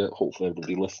enjoyed it. Hopefully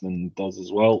everybody listening does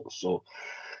as well. So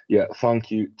yeah,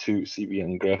 thank you to CB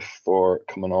and Griff for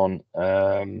coming on.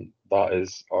 That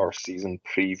is our season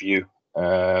preview.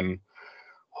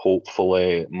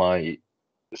 Hopefully my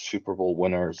Super Bowl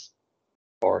winners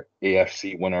or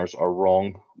AFC winners are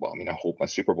wrong. Well, I mean, I hope my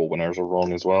Super Bowl winners are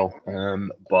wrong as well.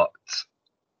 But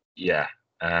yeah,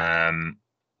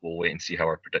 we'll wait and see how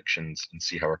our predictions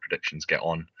get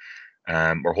on.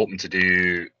 We're hoping to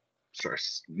do sort of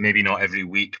maybe not every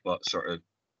week, but sort of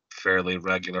fairly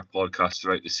regular podcasts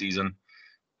throughout the season.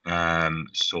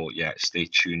 So yeah, stay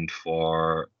tuned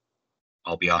for.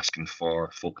 I'll be asking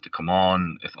for folk to come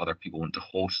on if other people want to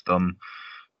host them.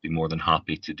 Be more than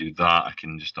happy to do that. I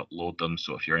can just upload them.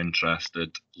 So if you're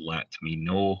interested, let me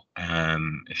know.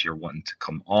 If you're wanting to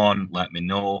come on, let me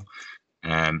know.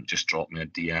 Just drop me a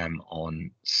DM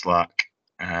on Slack.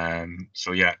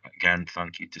 So yeah, again,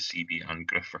 thank you to CB and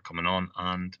Griff for coming on,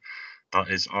 and that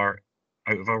is our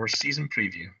out of our season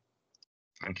preview.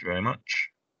 Thank you very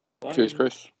much. Cheers,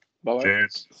 Chris. Bye.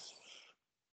 Cheers.